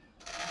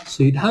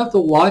 So you'd have to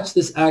watch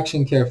this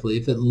action carefully.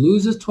 If it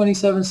loses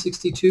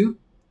 27.62,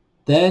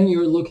 then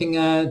you're looking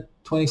at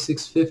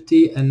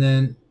 26.50 and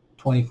then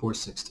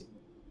 24.60.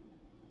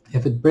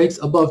 If it breaks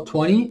above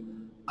 20,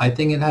 I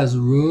think it has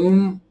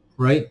room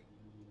right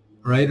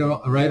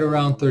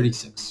around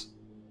 36.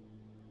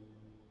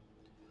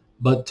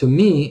 But to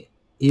me,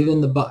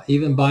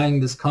 even buying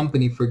this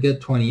company,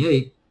 forget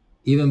 28,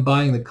 even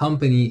buying the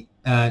company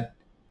at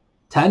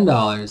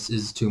 $10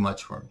 is too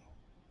much for me.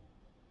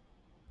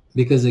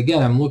 Because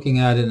again, I'm looking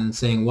at it and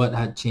saying what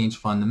had changed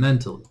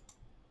fundamentally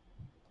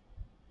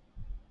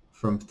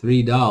from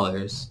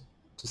 $3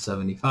 to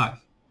 75.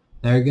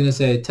 Now you're going to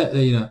say,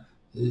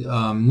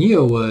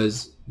 NEO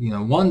was,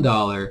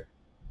 $1,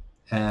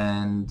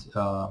 and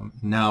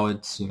now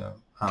it's,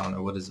 I don't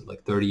know, what is it,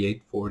 like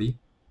 38, 40?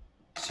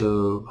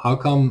 So how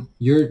come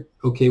you're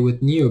okay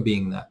with NEO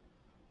being that?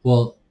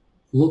 Well,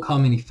 look how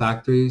many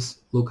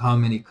factories, look how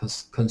many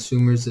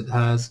consumers it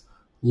has,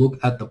 look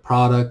at the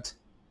product.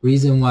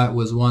 Reason why it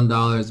was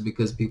 $1 is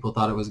because people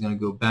thought it was going to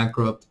go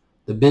bankrupt.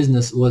 The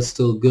business was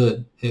still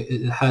good.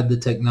 It had the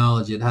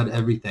technology, it had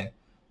everything.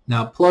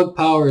 Now, Plug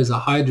Power is a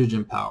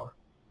hydrogen power.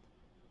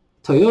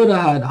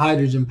 Toyota had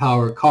hydrogen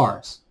power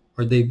cars,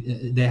 or they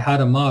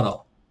had a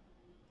model.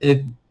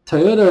 If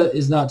Toyota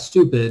is not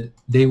stupid,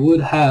 they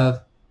would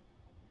have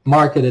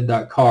marketed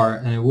that car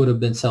and it would have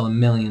been selling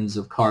millions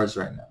of cars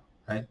right now,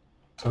 right?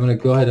 So I'm going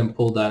to go ahead and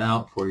pull that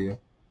out for you.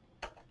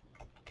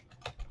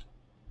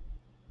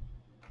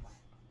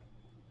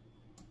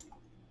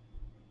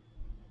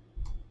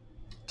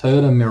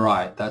 Toyota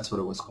Mirai, that's what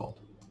it was called.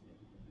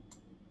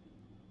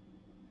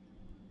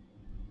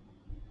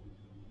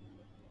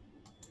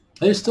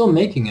 They're still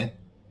making it.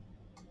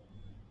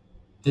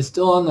 It's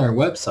still on their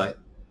website.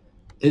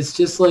 It's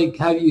just like,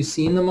 have you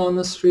seen them on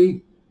the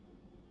street?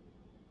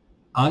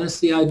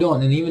 Honestly, I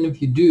don't. And even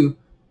if you do,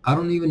 I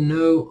don't even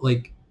know,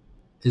 like,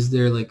 is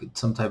there like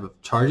some type of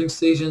charging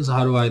stations?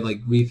 How do I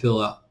like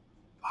refill a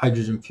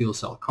hydrogen fuel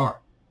cell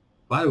car?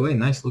 By the way,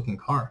 nice looking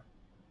car.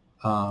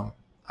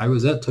 I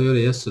was at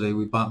Toyota yesterday.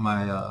 We bought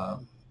my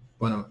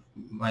one of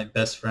my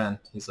best friend.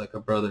 He's like a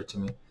brother to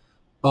me.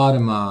 Bought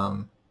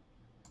him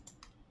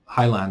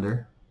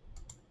Highlander.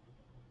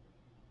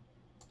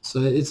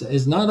 So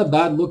it's not a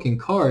bad looking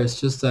car.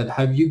 It's just that,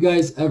 have you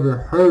guys ever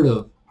heard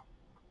of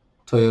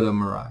Toyota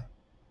Mirai?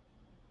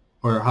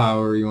 Or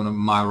however you want to,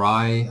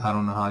 Mirai, I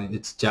don't know how,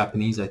 it's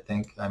Japanese, I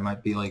think. I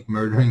might be like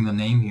murdering the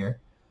name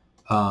here.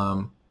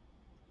 Have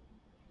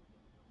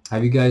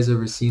you guys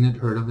ever seen it,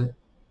 heard of it?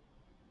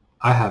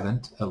 I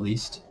haven't, at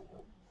least.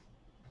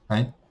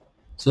 Right?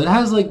 So it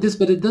has like this,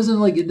 but it doesn't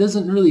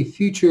really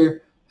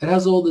feature, it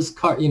has all this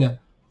car,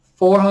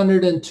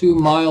 402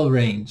 mile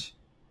range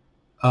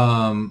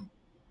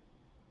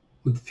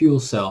with fuel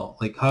cell.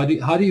 Like how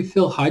do you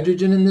fill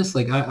hydrogen in this?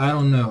 Like I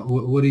don't know.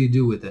 What do you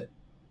do with it?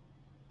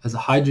 As a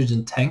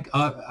hydrogen tank,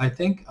 I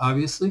think,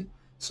 obviously.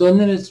 So, and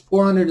then it's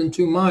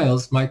 402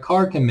 miles. My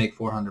car can make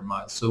 400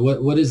 miles. So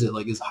what is it?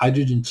 Like, is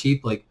hydrogen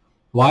cheap? Like,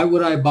 why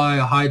would I buy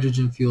a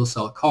hydrogen fuel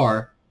cell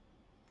car?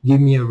 Give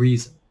me a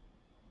reason.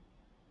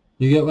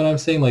 You get what I'm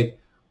saying? Like,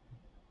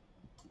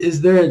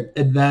 is there an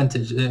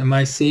advantage? Am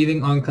I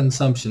saving on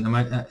consumption?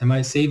 Am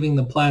I saving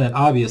the planet?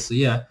 Obviously,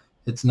 yeah,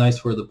 it's nice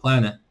for the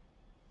planet.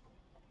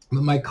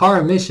 But my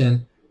car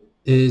emission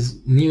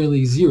is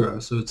nearly zero.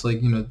 So it's like,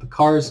 the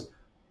cars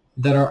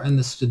that are in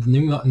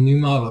the new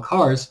model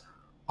cars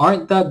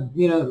aren't that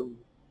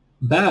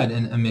bad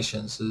in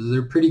emissions. So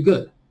they're pretty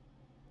good.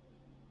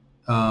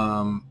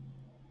 And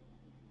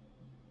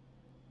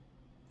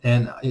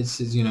it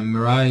says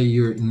Mirai,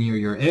 you're near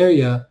your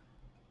area.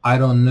 I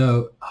don't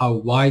know how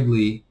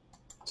widely.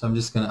 So I'm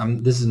just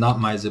gonna. This is not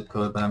my zip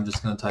code, but I'm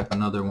just gonna type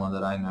another one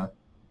that I know.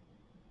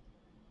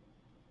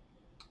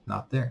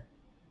 Not there.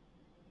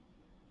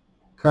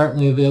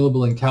 Currently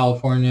available in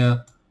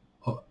California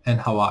and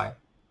Hawaii.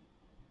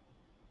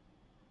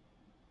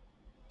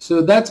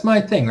 So that's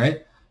my thing,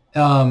 right?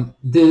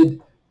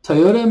 Did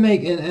Toyota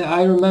make? And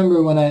I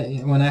remember when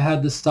I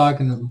had the stock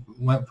and it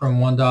went from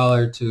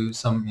 $1 to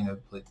some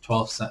like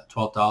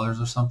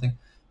 $12 or something.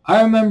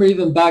 I remember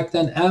even back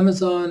then,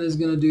 Amazon is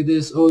going to do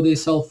this. Oh, they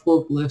sell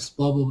forklifts,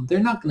 blah blah blah. They're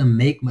not going to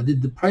make money.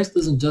 The price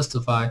doesn't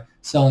justify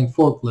selling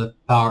forklift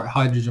power,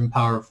 hydrogen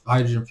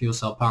fuel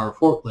cell power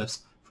forklifts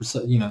for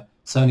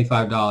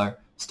 $75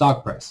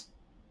 stock price.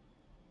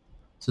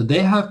 So they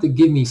have to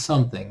give me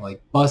something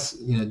like bus,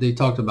 they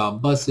talked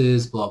about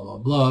buses, blah, blah,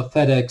 blah,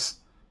 FedEx,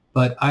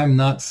 but I'm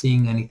not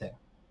seeing anything.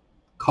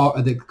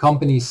 The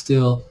company's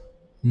still,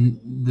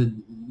 the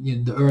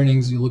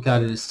earnings, you look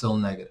at it, is still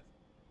negative.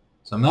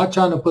 So I'm not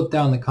trying to put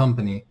down the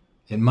company.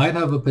 It might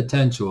have a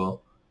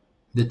potential,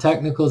 the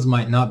technicals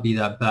might not be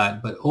that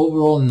bad, but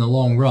overall in the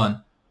long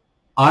run,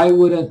 I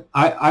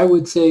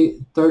would say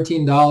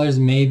 $13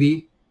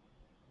 maybe,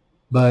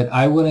 but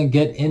I wouldn't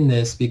get in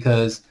this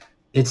because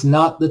it's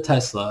not the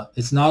Tesla.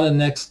 It's not a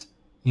next,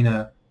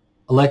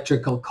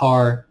 electrical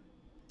car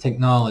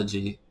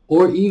technology,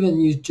 or even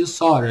you just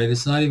saw it, right?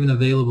 It's not even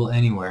available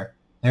anywhere.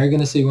 They're going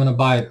to say you want to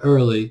buy it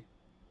early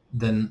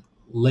than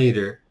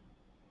later,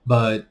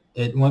 but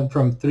it went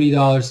from $3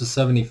 to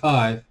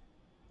 $75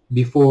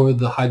 before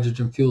the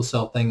hydrogen fuel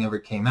cell thing ever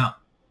came out.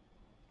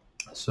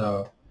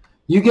 So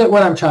you get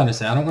what I'm trying to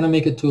say. I don't want to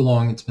make it too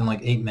long. It's been like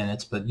 8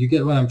 minutes, but you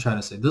get what I'm trying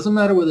to say. It doesn't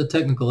matter what the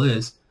technical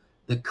is.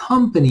 The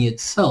company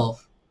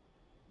itself,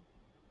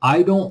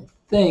 I don't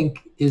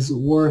think is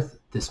worth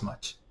this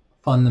much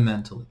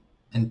fundamentally.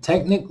 And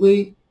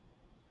technically,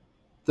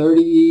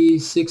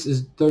 37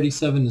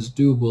 is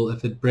doable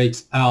if it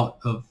breaks out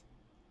of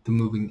the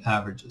moving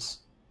averages.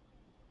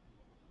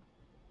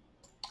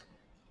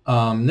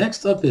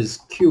 Next up is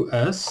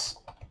QS.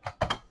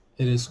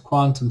 It is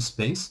quantum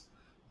space.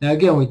 Now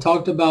again, we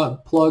talked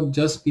about plug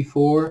just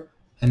before,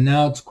 and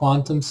now it's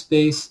quantum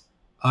space.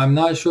 I'm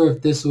not sure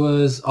if this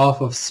was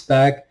off of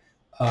SPAC.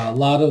 A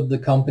lot of the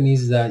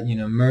companies that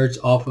merged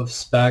off of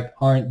SPAC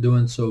aren't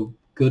doing so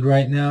good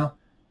right now.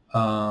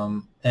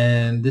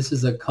 And this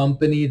is a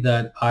company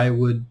that I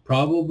would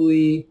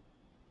probably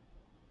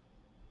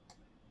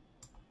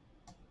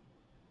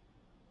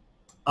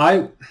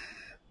I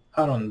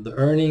don't know, the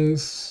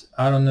earnings.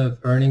 I don't know if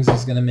earnings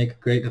is going to make a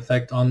great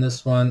effect on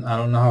this one. I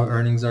don't know how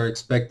earnings are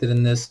expected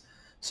in this.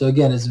 So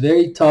again, it's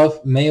very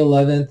tough. May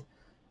 11th.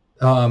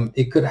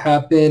 It could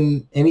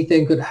happen.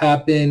 Anything could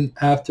happen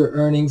after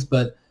earnings,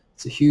 but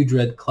it's a huge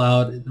red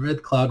cloud. The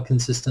red cloud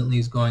consistently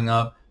is going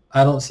up.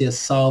 I don't see a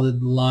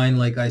solid line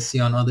like I see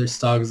on other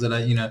stocks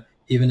that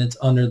even it's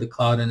under the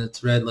cloud and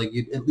it's red. Like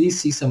you'd at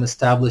least see some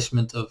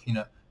establishment of,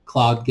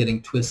 cloud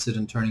getting twisted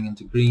and turning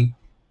into green.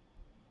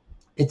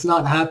 It's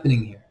not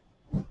happening here.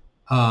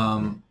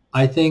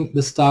 I think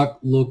the stock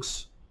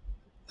looks,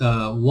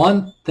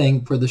 one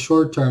thing for the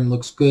short term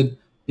looks good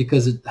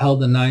because it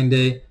held a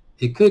 9-day.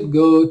 It could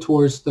go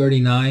towards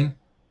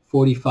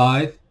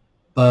 39.45,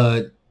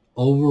 but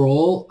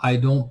overall, I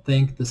don't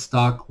think the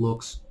stock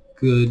looks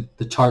good.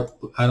 The chart,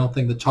 I don't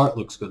think the chart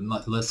looks good.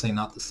 Let's say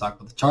not the stock,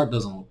 but the chart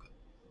doesn't look good.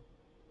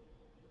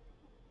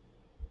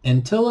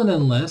 Until and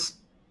unless,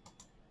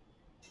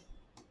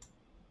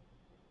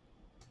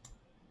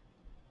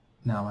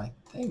 now my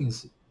thing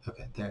is,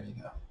 okay, there you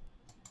go.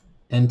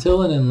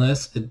 Until and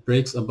unless it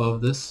breaks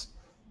above this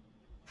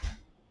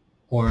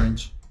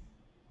orange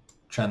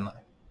trend line.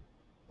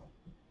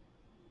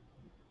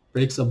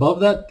 Breaks above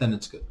that, then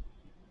it's good.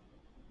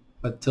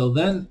 But till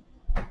then,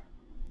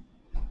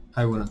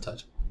 I wouldn't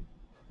touch it.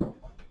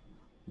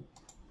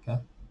 Okay?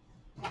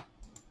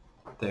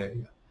 There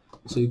you go.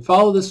 So you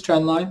follow this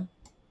trend line,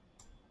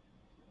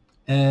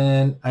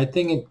 and I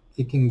think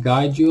it can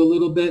guide you a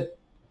little bit.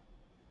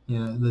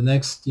 The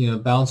next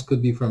bounce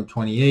could be from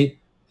 28.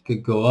 It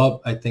could go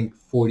up, I think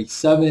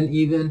 47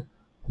 even,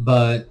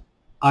 but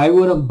I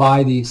wouldn't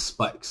buy these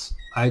spikes.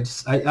 I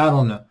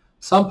don't know.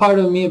 Some part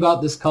of me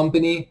about this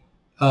company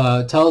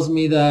tells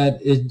me that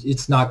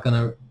it's not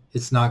gonna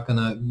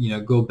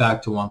go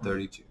back to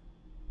 132.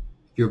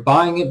 If you're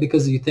buying it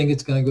because you think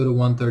it's gonna go to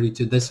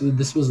 132,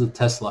 this was the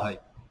Tesla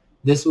hype.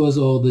 This was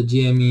all the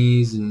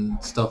GMEs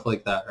and stuff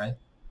like that, right?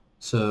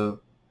 So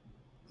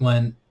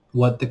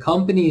what the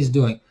company is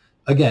doing,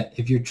 again,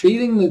 if you're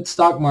treating the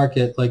stock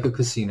market like a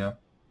casino,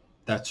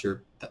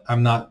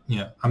 I'm not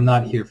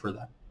here for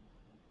that.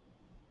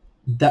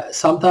 That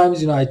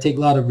sometimes, I take a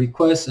lot of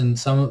requests, and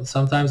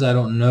sometimes I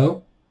don't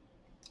know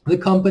the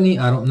company,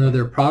 I don't know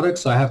their product,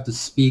 so I have to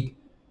speak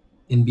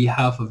in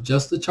behalf of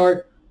just the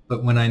chart.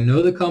 But when I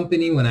know the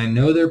company, when I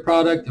know their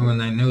product, and when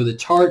I know the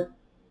chart,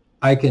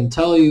 I can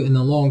tell you in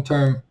the long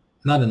term,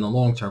 not in the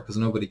long term because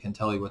nobody can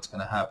tell you what's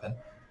going to happen,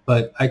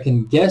 but I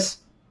can guess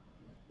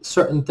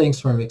certain things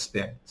from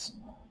experience.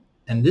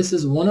 And this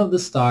is one of the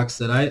stocks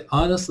that I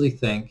honestly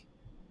think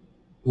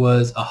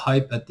was a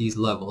hype at these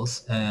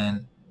levels.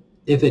 And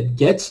if it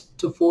gets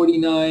to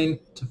 49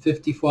 to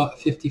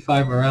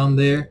 55 around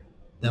there,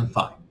 then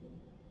fine.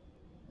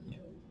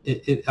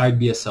 I'd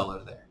be a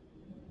seller there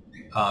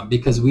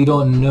because we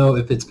don't know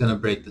if it's going to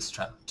break this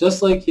trend.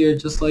 Just like here,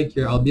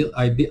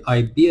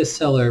 I'd be a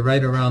seller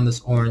right around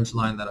this orange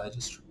line that I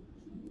just drew.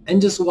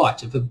 And just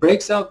watch. If it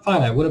breaks out,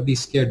 fine. I wouldn't be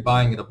scared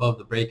buying it above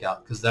the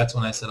breakout because that's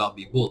when I said I'll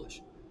be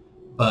bullish.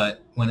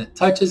 But when it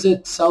touches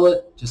it, sell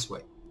it, just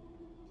wait.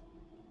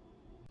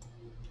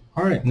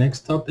 All right,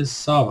 next up is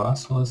SAVA.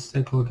 So let's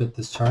take a look at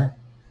this chart.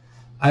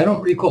 I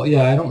don't recall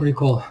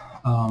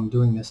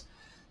doing this.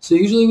 So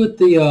usually with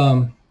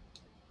the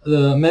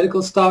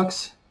medical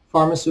stocks,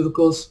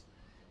 pharmaceuticals,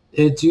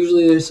 it's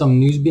usually there's some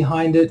news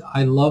behind it.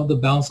 I love the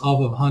bounce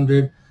off of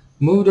 100,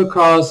 moved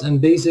across and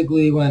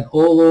basically went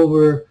all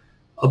over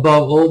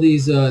above all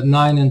these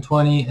 9 and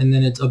 20, and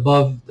then it's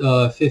above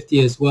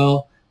 50 as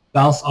well.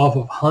 Bounced off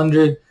of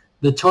 100.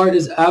 The chart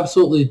is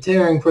absolutely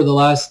tearing for the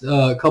last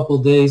couple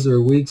days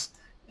or weeks,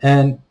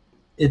 and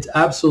it's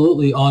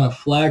absolutely on a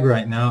flag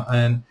right now,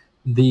 and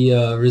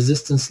the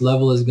resistance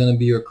level is going to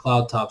be your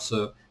cloud top.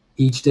 So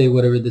each day,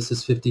 whatever this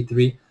is,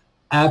 53,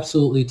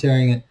 absolutely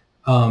tearing it.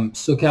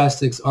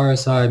 Stochastics,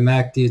 RSI,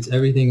 MACD,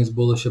 everything is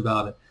bullish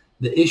about it.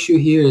 The issue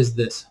here is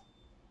this.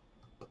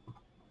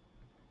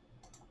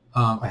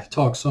 I've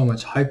talked so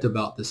much hyped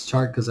about this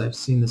chart because I've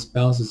seen this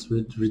bounce. It's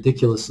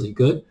ridiculously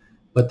good.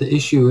 But the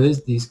issue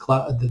is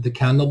the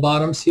candle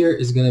bottoms here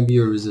is going to be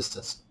your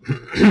resistance.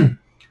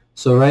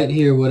 So right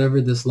here,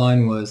 whatever this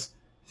line was,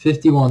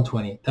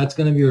 51.20, that's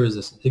going to be your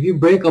resistance. If you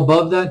break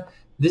above that,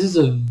 this is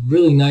a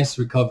really nice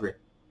recovery.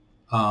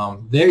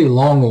 Very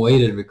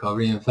long-awaited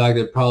recovery. In fact,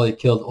 it probably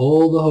killed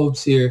all the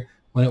hopes here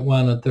when it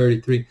went on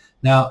 33.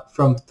 Now,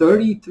 from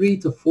 33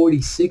 to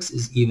 46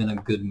 is even a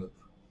good move.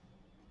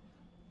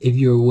 If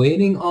you're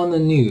waiting on the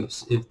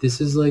news, if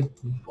this is like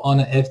on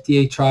an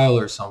FDA trial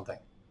or something,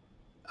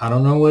 I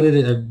don't know what it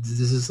is.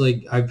 This is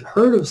like, I've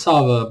heard of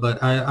SAVA,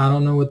 but I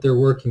don't know what they're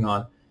working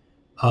on.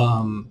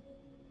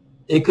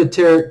 It could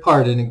tear it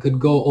apart and it could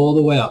go all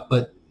the way up,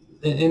 but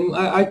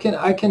I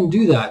can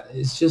do that.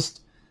 It's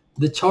just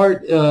the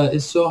chart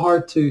is so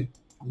hard to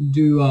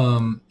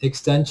do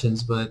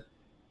extensions, but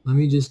let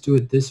me just do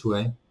it this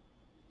way.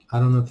 I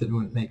don't know if it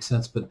would make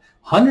sense, but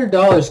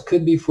 $100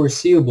 could be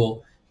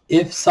foreseeable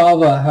if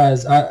SAVA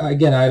has,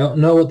 again, I don't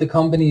know what the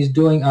company is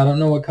doing. I don't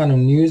know what kind of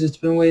news it's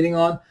been waiting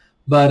on,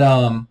 but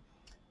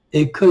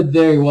it could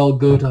very well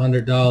go to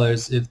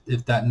 $100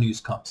 if that news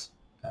comes.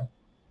 Okay.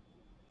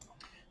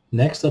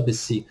 Next up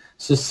is C.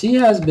 So C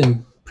has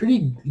been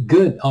pretty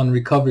good on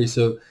recovery.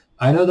 So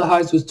I know the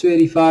highs was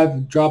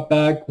 285, dropped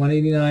back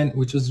 189,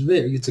 which was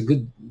it's a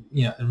good,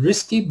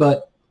 risky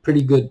but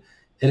pretty good.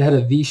 It had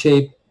a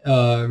V-shaped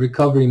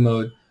recovery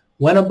mode.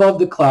 Went above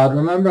the cloud.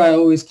 Remember, I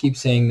always keep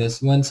saying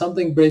this. When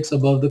something breaks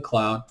above the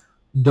cloud,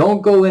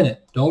 don't go in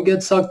it. Don't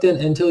get sucked in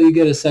until you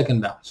get a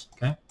second bounce.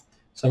 Okay.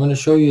 So I'm going to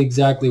show you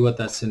exactly what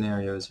that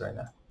scenario is right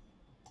now.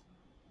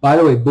 By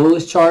the way,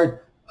 bullish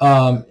chart.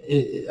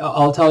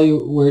 I'll tell you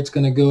where it's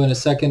going to go in a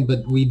second.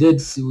 But we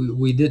did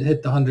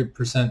hit the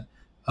 100%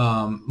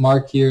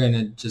 mark here, and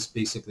it just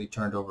basically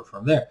turned over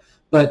from there.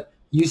 But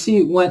you see,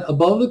 it went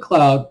above the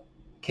cloud,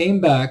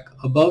 came back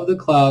above the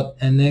cloud,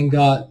 and then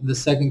got the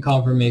second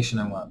confirmation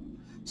and went.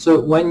 So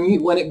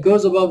when it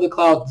goes above the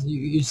cloud,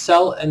 you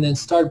sell and then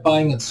start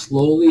buying it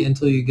slowly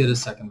until you get a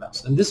second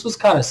bounce. And this was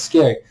kind of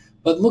scary,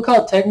 but look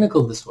how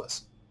technical this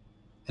was.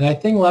 And I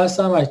think last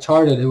time I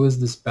charted, it was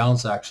this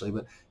bounce actually,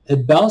 but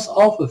it bounced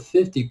off of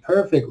 50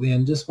 perfectly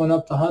and just went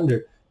up to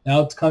 100.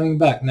 Now it's coming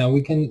back. Now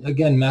we can,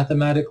 again,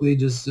 mathematically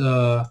just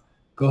go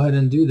ahead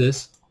and do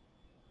this.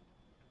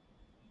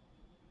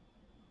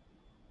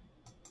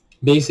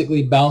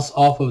 Basically bounce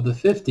off of the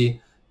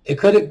 50. It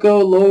could go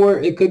lower.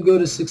 It could go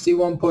to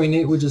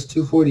 61.8, which is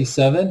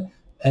 247,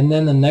 and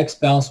then the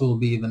next bounce will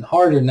be even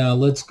harder. Now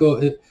let's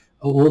go.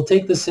 We'll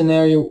take the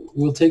scenario.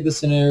 We'll take the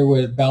scenario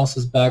where it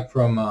bounces back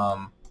from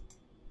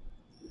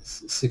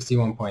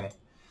 61.8.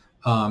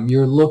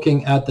 You're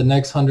looking at the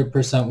next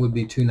 100% would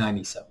be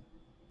 297,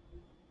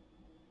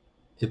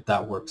 if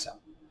that works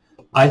out.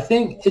 I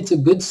think it's a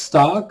good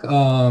stock.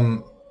 I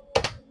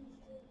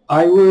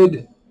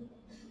would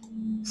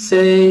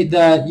say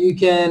that you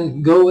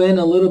can go in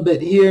a little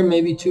bit here,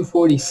 maybe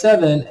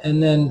 247,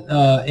 and then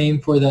aim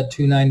for that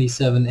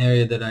 297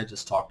 area that I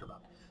just talked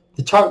about.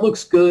 The chart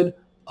looks good.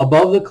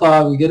 Above the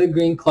cloud, we get a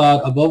green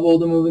cloud above all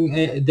the moving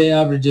day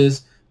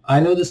averages.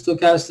 I know the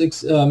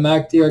stochastics,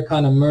 MACD are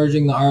kind of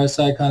merging. The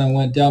RSI kind of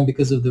went down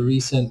because of the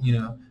recent,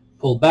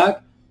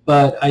 pullback.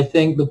 But I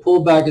think the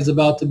pullback is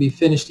about to be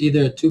finished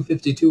either at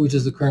 252, which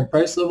is the current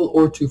price level,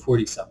 or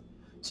 247.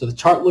 So the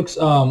chart looks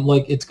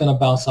like it's going to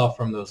bounce off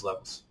from those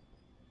levels.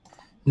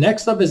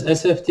 Next up is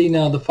SFT.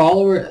 Now the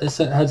follower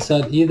had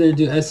said either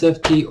do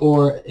SFT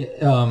or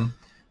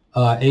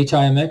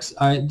HIMX.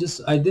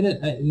 I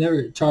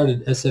never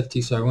charted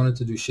SFT, so I wanted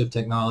to do Shift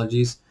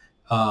Technologies.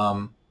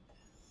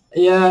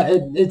 Yeah,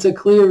 it's a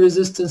clear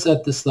resistance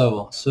at this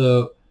level.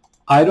 So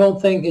I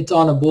don't think it's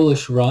on a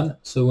bullish run.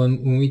 So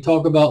when we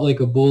talk about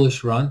like a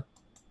bullish run,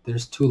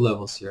 there's two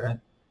levels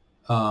here,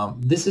 right?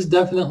 This is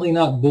definitely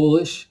not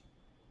bullish,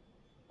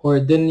 or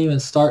it didn't even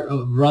start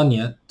a run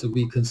yet to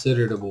be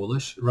considered a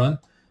bullish run.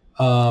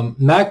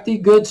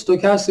 MACD good,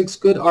 stochastics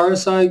good,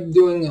 RSI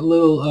doing a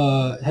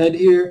little head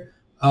here,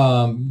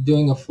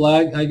 doing a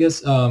flag, I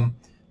guess.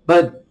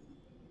 But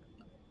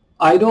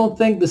I don't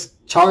think this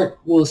chart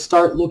will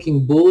start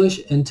looking bullish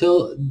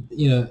until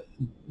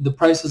the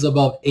price is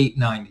above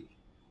 890.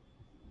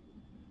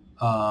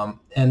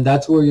 And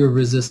that's where your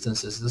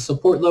resistance is. The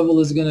support level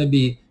is going to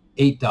be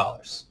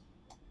 $8.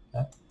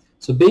 Okay?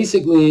 So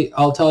basically,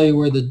 I'll tell you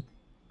where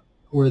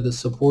the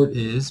support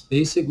is.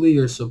 Basically,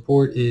 your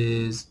support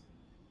is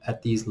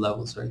at these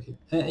levels right here.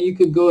 And you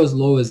could go as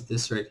low as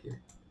this right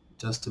here,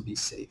 just to be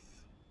safe.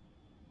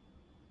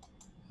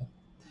 Okay.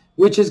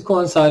 Which is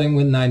coinciding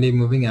with 9-day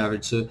moving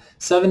average. So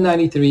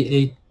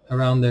 793.8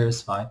 around there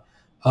is fine.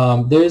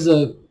 There's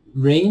a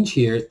range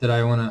here that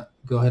I want to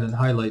go ahead and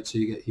highlight so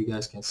you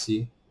guys can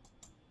see.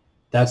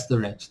 That's the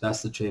range.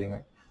 That's the trading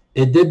range.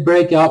 It did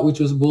break out, which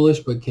was bullish,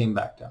 but came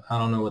back down. I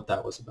don't know what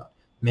that was about.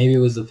 Maybe it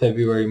was the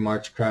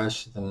February-March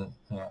crash. Then,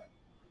 you know,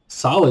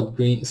 solid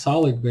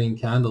green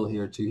candle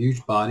here, too,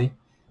 huge body.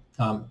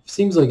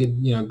 Seems like it,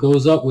 you know,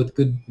 goes up with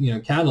good, you know,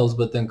 candles,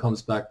 but then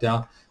comes back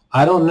down.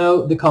 I don't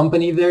know the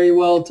company very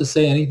well to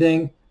say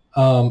anything.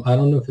 I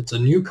don't know if it's a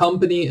new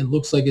company. It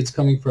looks like it's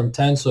coming from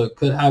 10, so it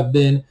could have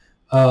been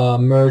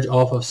merged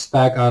off of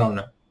SPAC. I don't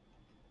know.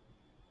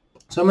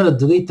 So I'm going to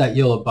delete that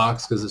yellow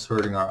box because it's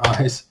hurting our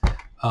eyes.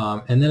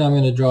 And then I'm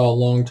going to draw a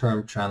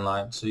long-term trend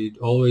line. So you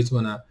always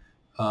want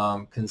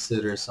to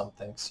consider some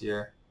things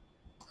here.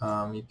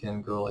 You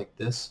can go like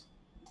this.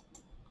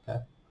 Okay.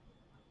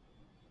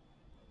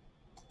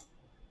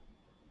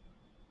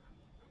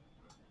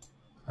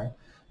 All right.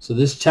 So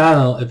this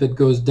channel, if it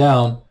goes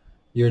down,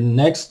 your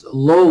next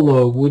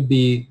low would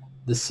be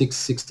the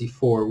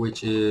 664,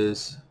 which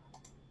is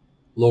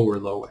lower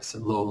low. I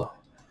said low.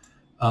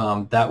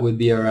 That would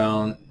be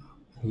around,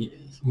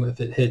 if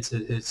it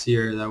hits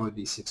here, that would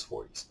be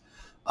 640s.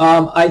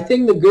 I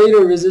think the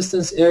greater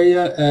resistance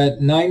area at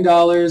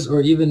 $9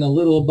 or even a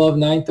little above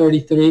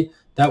 933,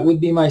 that would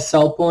be my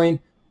sell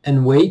point,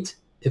 and wait.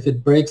 If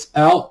it breaks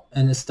out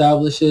and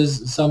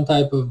establishes some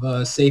type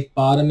of safe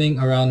bottoming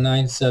around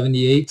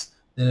 978,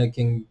 then it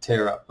can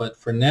tear up. But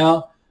for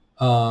now,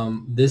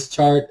 this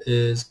chart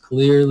is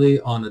clearly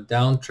on a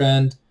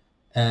downtrend,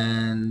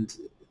 and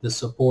the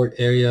support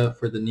area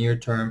for the near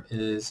term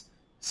is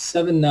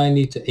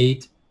 790 to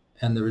 8,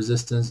 and the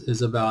resistance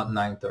is about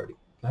 930.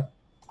 Okay.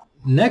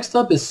 Next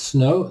up is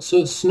Snow.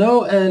 So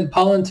Snow and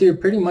Palantir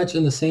pretty much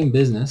in the same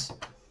business.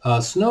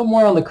 Snow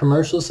more on the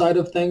commercial side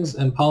of things,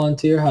 and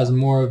Palantir has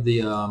more of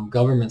the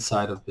government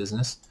side of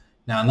business.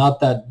 Now, not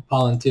that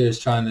Palantir is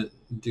trying to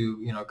do,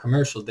 you know,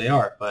 commercial, they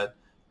are, but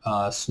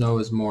Snow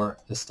is more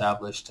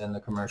established in the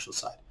commercial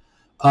side.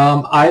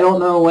 I don't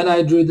know when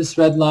I drew this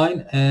red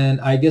line, and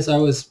I guess I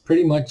was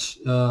pretty much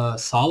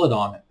solid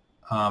on it.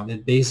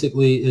 It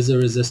basically is a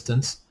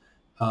resistance.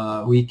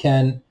 We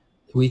can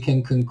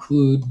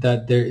conclude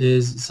that there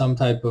is some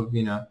type of,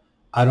 you know,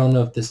 I don't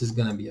know if this is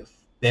going to be a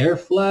bear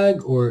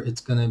flag or it's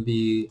going to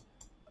be,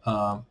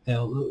 you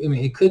know, I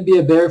mean, it could be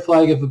a bear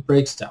flag if it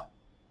breaks down.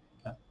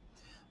 Okay.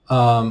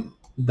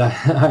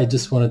 I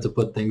just wanted to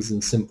put things in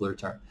simpler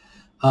terms.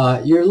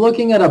 You're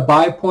looking at a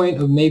buy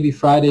point of maybe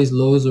Friday's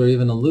lows or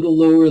even a little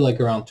lower, like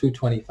around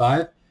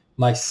 225.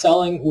 My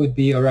selling would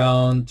be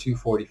around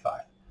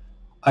 245.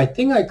 I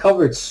think I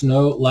covered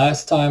Snow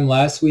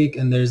last week,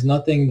 and there's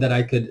nothing that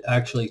I could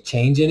actually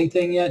change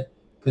anything yet,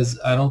 because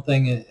I don't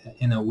think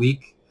in a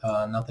week,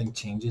 nothing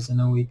changes in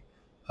a week.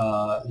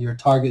 Your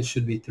target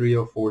should be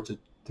 304 to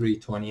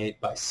 328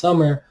 by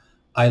summer.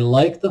 I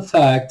like the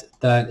fact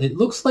that it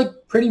looks like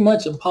pretty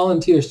much a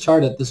Palantir's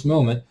chart at this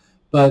moment,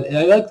 but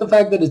I like the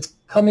fact that it's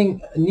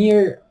coming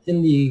near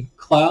in the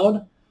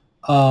cloud,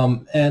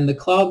 and the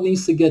cloud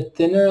needs to get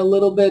thinner a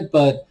little bit,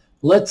 but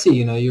let's see,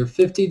 you know, your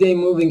 50-day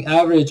moving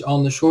average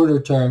on the shorter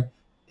term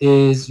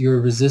is your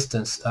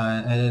resistance,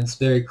 and it's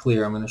very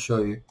clear. I'm going to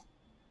show you.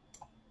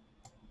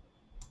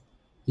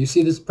 You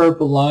see this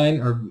purple line,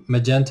 or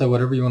magenta,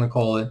 whatever you want to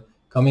call it,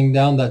 coming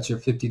down? That's your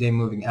 50-day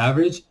moving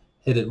average.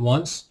 Hit it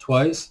once,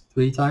 twice,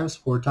 3 times,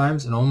 4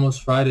 times, and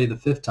almost Friday the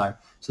 5th time.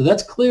 So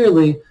that's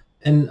clearly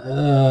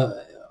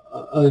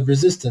a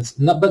resistance.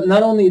 But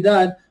not only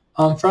that,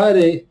 on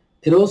Friday,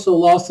 it also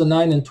lost the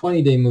 9 and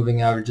 20-day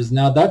moving averages.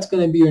 Now that's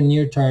going to be your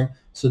near term.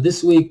 So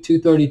this week,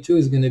 232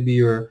 is going to be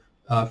your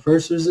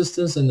first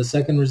resistance, and the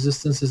second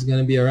resistance is going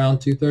to be around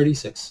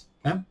 236.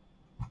 Okay.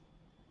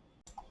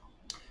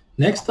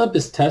 Next up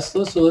is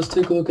Tesla. So let's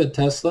take a look at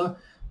Tesla.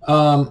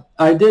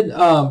 I did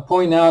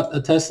point out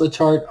a Tesla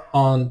chart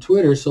on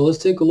Twitter. So let's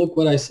take a look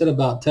what I said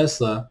about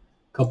Tesla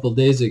a couple of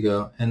days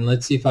ago, and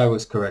let's see if I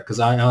was correct, because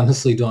I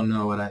honestly don't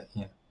know what I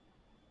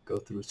go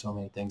through so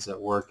many things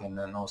at work and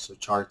then also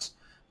charts.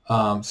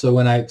 So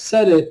when I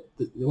said it,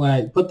 when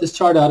I put this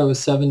chart out, it was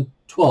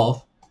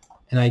 7/12,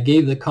 and I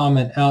gave the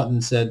comment out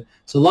and said,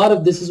 so a lot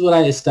of this is what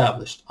I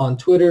established on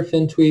Twitter,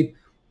 FinTweet,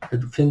 or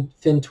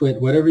FinTwit,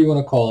 whatever you want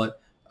to call it.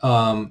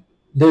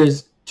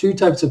 There's 2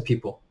 types of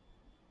people.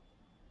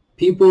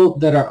 People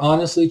that are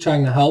honestly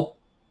trying to help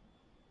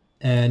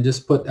and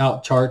just put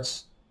out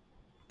charts.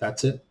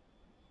 That's it.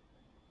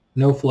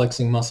 No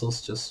flexing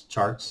muscles, just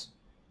charts.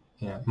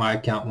 Yeah, my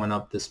account went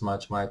up this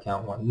much, my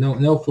account went.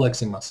 No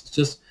flexing muscles.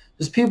 Just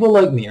people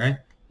like me, right?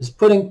 Just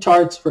putting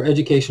charts for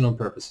educational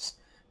purposes.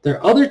 There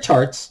are other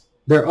charts,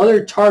 there are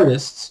other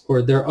chartists,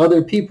 or there are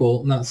other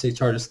people, not say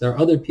chartists, there are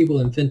other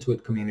people in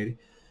FinTwit community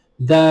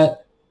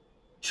that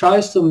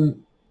tries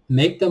to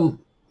make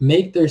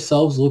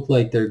themselves look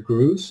like they're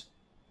gurus,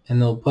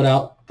 and they'll put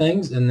out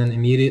things and then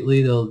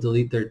immediately they'll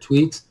delete their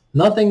tweets.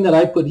 Nothing that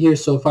I put here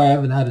so far, I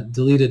haven't had a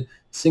deleted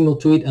single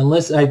tweet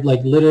unless I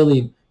like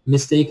literally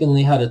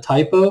mistakenly had a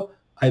typo.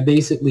 I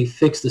basically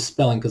fixed the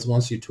spelling, because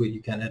once you tweet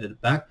you can't edit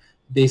it back.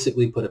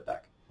 Basically put it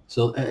back.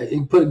 So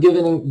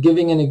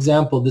giving an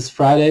example, this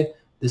Friday,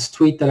 this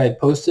tweet that I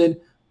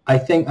posted, I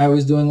think I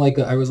was doing like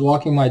I was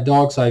walking my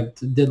dog, so I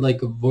did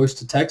like a voice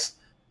to text,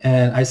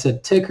 and I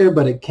said ticker,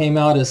 but it came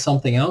out as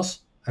something else.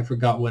 I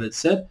forgot what it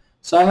said.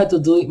 So I had to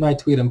delete my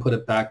tweet and put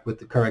it back with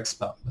the correct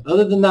spell. But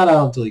other than that, I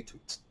don't delete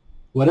tweets.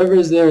 Whatever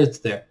is there, it's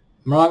there.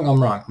 I'm wrong,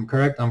 I'm wrong. I'm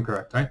correct, I'm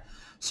correct, right?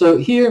 So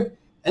here,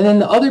 and then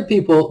the other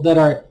people that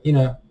are, you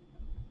know,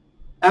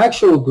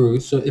 actual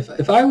gurus. So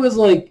if I was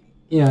like,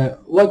 you know,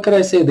 what could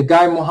I say? The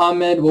guy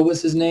Muhammad, what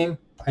was his name?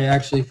 I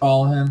actually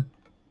follow him.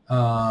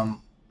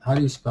 How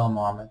do you spell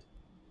Muhammad?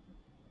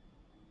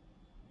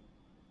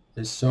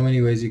 There's so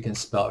many ways you can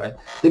spell, right?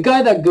 The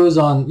guy that goes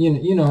on,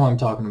 you know who I'm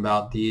talking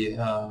about. The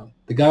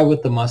guy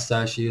with the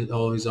mustache, he's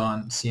always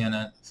on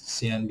CNN,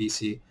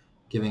 CNBC,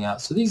 giving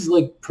out. So these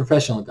like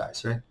professional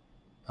guys, right?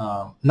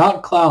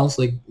 Not clowns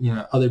like, you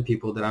know, other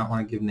people that I don't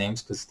want to give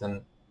names, because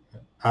then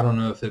I don't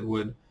know if it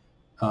would,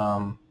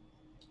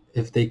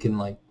 if they can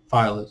like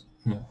file a,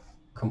 you know,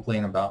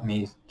 complain about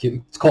me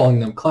calling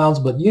them clowns.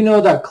 But you know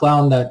that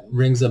clown that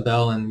rings a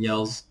bell and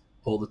yells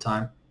all the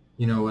time.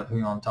 You know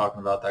who I'm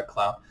talking about, that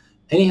clown.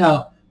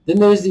 Anyhow, then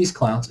there's these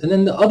clowns, and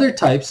then the other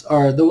types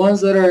are the ones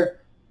that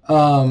are,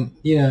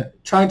 you know,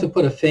 trying to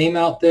put a fame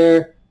out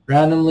there,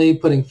 randomly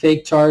putting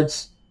fake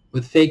charts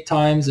with fake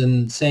times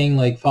and saying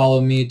like, follow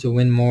me to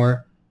win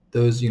more.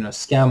 Those, you know,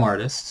 scam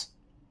artists.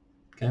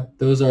 Okay,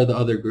 those are the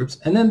other groups.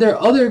 And then there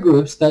are other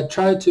groups that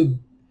try to,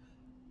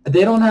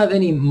 they don't have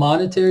any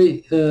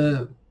monetary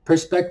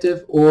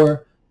perspective,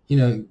 or, you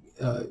know,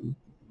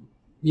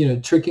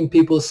 tricking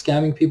people,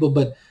 scamming people,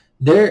 but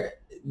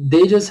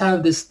they just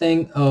have this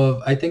thing of,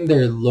 I think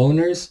they're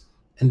loners,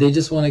 and they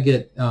just want to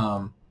get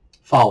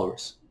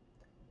followers.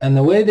 And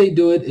the way they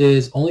do it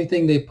is, only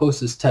thing they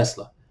post is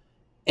Tesla.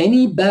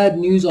 Any bad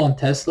news on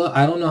Tesla,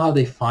 I don't know how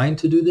they find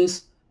to do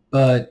this,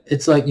 but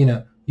it's like, you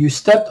know, you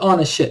stepped on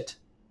a shit.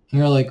 And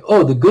you're like,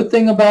 oh, the good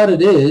thing about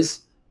it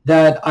is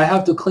that I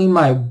have to clean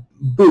my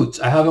boots.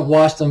 I haven't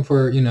washed them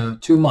for, you know,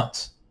 2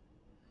 months.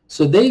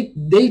 So they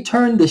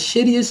turn the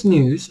shittiest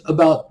news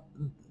about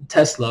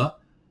Tesla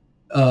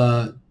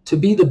to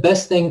be the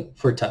best thing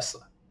for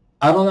Tesla.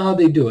 I don't know how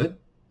they do it.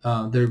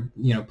 They're,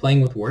 you know,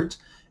 playing with words.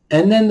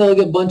 And then they'll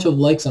get a bunch of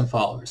likes and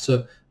followers.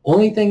 So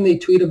only thing they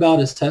tweet about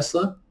is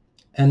Tesla,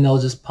 and they'll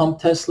just pump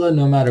Tesla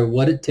no matter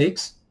what it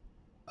takes.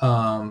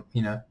 You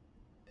know,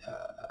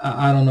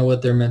 I don't know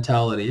what their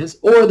mentality is.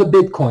 Or the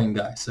Bitcoin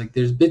guys. Like,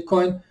 there's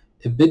Bitcoin.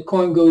 If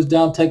Bitcoin goes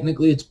down,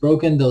 technically it's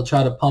broken. They'll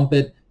try to pump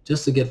it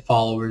just to get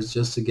followers,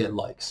 just to get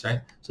likes,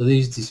 right? So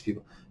these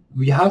people.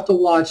 We have to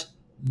watch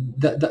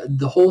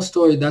the whole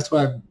story. That's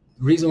why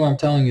reason why I'm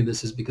telling you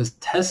this is because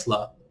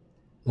Tesla,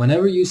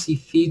 whenever you see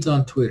feeds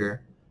on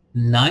Twitter,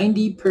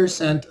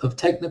 90% of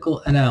technical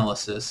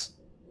analysis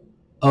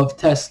of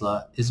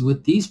Tesla is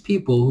with these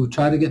people who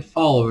try to get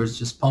followers,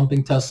 just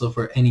pumping Tesla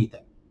for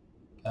anything.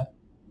 Okay?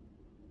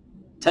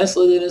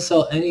 Tesla didn't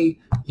sell any,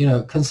 you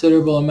know,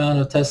 considerable amount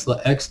of Tesla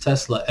X,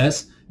 Tesla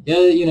S. Yeah,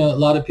 you know, a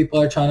lot of people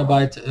are trying to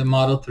buy a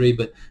Model 3,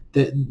 but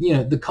the, you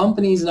know, the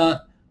company's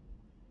not,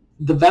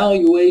 the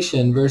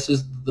valuation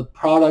versus the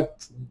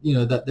product, you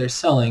know, that they're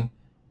selling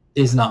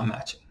is not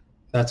matching.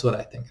 That's what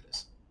I think it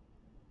is.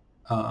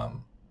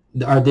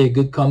 Are they a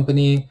good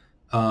company?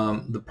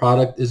 The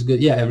product is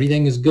good. Yeah,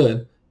 everything is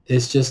good.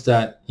 It's just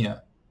that, you know,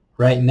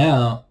 right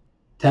now,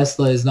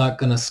 Tesla is not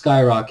going to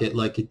skyrocket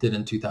like it did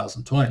in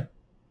 2020.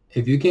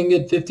 If you can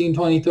get 15,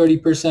 20,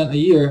 30% a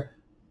year,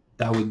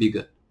 that would be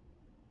good.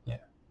 Yeah,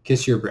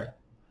 kiss your brain.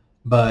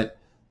 But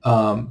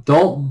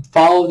don't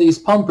follow these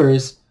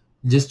pumpers.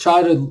 Just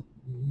try to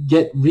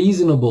get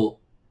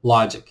reasonable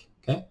logic.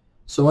 Okay.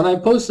 So when I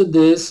posted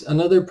this,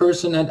 another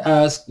person had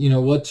asked, you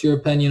know, what's your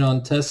opinion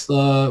on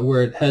Tesla,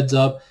 where it heads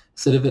up?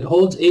 Said if it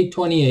holds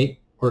 828,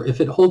 or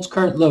if it holds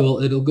current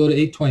level, it'll go to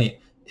 828.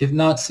 If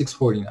not,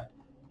 649.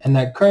 And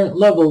that current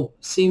level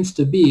seems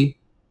to be,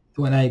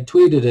 when I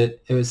tweeted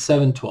it, it was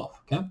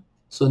 712. Okay.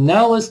 So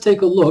now let's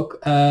take a look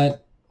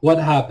at what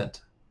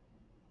happened.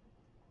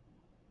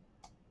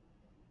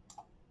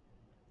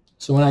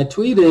 So when I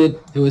tweeted,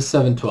 it was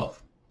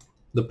 712,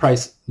 the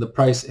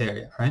price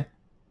area, right?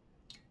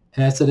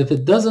 And I said, if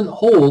it doesn't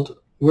hold,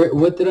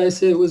 what did I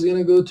say it was going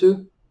to go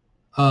to?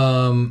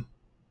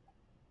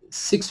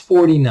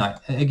 649.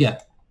 Again,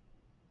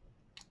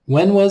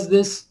 when was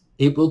this?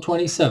 April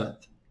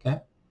 27th. Okay,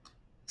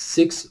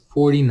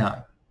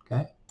 649.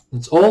 Okay,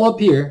 it's all up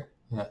here.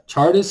 Yeah,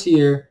 chart is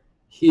here,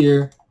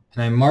 here,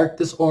 and I marked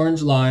this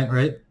orange line,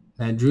 right?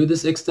 And I drew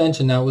this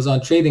extension. Now it was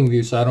on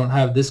TradingView, so I don't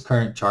have this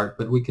current chart,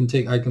 but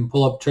I can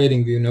pull up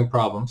TradingView, no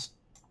problems.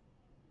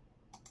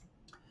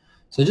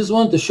 So I just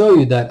wanted to show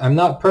you that I'm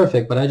not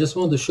perfect, but I just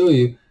wanted to show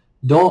you,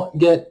 don't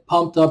get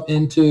pumped up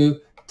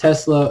into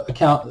Tesla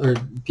account or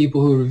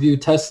people who review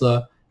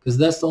Tesla, because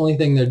that's the only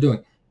thing they're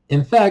doing.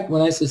 In fact,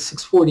 when I said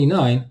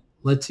 649,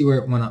 let's see where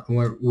it went up,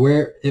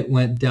 where it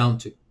went down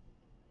to.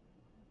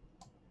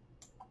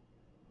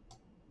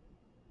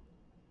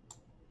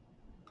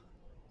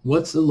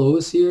 What's the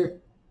lowest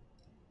here?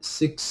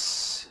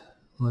 Let's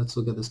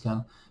look at this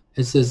candle.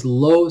 It says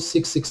low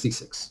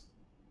 666.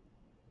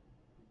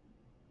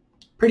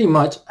 Pretty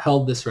much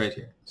held this right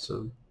here.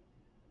 So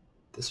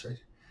this right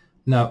here.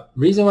 Now,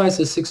 reason why it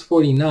says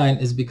 649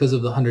 is because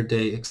of the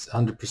 100-day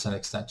 100%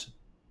 extension.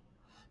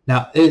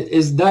 Now,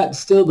 is that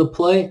still the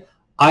play?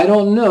 I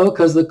don't know,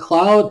 because the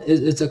cloud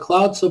it's a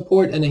cloud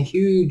support and a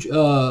huge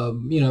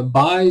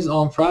buys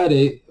on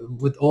Friday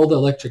with all the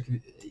electric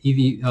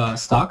EV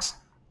stocks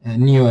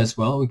and NIO as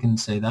well. We can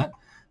say that.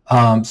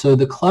 So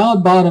the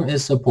cloud bottom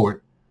is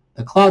support.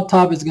 The cloud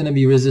top is going to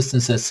be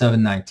resistance at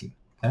 719.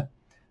 Okay.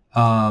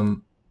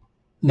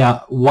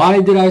 Now,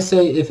 why did I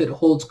say if it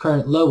holds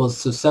current levels,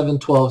 so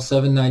 712,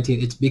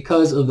 719? It's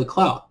because of the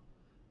cloud.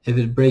 If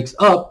it breaks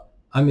up,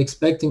 I'm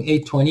expecting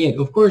 828.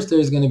 Of course,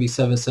 there's going to be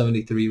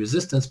 773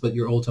 resistance, but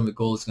your ultimate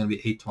goal is going to be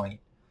 820.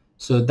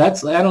 So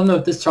that's, I don't know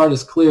if this chart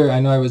is clear. I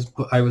know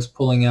I was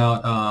pulling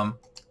out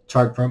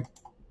chart from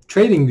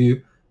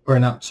TradingView, or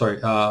not,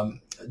 sorry,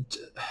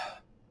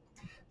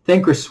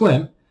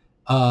 Thinkorswim.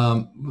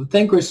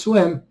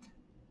 Thinkorswim,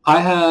 I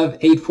have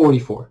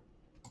 844.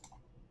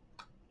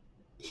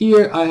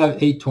 Here I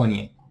have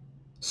 828.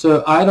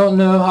 So I don't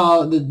know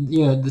how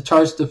the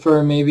charts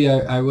differ. Maybe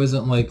I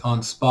wasn't like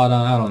on spot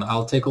on. I don't know.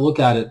 I'll take a look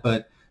at it.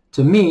 But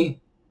to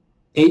me,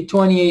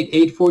 828,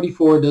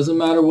 844, doesn't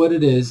matter what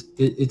it is.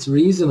 It's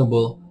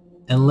reasonable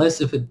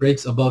unless if it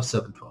breaks above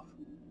 712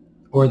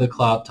 or the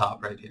cloud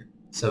top right here,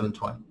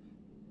 720.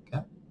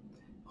 Okay,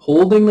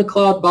 holding the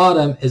cloud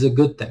bottom is a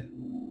good thing.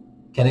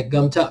 Can it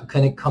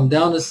come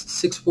down to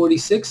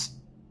 646,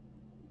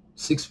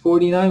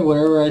 649,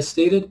 whatever I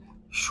stated?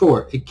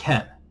 Sure, it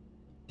can.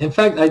 In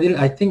fact,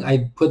 I think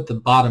I put the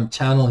bottom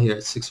channel here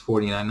at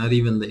 649, not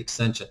even the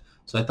extension.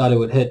 So I thought it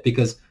would hit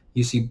because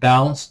you see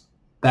bounce,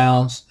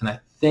 bounce, and I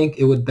think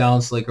it would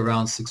bounce like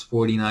around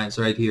 649.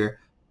 So right here,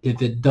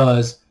 if it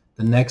does,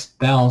 the next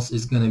bounce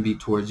is going to be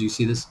towards, you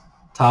see this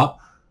top,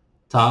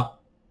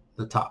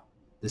 the top,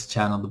 this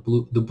channel,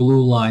 the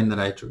blue line that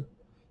I drew.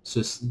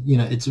 So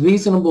it's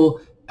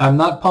reasonable. I'm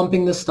not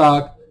pumping the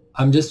stock.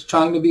 I'm just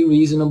trying to be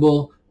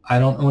reasonable. I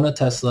don't own a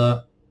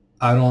Tesla.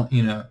 I don't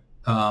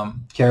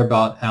care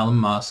about Elon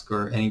Musk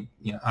or any,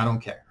 I don't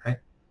care, right?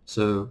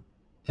 So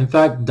in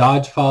fact,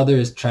 Dodge Father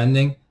is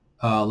trending.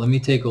 Let me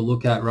take a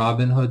look at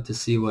Robinhood to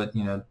see what,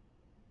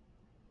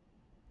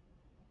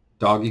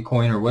 Doggy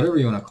Coin or whatever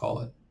you want to call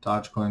it.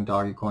 Dogecoin,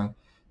 Doggy Coin,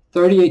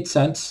 38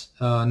 cents,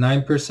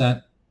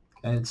 9%.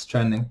 Okay, it's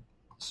trending.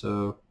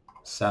 So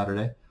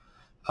Saturday.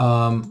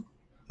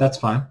 That's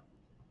fine.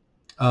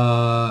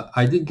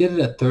 I did get it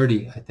at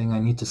 30. I think I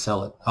need to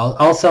sell it.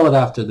 I'll sell it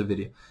after the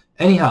video.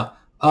 Anyhow,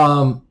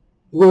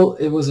 well,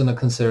 it wasn't a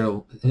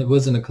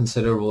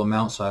considerable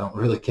amount, so I don't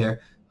really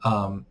care.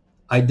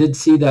 I did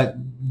see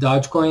that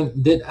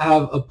Dogecoin did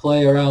have a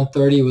play around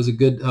 30. It was a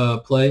good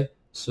play.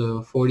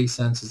 So 40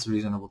 cents is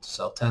reasonable to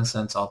sell. 10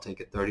 cents, I'll take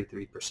it,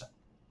 33%.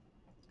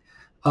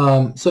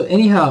 So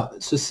anyhow,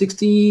 so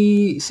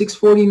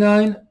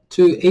 649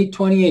 to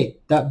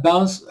 828. That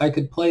bounce I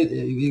could play.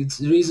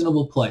 It's a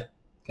reasonable play.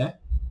 Okay.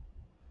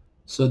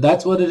 So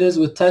that's what it is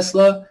with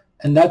Tesla.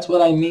 And that's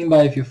what I mean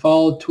by if you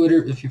follow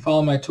Twitter, if you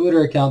follow my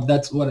Twitter account,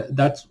 that's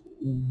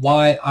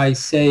why I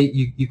say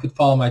you could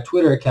follow my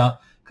Twitter account,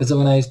 because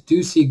when I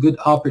do see good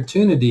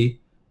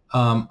opportunity,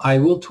 I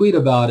will tweet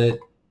about it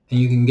and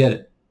you can get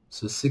it.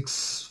 So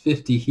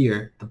 650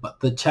 here,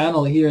 the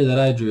channel here that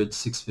I drew, it's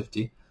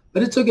 650,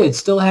 but it's okay. It's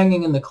still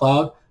hanging in the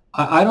cloud.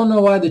 I don't know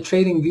why the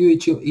TradingView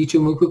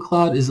Ichimoku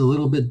cloud is a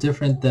little bit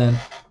different than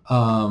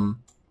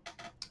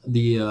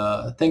the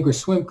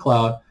Thinkorswim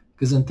cloud.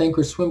 Because in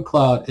Thinkorswim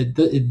cloud,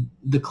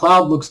 the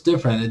cloud looks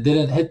different. It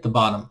didn't hit the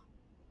bottom.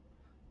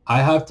 I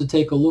have to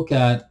take a look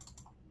at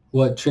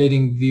what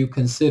TradingView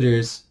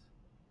considers.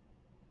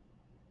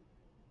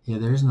 Yeah,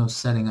 there's no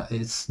setting.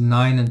 It's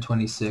 9 and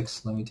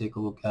 26. Let me take a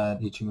look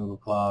at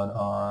Ichimoku cloud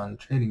on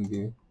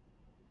TradingView.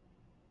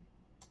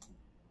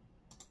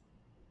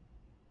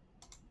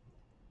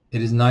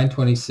 It is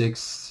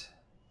 926.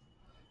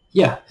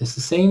 Yeah, it's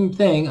the same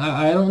thing.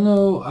 I don't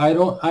know. I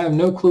have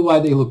no clue why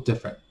they look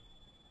different.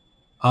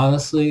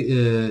 Honestly,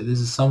 this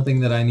is something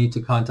that I need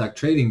to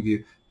contact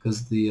TradingView,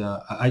 because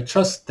I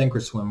trust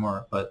Thinkorswim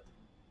more, but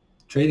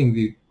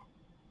TradingView,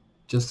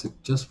 just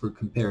for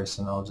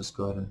comparison, I'll just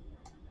go ahead and.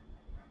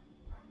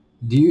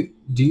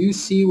 Do you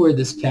see where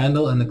this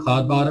candle and the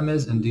cloud bottom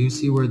is, and do you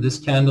see where this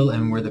candle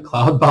and where the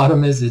cloud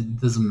bottom is? It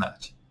doesn't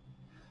match.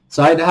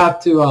 So I'd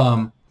have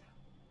to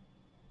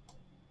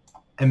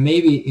and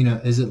maybe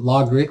is it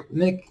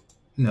logarithmic?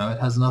 No, it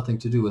has nothing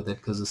to do with it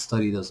because the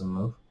study doesn't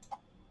move.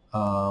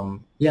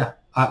 Yeah.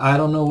 I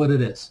don't know what it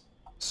is.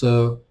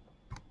 So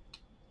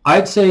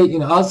I'd say,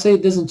 I'll say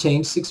it doesn't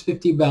change.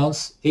 650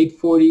 bounce,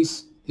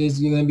 840s is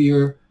going to be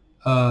your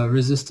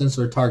resistance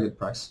or target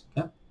price.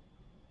 Okay,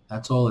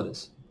 that's all it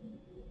is.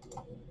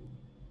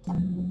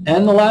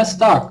 And the last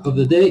stock of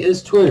the day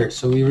is Twitter.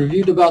 So we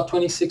reviewed about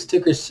 26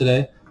 tickers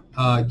today.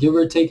 Give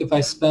or take, if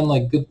I spend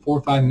like good 4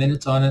 or 5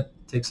 minutes on it,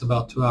 it takes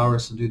about 2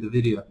 hours to do the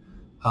video.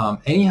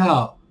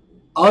 Anyhow,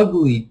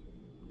 ugly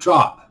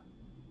drop.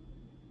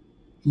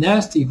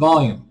 Nasty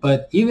volume,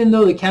 but even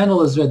though the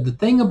candle is red, the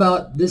thing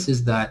about this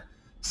is that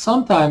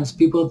sometimes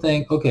people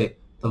think, okay,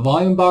 the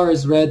volume bar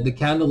is red, the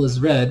candle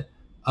is red,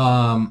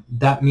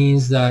 that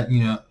means that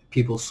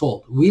people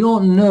sold. We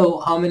don't know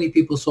how many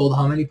people sold,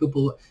 how many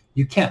people.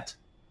 You can't.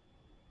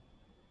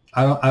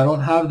 I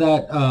don't have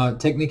that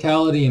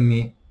technicality in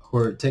me,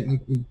 or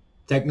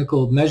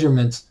technical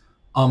measurements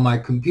on my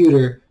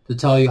computer to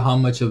tell you how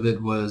much of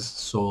it was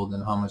sold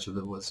and how much of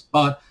it was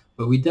bought.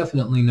 But we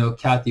definitely know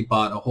Kathy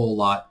bought a whole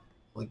lot,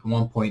 like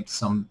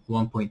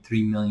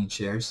 1.3 million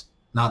shares,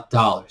 not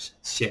dollars,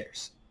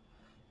 shares.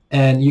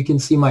 And you can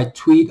see my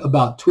tweet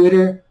about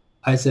Twitter.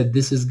 I said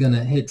this is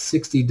gonna hit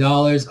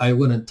 $60. I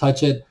wouldn't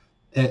touch it.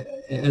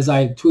 As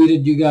I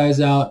tweeted you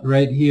guys out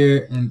right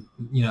here, and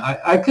you know,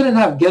 I couldn't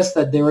have guessed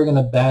that they were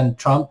gonna ban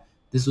Trump.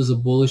 This was a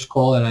bullish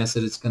call, and I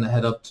said it's gonna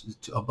head up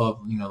to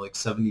above, you know, like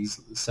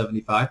 70s,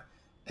 75,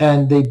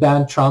 and they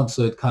banned Trump,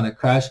 so it kind of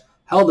crashed.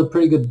 Held a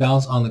pretty good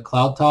bounce on the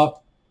cloud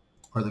top,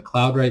 or the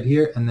cloud right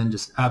here, and then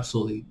just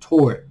absolutely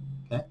tore it.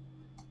 Okay,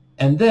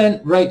 and then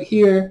right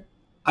here,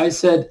 I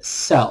said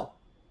sell.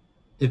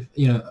 If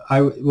you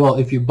know,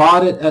 if you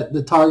bought it at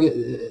the target,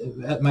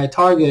 at my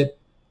target,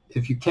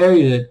 if you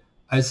carried it,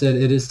 I said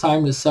it is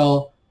time to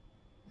sell.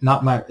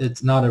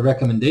 It's not a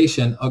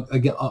recommendation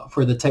again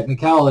for the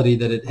technicality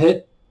that it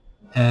hit,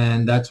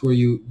 and that's where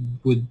you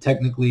would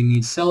technically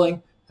need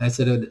selling. And I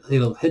said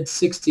it'll hit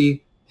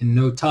 60 in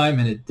no time,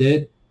 and it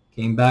did.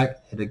 Came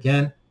back, hit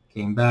again,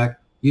 came back.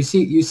 You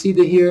see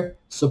the here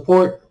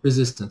support,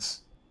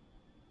 resistance,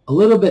 a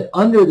little bit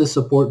under the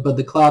support, but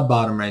the cloud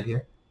bottom right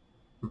here,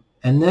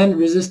 and then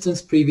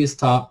resistance, previous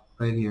top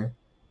right here.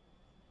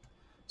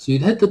 So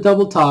you'd hit the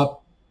double top.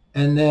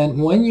 And then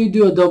when you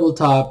do a double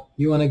top,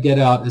 you want to get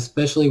out,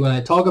 especially when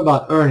I talk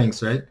about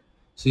earnings, right?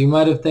 So you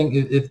might have think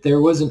if there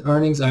wasn't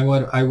earnings, I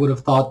would have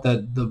thought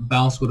that the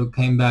bounce would have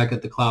came back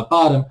at the cloud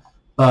bottom,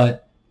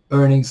 but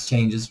earnings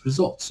changes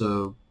results.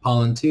 So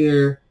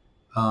Palantir,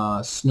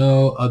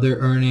 Snow, other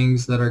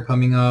earnings that are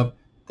coming up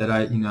that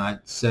I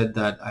said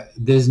that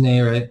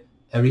Disney, right?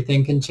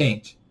 Everything can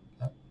change.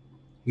 Okay?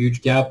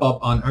 Huge gap up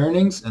on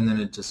earnings, and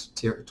then it just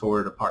tore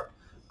it apart.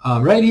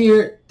 Right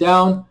here,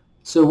 down.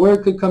 So where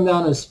it could come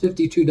down is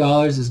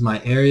 $52 is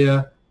my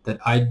area that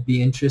I'd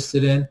be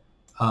interested in.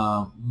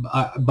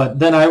 But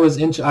then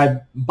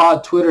I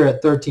bought Twitter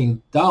at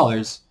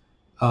 $13.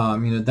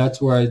 You know, that's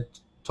where I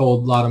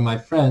told a lot of my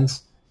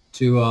friends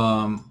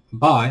to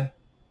buy,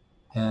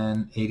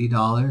 and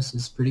 $80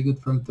 is pretty good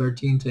from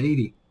 13 to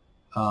 80.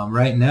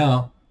 Right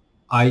now,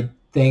 I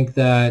think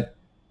that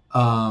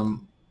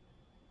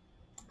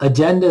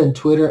agenda in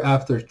Twitter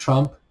after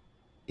Trump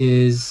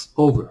is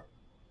over.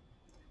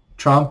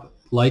 Trump,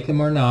 like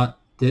him or not,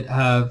 did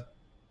have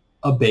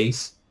a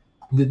base.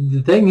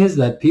 The thing is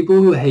that people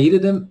who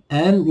hated him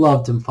and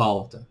loved him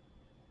followed him.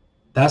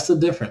 That's the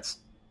difference.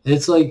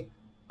 It's like,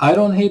 I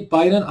don't hate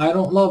Biden. I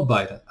don't love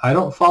Biden. I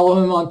don't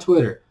follow him on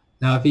Twitter.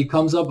 Now, if he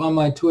comes up on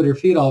my Twitter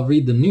feed, I'll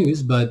read the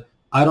news, but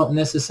I don't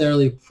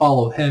necessarily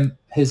follow him,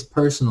 his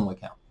personal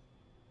account.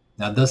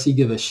 Now, does he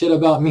give a shit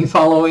about me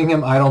following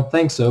him? I don't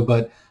think so,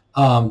 but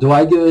do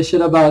I give a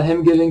shit about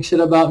him giving shit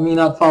about me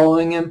not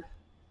following him?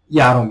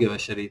 Yeah, I don't give a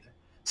shit either.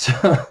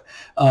 So,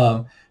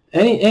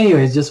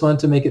 anyways, just wanted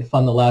to make it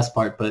fun, the last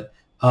part. But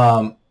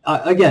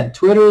again,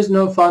 Twitter is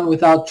no fun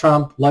without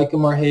Trump. Like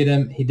him or hate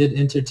him, he did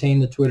entertain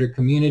the Twitter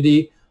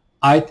community.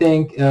 I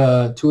think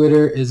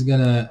Twitter is going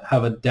to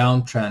have a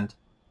downtrend.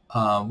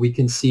 We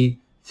can see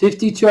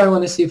 52. I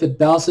want to see if it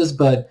bounces,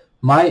 but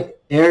my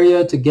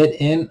area to get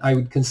in, I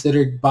would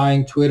consider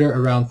buying Twitter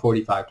around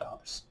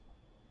 $45.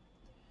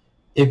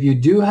 If you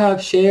do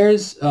have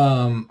shares,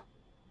 I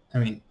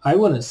mean, I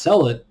wouldn't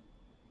sell it,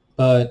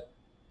 but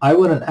I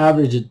wouldn't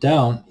average it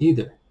down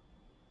either.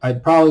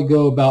 I'd probably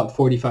go about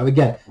 45.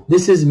 Again,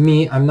 this is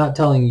me. I'm not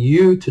telling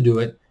you to do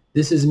it.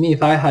 This is me.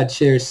 If I had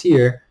shares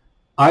here,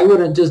 I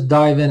wouldn't just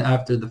dive in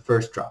after the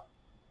first drop.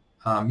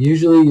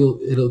 Usually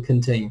it'll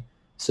continue.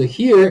 So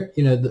here,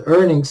 you know, the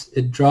earnings,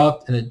 it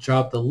dropped and it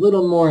dropped a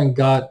little more and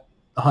got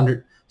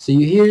 100. So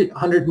you hear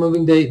 100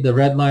 moving day, the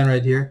red line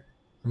right here.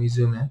 Let me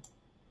zoom in.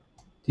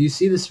 Do you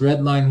see this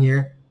red line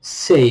here?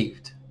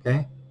 Saved,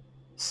 okay?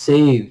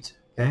 Saved,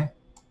 okay?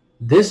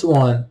 This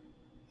one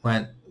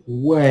went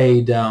way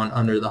down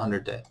under the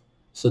 100-day.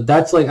 So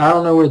that's like, I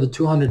don't know where the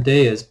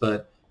 200-day is,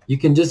 but you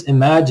can just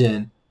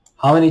imagine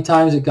how many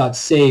times it got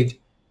saved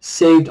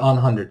on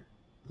 100.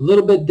 A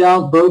little bit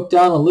down, broke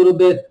down a little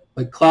bit,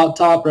 like cloud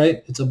top,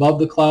 right? It's above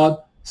the cloud,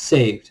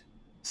 saved,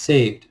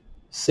 saved,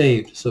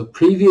 saved. So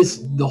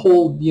the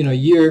whole, you know,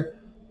 year,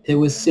 it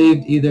was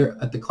saved either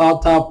at the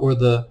cloud top or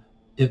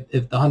if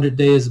the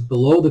 100-day is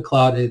below the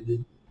cloud, it,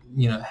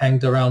 you know,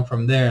 hanged around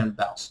from there and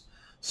bounced.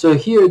 So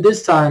here,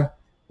 this time,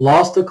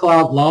 lost the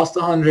cloud, lost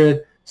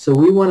 100. So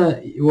we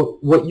want to,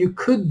 what you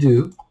could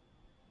do,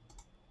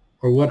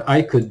 or what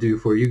I could do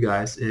for you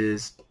guys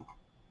is,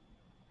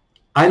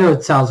 I know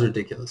it sounds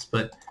ridiculous,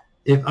 but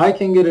if I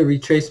can get a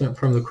retracement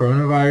from the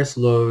coronavirus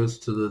lows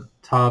to the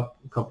top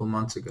a couple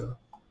months ago,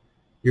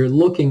 you're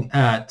looking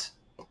at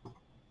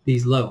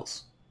these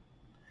levels.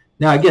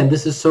 Now, again,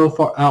 this is so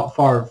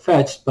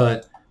far-fetched,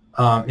 but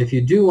if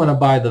you do want to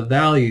buy the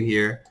value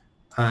here,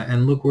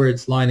 and look where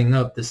it's lining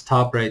up, this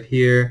top right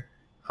here.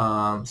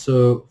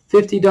 So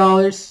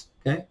 $50,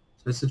 okay?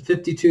 So it's at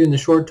 52 in the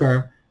short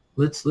term.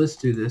 Let's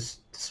do this.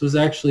 This was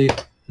actually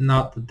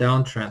not the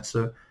downtrend.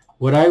 So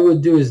what I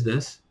would do is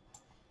this.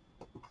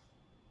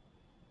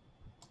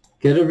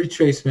 Get a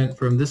retracement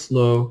from this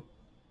low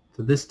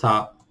to this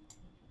top,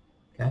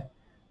 okay?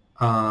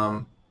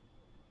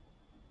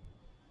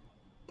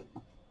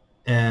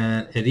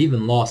 And it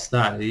even lost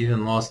that. It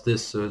even lost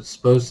this. So it's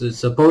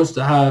supposed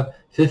to have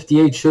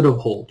 58 should have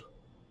hold,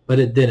 but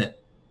it didn't.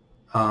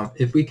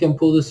 If we can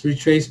pull this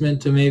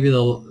retracement to maybe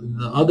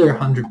the other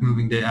 100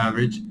 moving day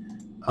average,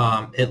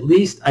 at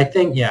least I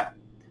think, yeah.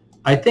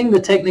 I think the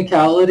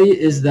technicality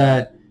is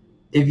that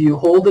if you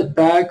hold it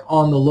back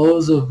on the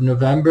lows of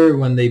November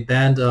when they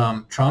banned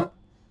Trump,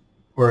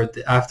 or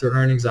after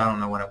earnings, I don't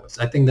know when it was.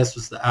 I think this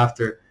was the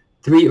after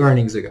 3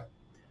 earnings ago.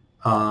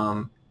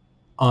 On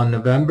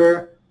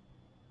November,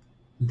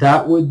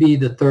 that would be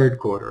the third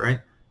quarter, right?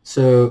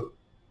 So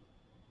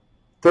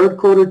third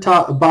quarter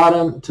top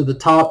bottom to the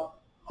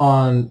top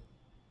on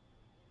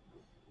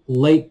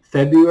late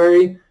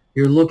February,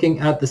 you're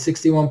looking at the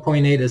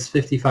 61.8 as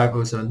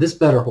 55.07. This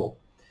better hold.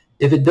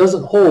 If it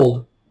doesn't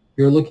hold,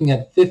 you're looking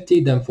at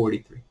 50, then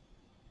 43.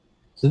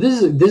 So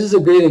this is a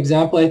great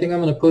example. I think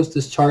I'm going to post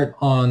this chart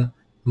on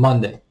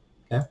Monday.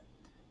 Okay.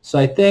 So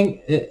I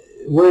think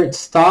where it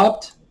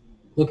stopped,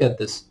 look at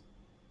this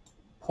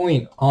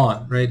point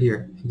on right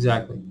here.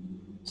 Exactly.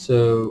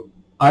 So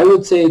I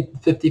would say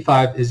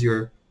 55 is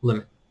your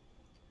limit.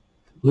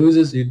 If it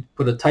loses, you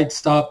put a tight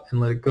stop and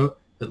let it go.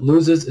 If it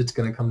loses, it's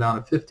going to come down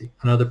to 50,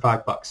 another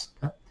 $5.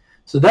 Okay.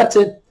 So that's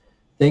it.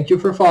 Thank you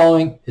for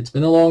following. It's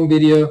been a long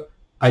video.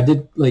 I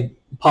did like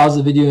pause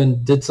the video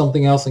and did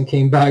something else and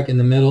came back in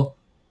the middle.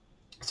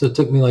 So it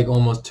took me like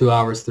almost 2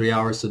 hours, 3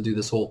 hours to do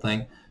this whole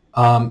thing.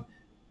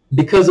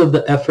 Because of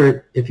the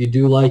effort, if you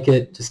do like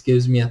it, just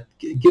give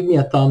me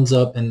a thumbs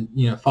up and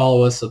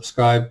follow us,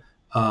 subscribe.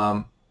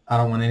 I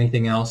don't want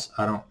anything else.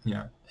 I don't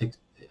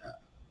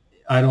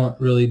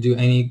really do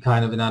any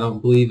kind of, and I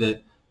don't believe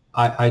it.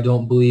 I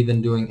don't believe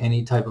in doing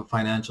any type of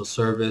financial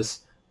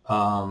service.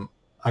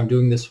 I'm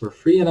doing this for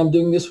free and I'm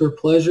doing this for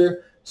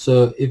pleasure.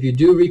 So if you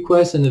do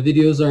request and the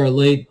videos are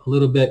late a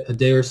little bit, a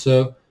day or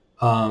so,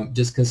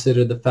 just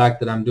consider the fact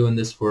that I'm doing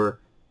this for,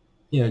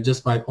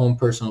 just my own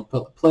personal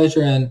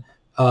pleasure, and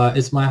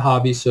it's my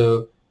hobby.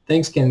 So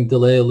things can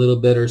delay a little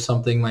bit or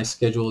something. My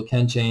schedule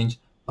can change,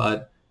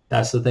 but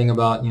that's the thing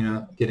about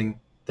getting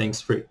things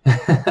free.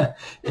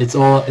 It's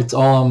all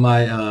on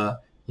my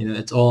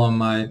it's all on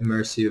my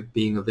mercy of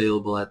being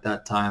available at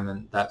that time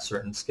and that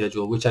certain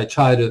schedule, which I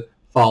try to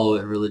follow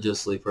it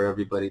religiously for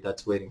everybody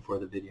that's waiting for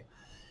the video.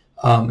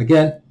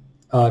 Again,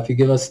 if you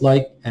give us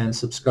like and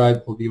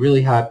subscribe, we'll be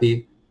really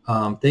happy.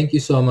 Thank you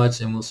so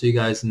much, and we'll see you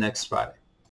guys next Friday.